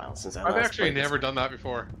little while since I've actually never done that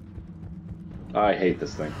before. I hate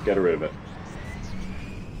this thing. Get rid of it.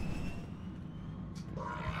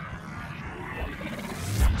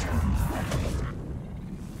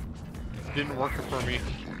 Didn't work for me.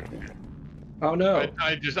 Oh no.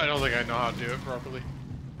 I don't think I know how to do it properly.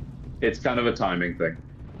 It's kind of a timing thing.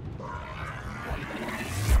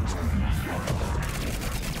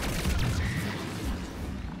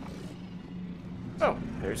 Oh,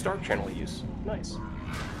 there's Dark Channel use. Nice.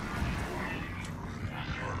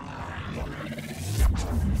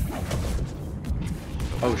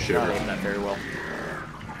 Oh shit. I aimed that very well.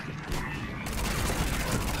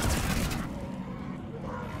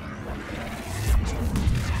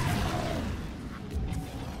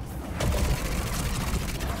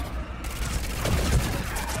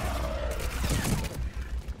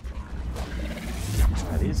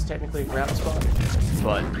 That is technically a grab spot,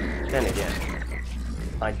 but then again,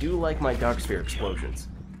 I do like my Dark Sphere explosions.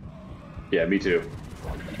 Yeah, me too.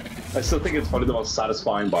 I still think it's probably the most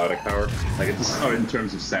satisfying biotic power. Like, in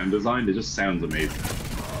terms of sound design, it just sounds amazing.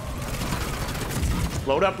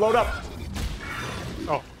 Load up, load up!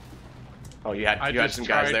 Oh, you had some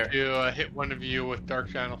guys there. I just tried to hit one of you with Dark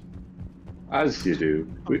Channel. As you do.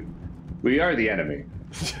 We are the enemy.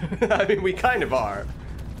 I mean, we kind of are.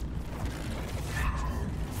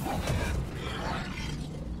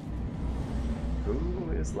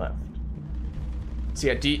 Who is left? So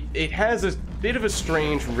yeah, it has a bit of a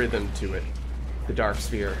strange rhythm to it, the Dark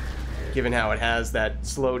Sphere, given how it has that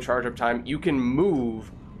slow charge up time. You can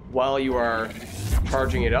move while you are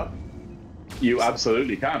charging it up. You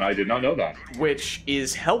absolutely can. I did not know that. Which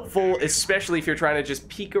is helpful, especially if you're trying to just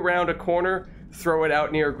peek around a corner, throw it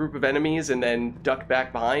out near a group of enemies, and then duck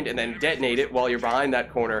back behind, and then detonate it while you're behind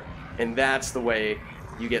that corner. And that's the way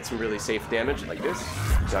you get some really safe damage, like this.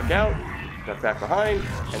 Duck out, duck back behind,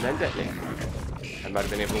 and then detonate. I might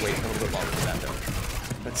have been able to wait a little bit longer for that,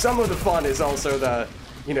 though. But some of the fun is also the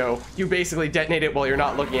you know, you basically detonate it while you're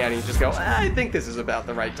not looking at it. You just go, I think this is about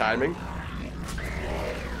the right timing.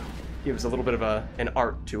 Gives a little bit of an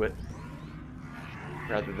art to it,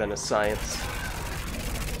 rather than a science.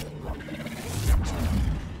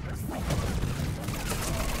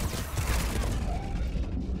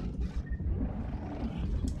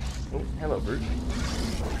 Oh, hello, Brute.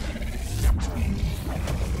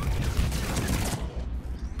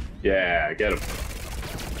 Yeah, get him.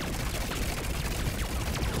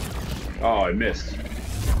 Oh, I missed.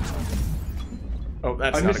 Oh,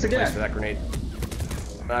 that's I not a missed good place again. for that grenade.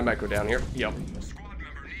 I might go down here. Yep.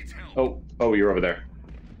 Oh, you're over there.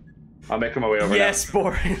 I'm making my way over Yes,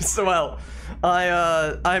 Boris. Well,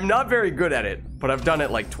 I'm not very good at it, but I've done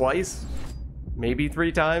it like twice, maybe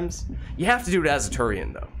 3 times. You have to do it as a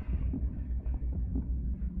Turian, though.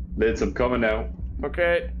 now. Vids, I'm coming now.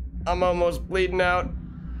 Okay, I'm almost bleeding out.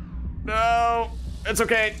 No, it's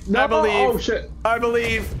okay. No, I believe. oh shit. I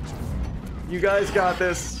believe. You guys got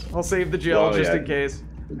this. I'll save the gel Well, just yeah. in case.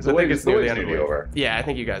 'Cause The I think wave's- it's near the the wave's end of the nearly wave. over. Yeah, I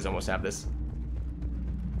think you guys almost have this.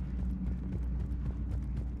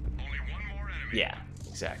 Only one more enemy. Yeah,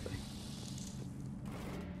 exactly.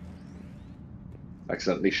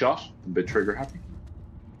 Accidentally shot. A bit trigger happy.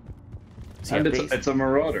 So, And yeah, it's a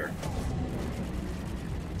marauder.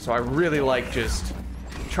 so I really like just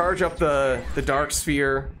charge up the dark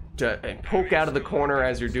sphere to and poke out of the corner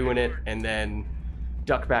as you're doing it, and then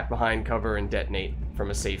duck back behind cover and detonate from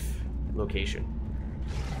a safe location.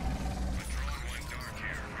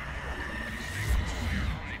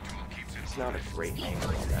 It's not a great angle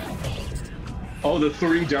on that. Oh, the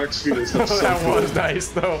 3 dark spheres. That's so That cool. was nice,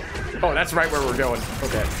 though. Oh, that's right where we're going.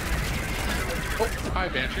 Okay. Oh, hi,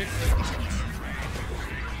 Banshee.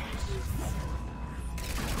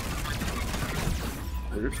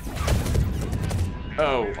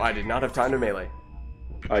 Oh, I did not have time to melee.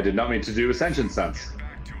 I did not mean to do Ascension Sense.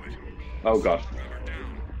 Oh god.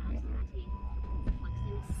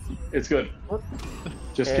 It's good.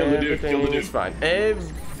 Just kill the dude. Kill the Everything dude. is fine.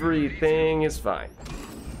 Everything is fine.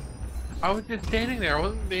 I was just standing there. I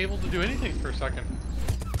wasn't able to do anything for a second.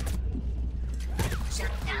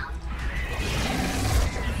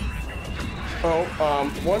 Oh,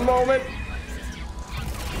 one moment.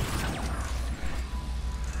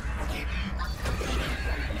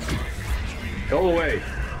 Go away.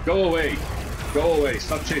 Go away. Go away.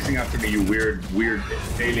 Stop chasing after me, you weird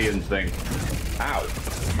alien thing. Ow.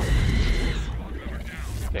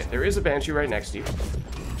 Okay, there is a Banshee right next to you.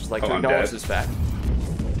 Just like to Oh, I'm acknowledge dead. this fact.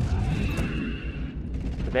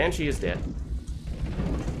 The Banshee is dead.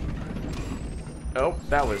 Oh,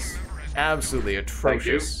 that was absolutely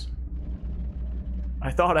atrocious. I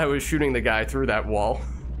thought I was shooting the guy through that wall.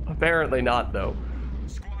 Apparently not, though.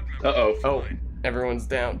 Uh-oh. Oh, everyone's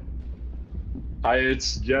down.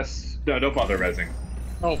 It's just... No, don't bother rezzing.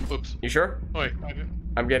 Oh, oops. You sure? Wait, I didn't.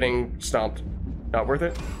 I'm getting stomped. Not worth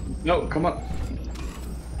it? No, come on.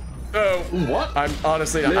 Oh, What? I'm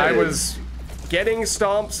honestly, I Liz. was getting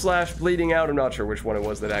stomped / bleeding out. I'm not sure which one it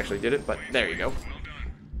was that actually did it, but there you go.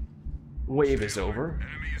 Wave is over.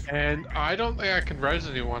 And I don't think I can res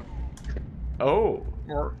anyone. Oh,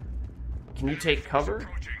 Or, can you take cover?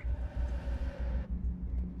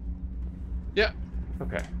 yeah,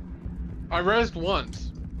 Okay. I resed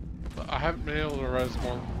once. But I haven't been able to res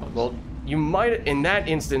more than once. Well, you might, in that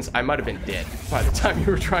instance, I might have been dead by the time you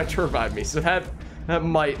were trying to revive me, so that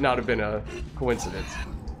might not have been a coincidence.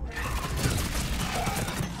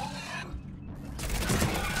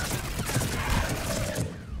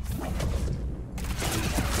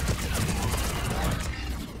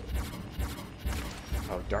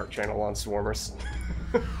 Oh, Dark Channel on Swarmers.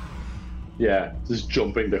 Yeah, just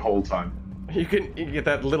jumping the whole time. You can get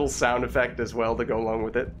that little sound effect as well to go along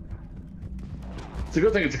with it. It's a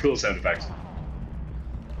good thing it's a cool sound effect.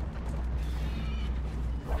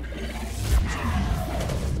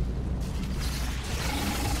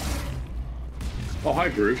 Oh, hi,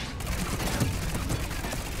 Groot.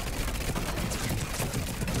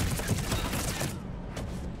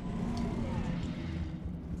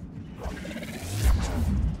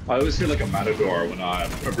 I always feel like a matador when a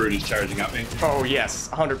Groot is charging at me. Oh yes,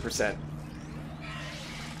 100%.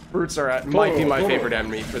 Brutes might be my Oh. favorite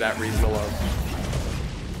enemy for that reason alone.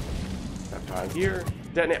 Have time here.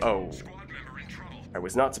 Detonate. Oh, I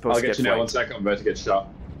was not supposed I'll to get you now. One flanked. second, I'm about to get shot.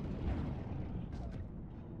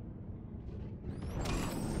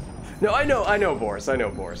 No, I know, Boris. I know,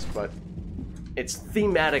 Boris, but it's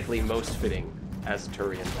thematically most fitting as a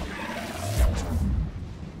Turian.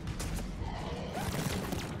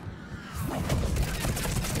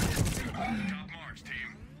 Top marks,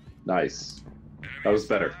 team. Nice. That was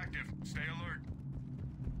better. Active. Stay alert.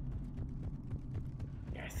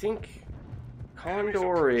 think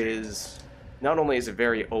Condor is... Not only is it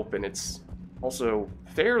very open, it's also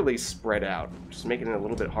fairly spread out, just making it a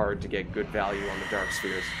little bit hard to get good value on the Dark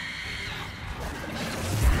Spheres.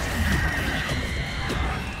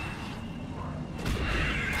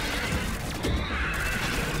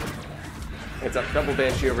 It's a double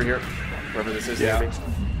Banshee over here, wherever this is. Yeah. Maybe.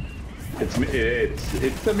 It's me,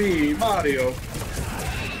 it's me, Mario.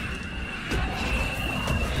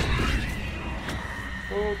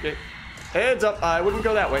 Okay. Heads up, I wouldn't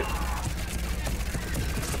go that way.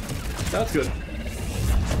 That's good.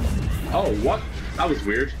 Oh, what? That was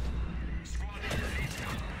weird.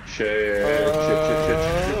 Shit.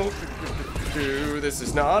 This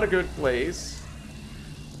is not a good place.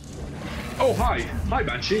 Oh, hi. Hi,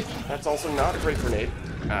 Banshee. That's also not a great grenade.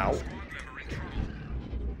 Ow.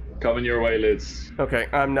 Coming your way, Lids. Okay,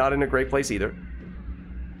 I'm not in a great place either.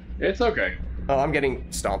 It's okay. Oh, I'm getting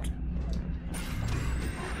stomped.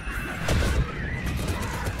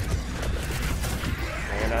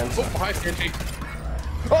 And I'm... Oh, hi, Sandy.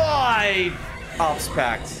 Oh, I ops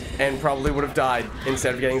packed and probably would have died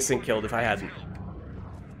instead of getting sync killed if I hadn't.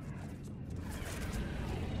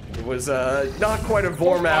 It was not quite a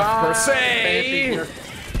Vormap per se.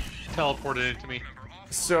 Teleported into me.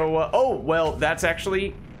 So, oh, well, that's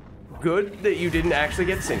actually good that you didn't actually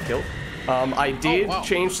get sync killed. I did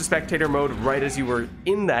change to spectator mode right as you were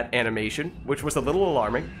in that animation, which was a little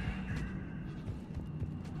alarming.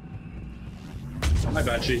 Hi,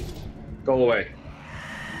 Banshee. Go away.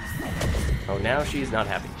 Oh, now she's not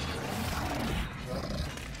happy.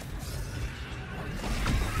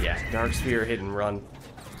 Yeah, Dark Sphere hit and run.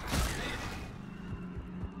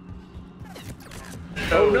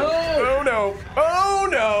 Oh no! Oh no! Oh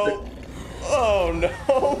no! Oh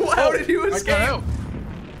no! How did you escape? I got out.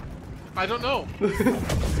 I don't know.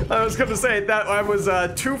 I was gonna say that I was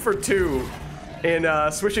 2 for 2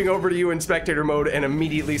 in switching over to you in spectator mode and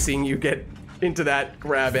immediately seeing you get into that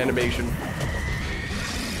grab animation.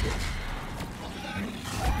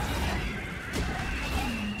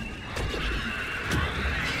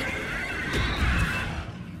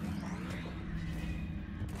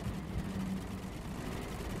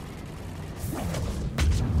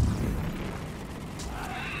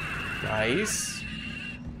 Nice.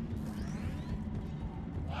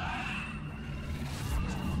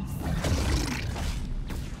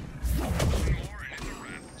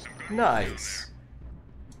 Nice.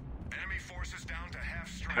 Enemy forces down to half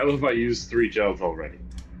strength. I love I used 3 gels already.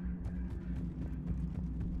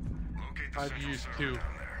 Locate the I've central used server 2. down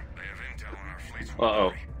there. They have intel on our fleet's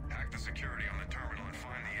Uh-oh. hack the security on the terminal and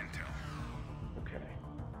find the intel. Okay.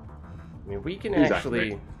 I mean, we can Who's actually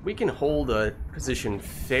activating? we can hold a position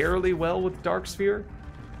fairly well with Dark Sphere.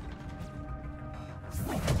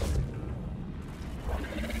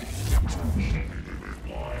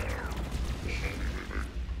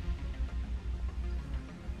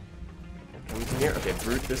 Comes in here. Okay,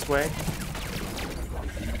 brute this way.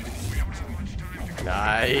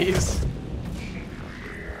 Nice.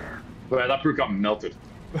 Well, that brute got melted.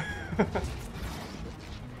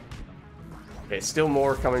 Okay, still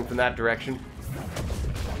more coming from that direction.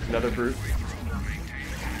 Another brute.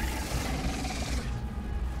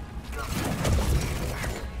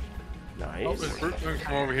 Nice. Oh, there's brute coming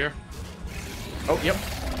from over here. Oh, yep.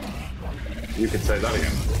 You could say that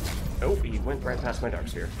again. Oh, he went right past my Dark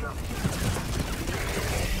Sphere.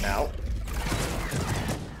 Ow.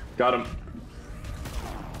 Got him.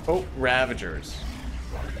 Oh, Ravagers.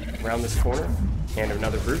 Around this corner. And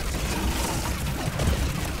another brute.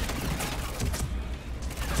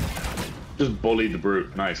 Just bullied the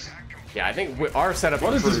brute. Nice. Yeah, I think our setup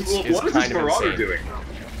What of is brutes this? is What is kind this of marauder insane. doing?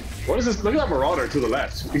 What is this? Look at that marauder to the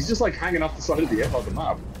left. He's just like hanging off the side of the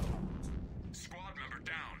map. Squad member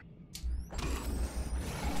down.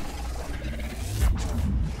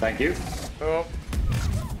 Thank you. Oh,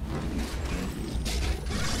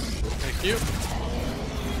 Thank you.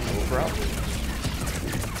 no problem.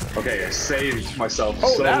 Okay, I saved myself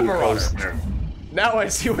Oh, so that marauder. close there. Now I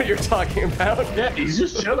see what you're talking about. Yeah, he's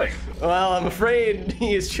just chilling. Well, I'm afraid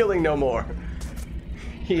he is chilling no more.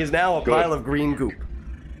 He is now a Good. pile of green goop.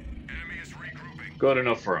 Enemy is regrouping. Good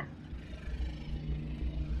enough for him.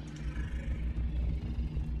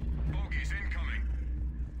 Bogies incoming.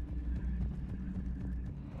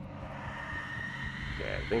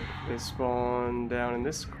 Okay, I think they spawn down in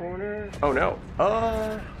this corner. Oh no.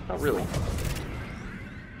 Not really.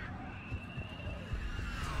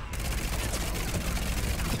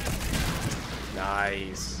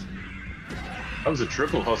 Nice. That was a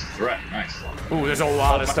triple husk threat. Nice. Ooh, there's a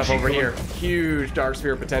lot of Oh, stuff she's over going- here. Huge Dark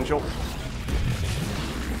Sphere potential.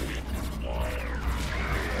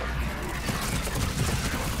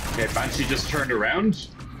 Okay, Banshee just turned around.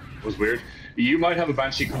 Was weird. You might have a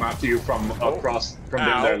Banshee come after you from across from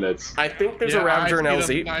down there, Lids. I think there's a Ravager in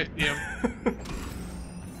LZ. I see him.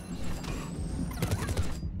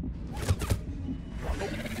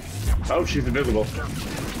 Oh, she's invisible.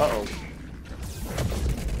 Uh-oh.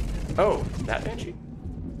 Oh, that Banshee?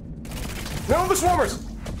 No, the swarmers!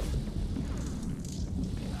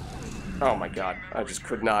 Oh my god, I just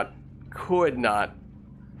could not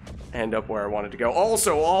end up where I wanted to go.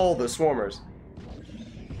 Also, all the swarmers.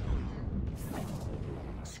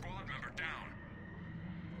 Squad member down.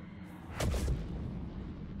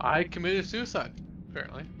 I committed suicide,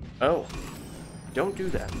 apparently. Oh, don't do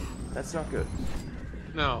that. That's not good.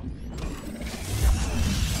 No.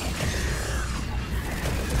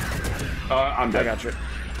 I'm dead. I got you.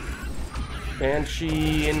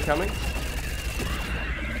 Banshee incoming.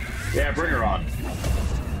 Yeah, bring her on.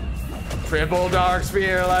 Triple Dark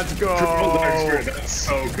Spear, let's go! Triple Dark Spear, that's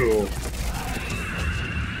so cool.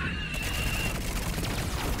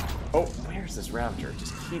 Oh, where's this Ravager? It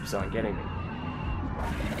just keeps on getting me.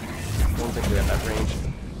 I don't think we have that range.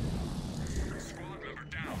 Squad member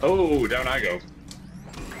down. Oh, down I go.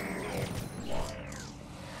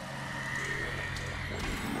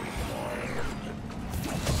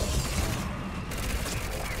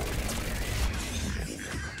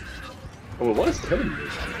 Oh, what is killing me?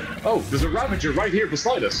 Oh, there's a Ravager right here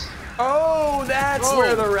beside us. Oh, that's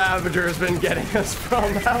where the Ravager's been getting us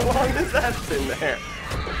from. How long has that been there?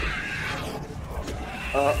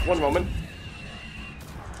 One moment.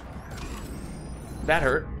 That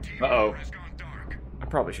hurt. Uh-oh. Has gone dark. I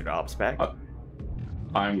probably should have ops back.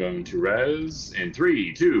 I'm going to res in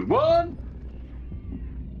 3, 2, 1.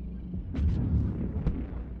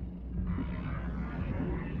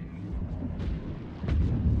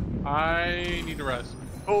 I need to rest.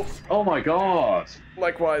 Oh, Oh my god.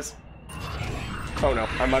 likewise. Oh no,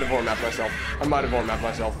 I might have overmapped myself.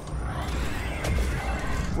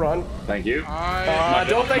 Run. Thank you.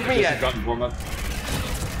 Don't thank me yet.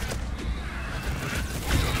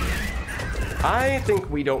 I think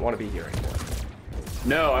we don't want to be here anymore.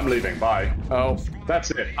 No, I'm leaving. Bye. Oh.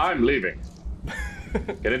 That's it. I'm leaving.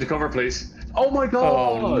 Get into cover, please. Oh my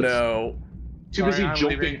god. Oh no. Too Sorry, busy I'm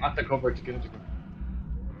jumping leaving. at the cover to get into cover.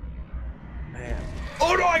 Man.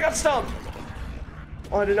 Oh no, I got stomped!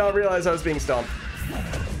 Oh, I did not realize I was being stomped.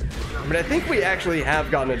 I mean, I think we actually have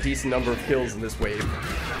gotten a decent number of kills in this wave.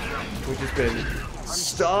 We've just been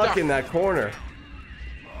stuck in that corner.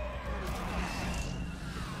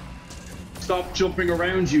 Stop jumping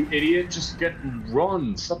around, you idiot. Just get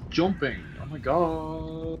run. Stop jumping. Oh my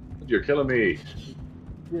god. You're killing me.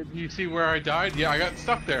 Did you see where I died? Yeah, I got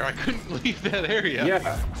stuck there. I couldn't leave that area.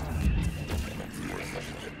 Yeah.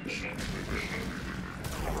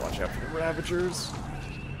 Watch out for the Ravagers.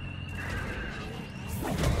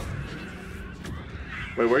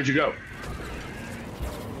 Wait, where'd you go?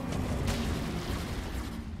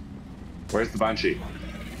 Where's the Banshee?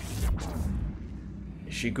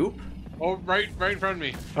 Is she goop? Oh, right in front of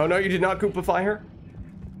me. Oh no, you did not goopify her?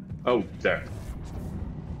 Oh, there.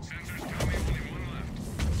 Sensors tell me only one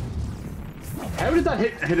left. How did that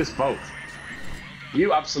hit us both?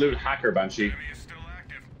 You absolute hacker, Banshee. Enemy is still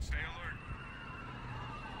active. Stay alert.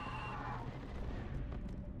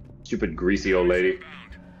 Stupid greasy old lady. Bound.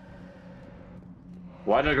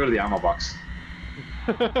 Why did I go to the ammo box?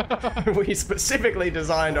 We specifically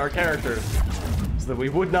designed our characters so that we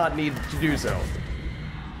would not need to do so.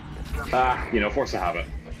 Ah, you know, force of habit.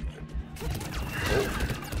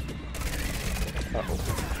 Uh-oh.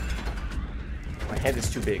 My head is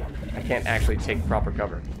too big. I can't actually take proper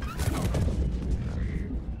cover.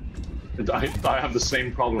 I have the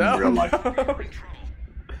same problem No, in real life. no.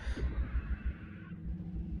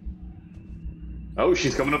 Oh,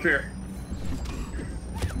 she's coming up here.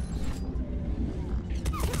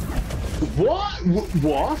 What?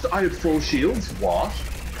 What? I have full shields? What?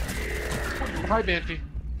 Hi, Banshee.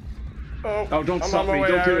 Oh, don't I'm stop on my me. way,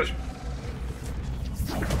 Don't do Irish. it.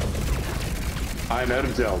 I'm out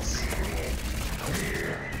of delts.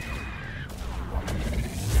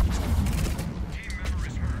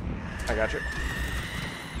 I got you.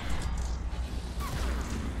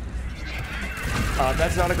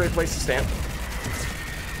 That's not a great place to stand.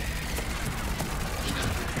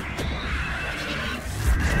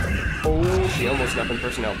 Oh, she almost nothing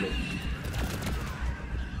personneled me.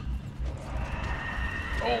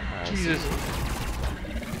 Oh, Jesus.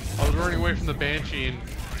 I was running away from the Banshee and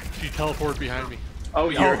she teleported behind me. Oh,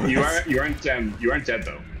 you aren't dead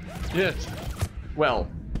though. Yes. Well,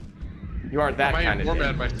 you aren't that I kind might of have more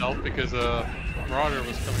dead. mad myself because Marauder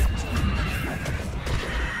was coming.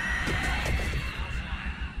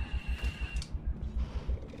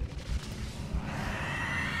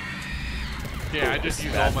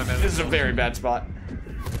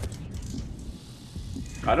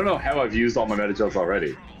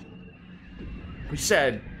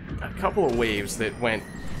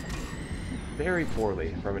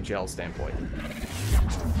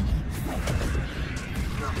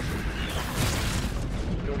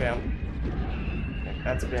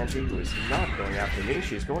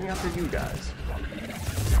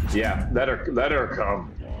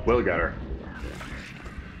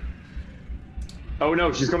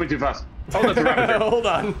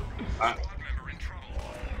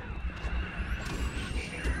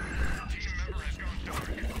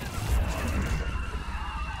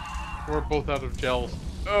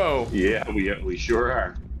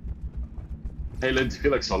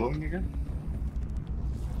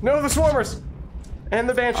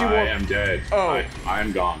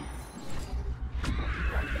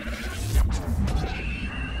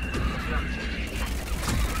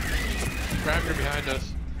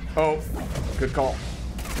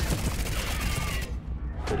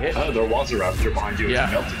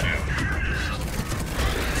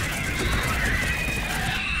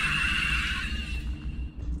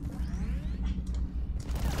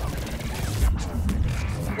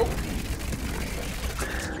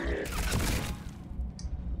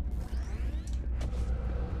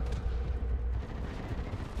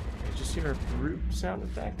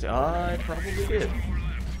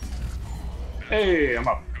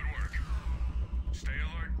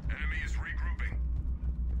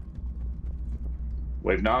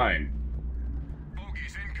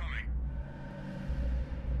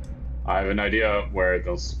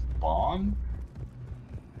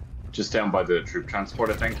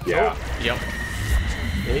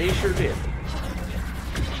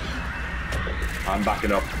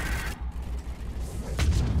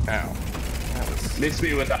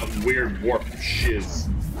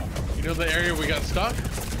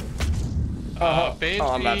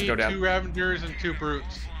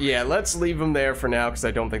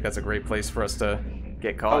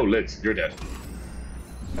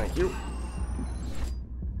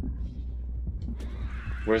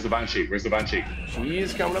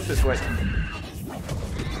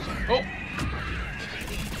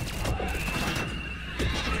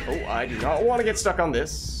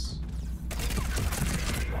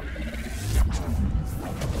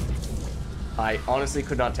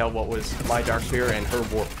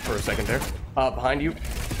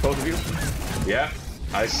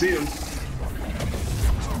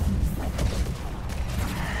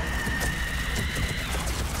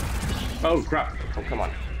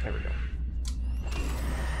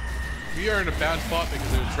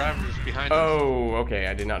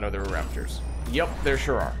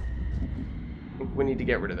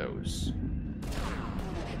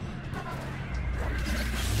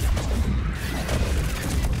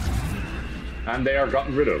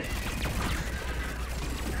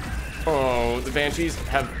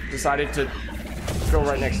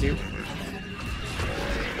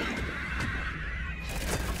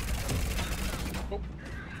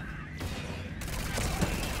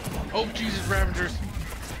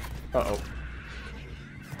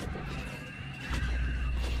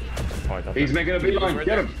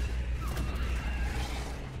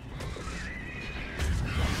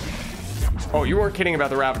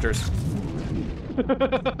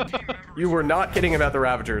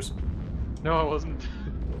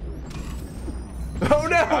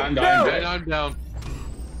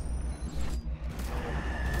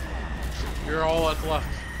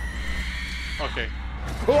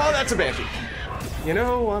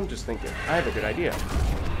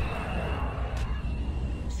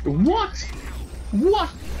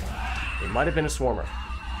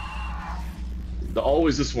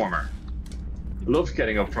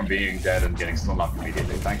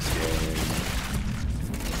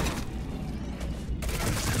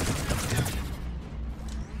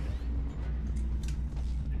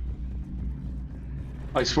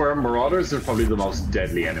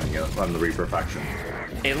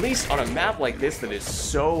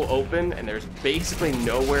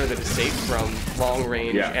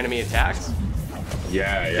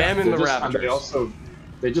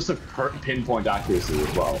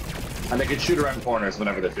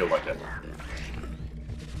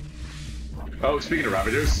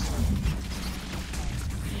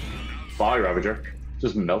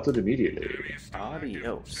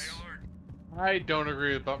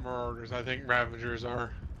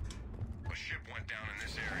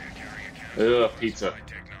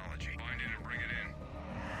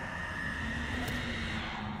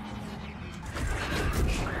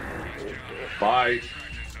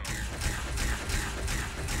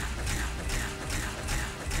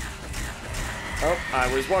 Oh,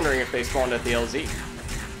 I was wondering if they spawned at the LZ.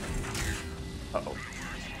 Uh-oh.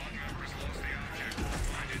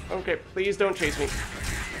 Okay, please don't chase me.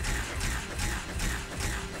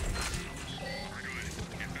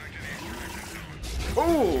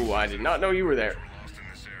 Oh, I did not know you were there.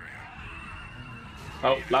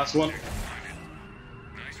 Oh, last one. Nice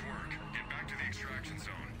work. Get back to the extraction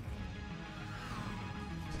zone.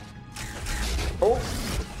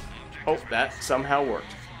 Oh, that somehow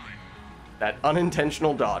worked. That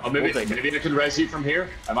unintentional dodge. Oh, maybe I can res you from here.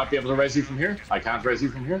 I might be able to res you from here. I can't res you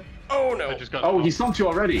from here. Oh no! I just got Oh, he stumped you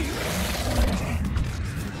already. It's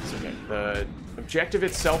okay. The objective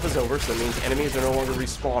itself is over, so that means enemies are no longer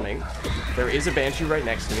respawning. There is a Banshee right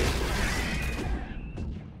next to me.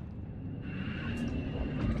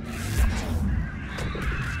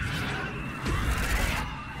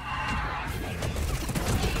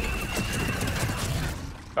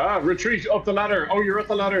 Ah, retreat up the ladder. Oh, you're at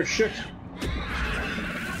the ladder. Shit.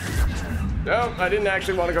 No, I didn't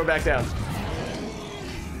actually want to go back down.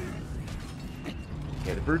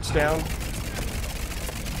 Okay, the brute's down.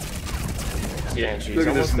 Yeah, Banshee's look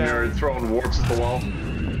at this almost down. nerd throwing warps at the wall.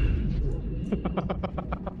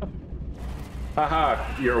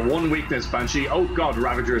 Haha, your one weakness, Banshee. Oh god,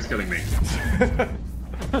 Ravager is killing me.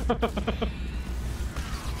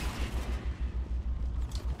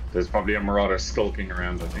 There's probably a Marauder skulking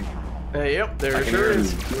around, I think. Yep, there I can sure hear him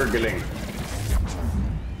is. gurgling.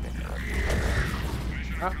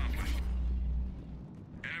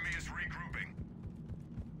 Enemy is regrouping.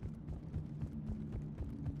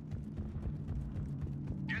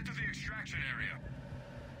 Get to the extraction area.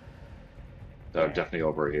 Oh, definitely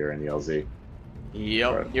over here in the LZ.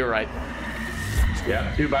 Yep, Right. you're right.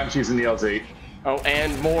 Yeah, 2 Banshees in the LZ. Oh,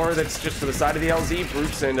 and more that's just to the side of the LZ,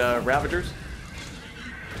 brutes and Ravagers.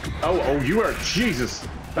 Oh, you are Jesus.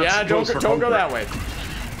 That's Yeah, close for don't go comfort. that way.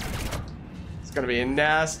 It's gonna be a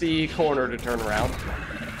nasty corner to turn around.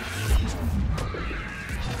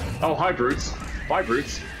 Oh, hi, brutes. Bye,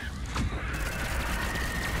 brutes.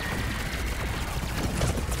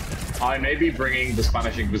 I may be bringing the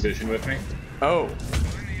Spanish Inquisition with me. Oh,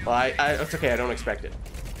 well, it's okay. I don't expect it.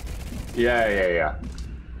 Yeah.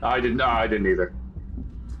 I didn't either.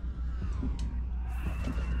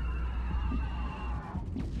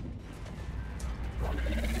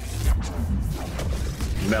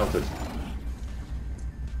 Melted.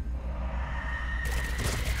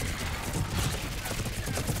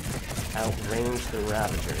 Outrange the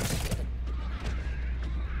Ravagers.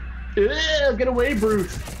 Get away, brute!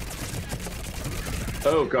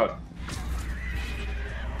 Oh god.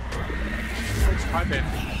 Hi, Ben.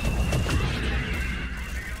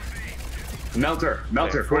 Melter,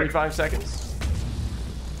 quick. 45 seconds.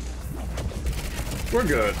 We're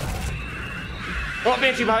good. Oh,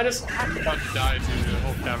 Banshee behind us. I'm about to die due to the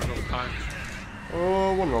whole capital time.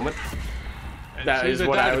 Oh, one moment. And That as is soon as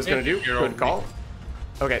what die I was again, gonna do. you're Good over call. me.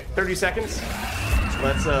 Okay, 30 seconds.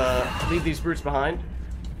 Let's leave these brutes behind.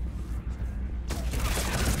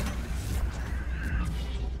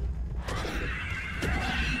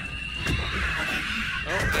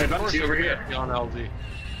 Hey, Banshee over here. On LZ.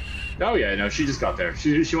 Oh yeah, no, she just got there.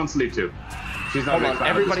 She wants to leave too. She's not Hold a big on,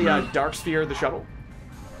 fan of everybody, this move. Dark Sphere the shuttle.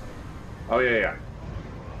 Oh yeah.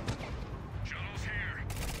 Shuttle's here.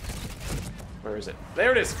 Where is it?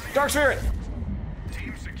 There it is. Dark Sphere.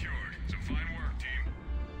 Team secured. Some fine work, team.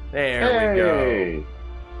 There we go.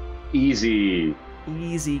 Easy.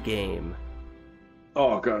 Easy game.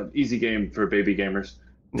 Oh god, easy game for baby gamers.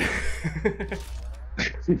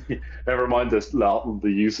 Never mind the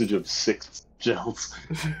usage of 6 gels.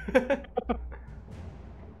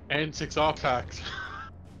 And 6 off packs.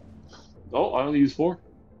 Oh, I only use 4.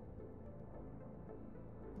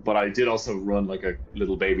 But I did also run like a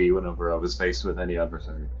little baby whenever I was faced with any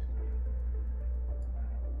adversary.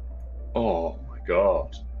 Oh my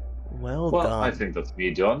god. Well Well, done. I think that's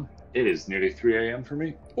me done. It is nearly 3 a.m. for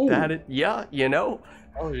me. Ooh. Yeah, you know,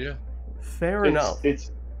 Oh, yeah. fair enough.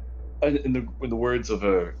 It's in the words of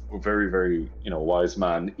a very, very wise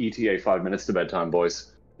man. ETA 5 minutes to bedtime,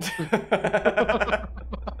 boys.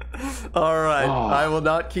 All right, Oh. I will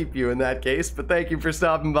not keep you in that case, but thank you for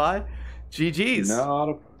stopping by. GG's.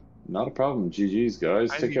 Not a problem. GG's, guys.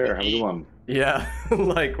 I Take need care. to Have a good eat. one. Yeah,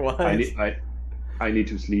 likewise. I need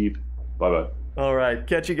to sleep. Bye bye. All right,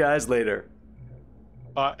 catch you guys later.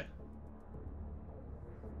 Bye.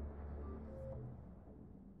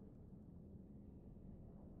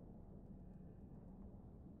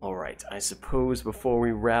 All right, I suppose before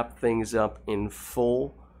we wrap things up in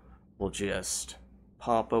full, we'll just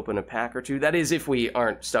pop open a pack or two. That is, if we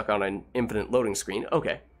aren't stuck on an infinite loading screen.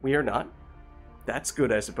 Okay, we are not. That's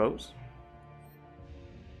good, I suppose.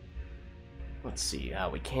 Let's see,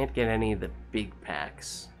 we can't get any of the big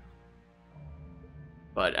packs.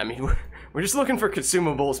 But, I mean, we're just looking for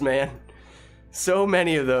consumables, man. So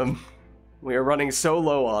many of them. We are running so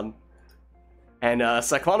low on. And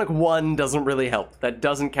Cyclonic 1 doesn't really help. That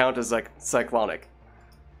doesn't count as like Cyclonic.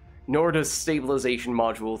 Nor does Stabilization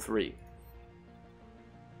Module 3.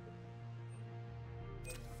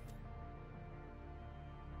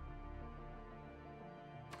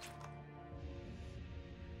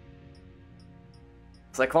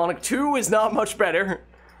 Cyclonic 2 is not much better.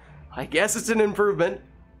 I guess it's an improvement.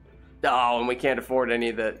 Oh, and we can't afford any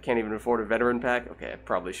of the... Can't even afford a veteran pack? Okay, I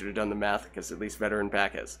probably should have done the math, because at least veteran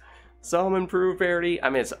pack has some improved rarity. I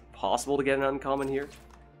mean, it's possible to get an uncommon here.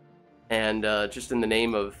 And just in the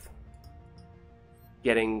name of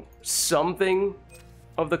getting something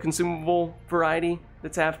of the consumable variety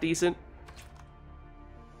that's half decent.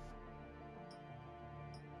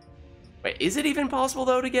 Wait, is it even possible,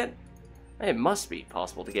 though, to get... It must be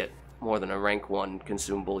possible to get more than a rank 1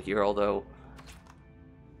 consumable here, although...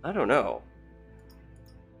 I don't know.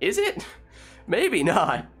 Is it? Maybe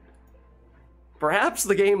not. Perhaps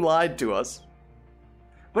the game lied to us.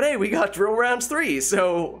 But hey, we got Drill Rounds 3,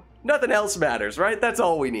 so nothing else matters, right? That's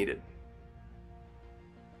all we needed.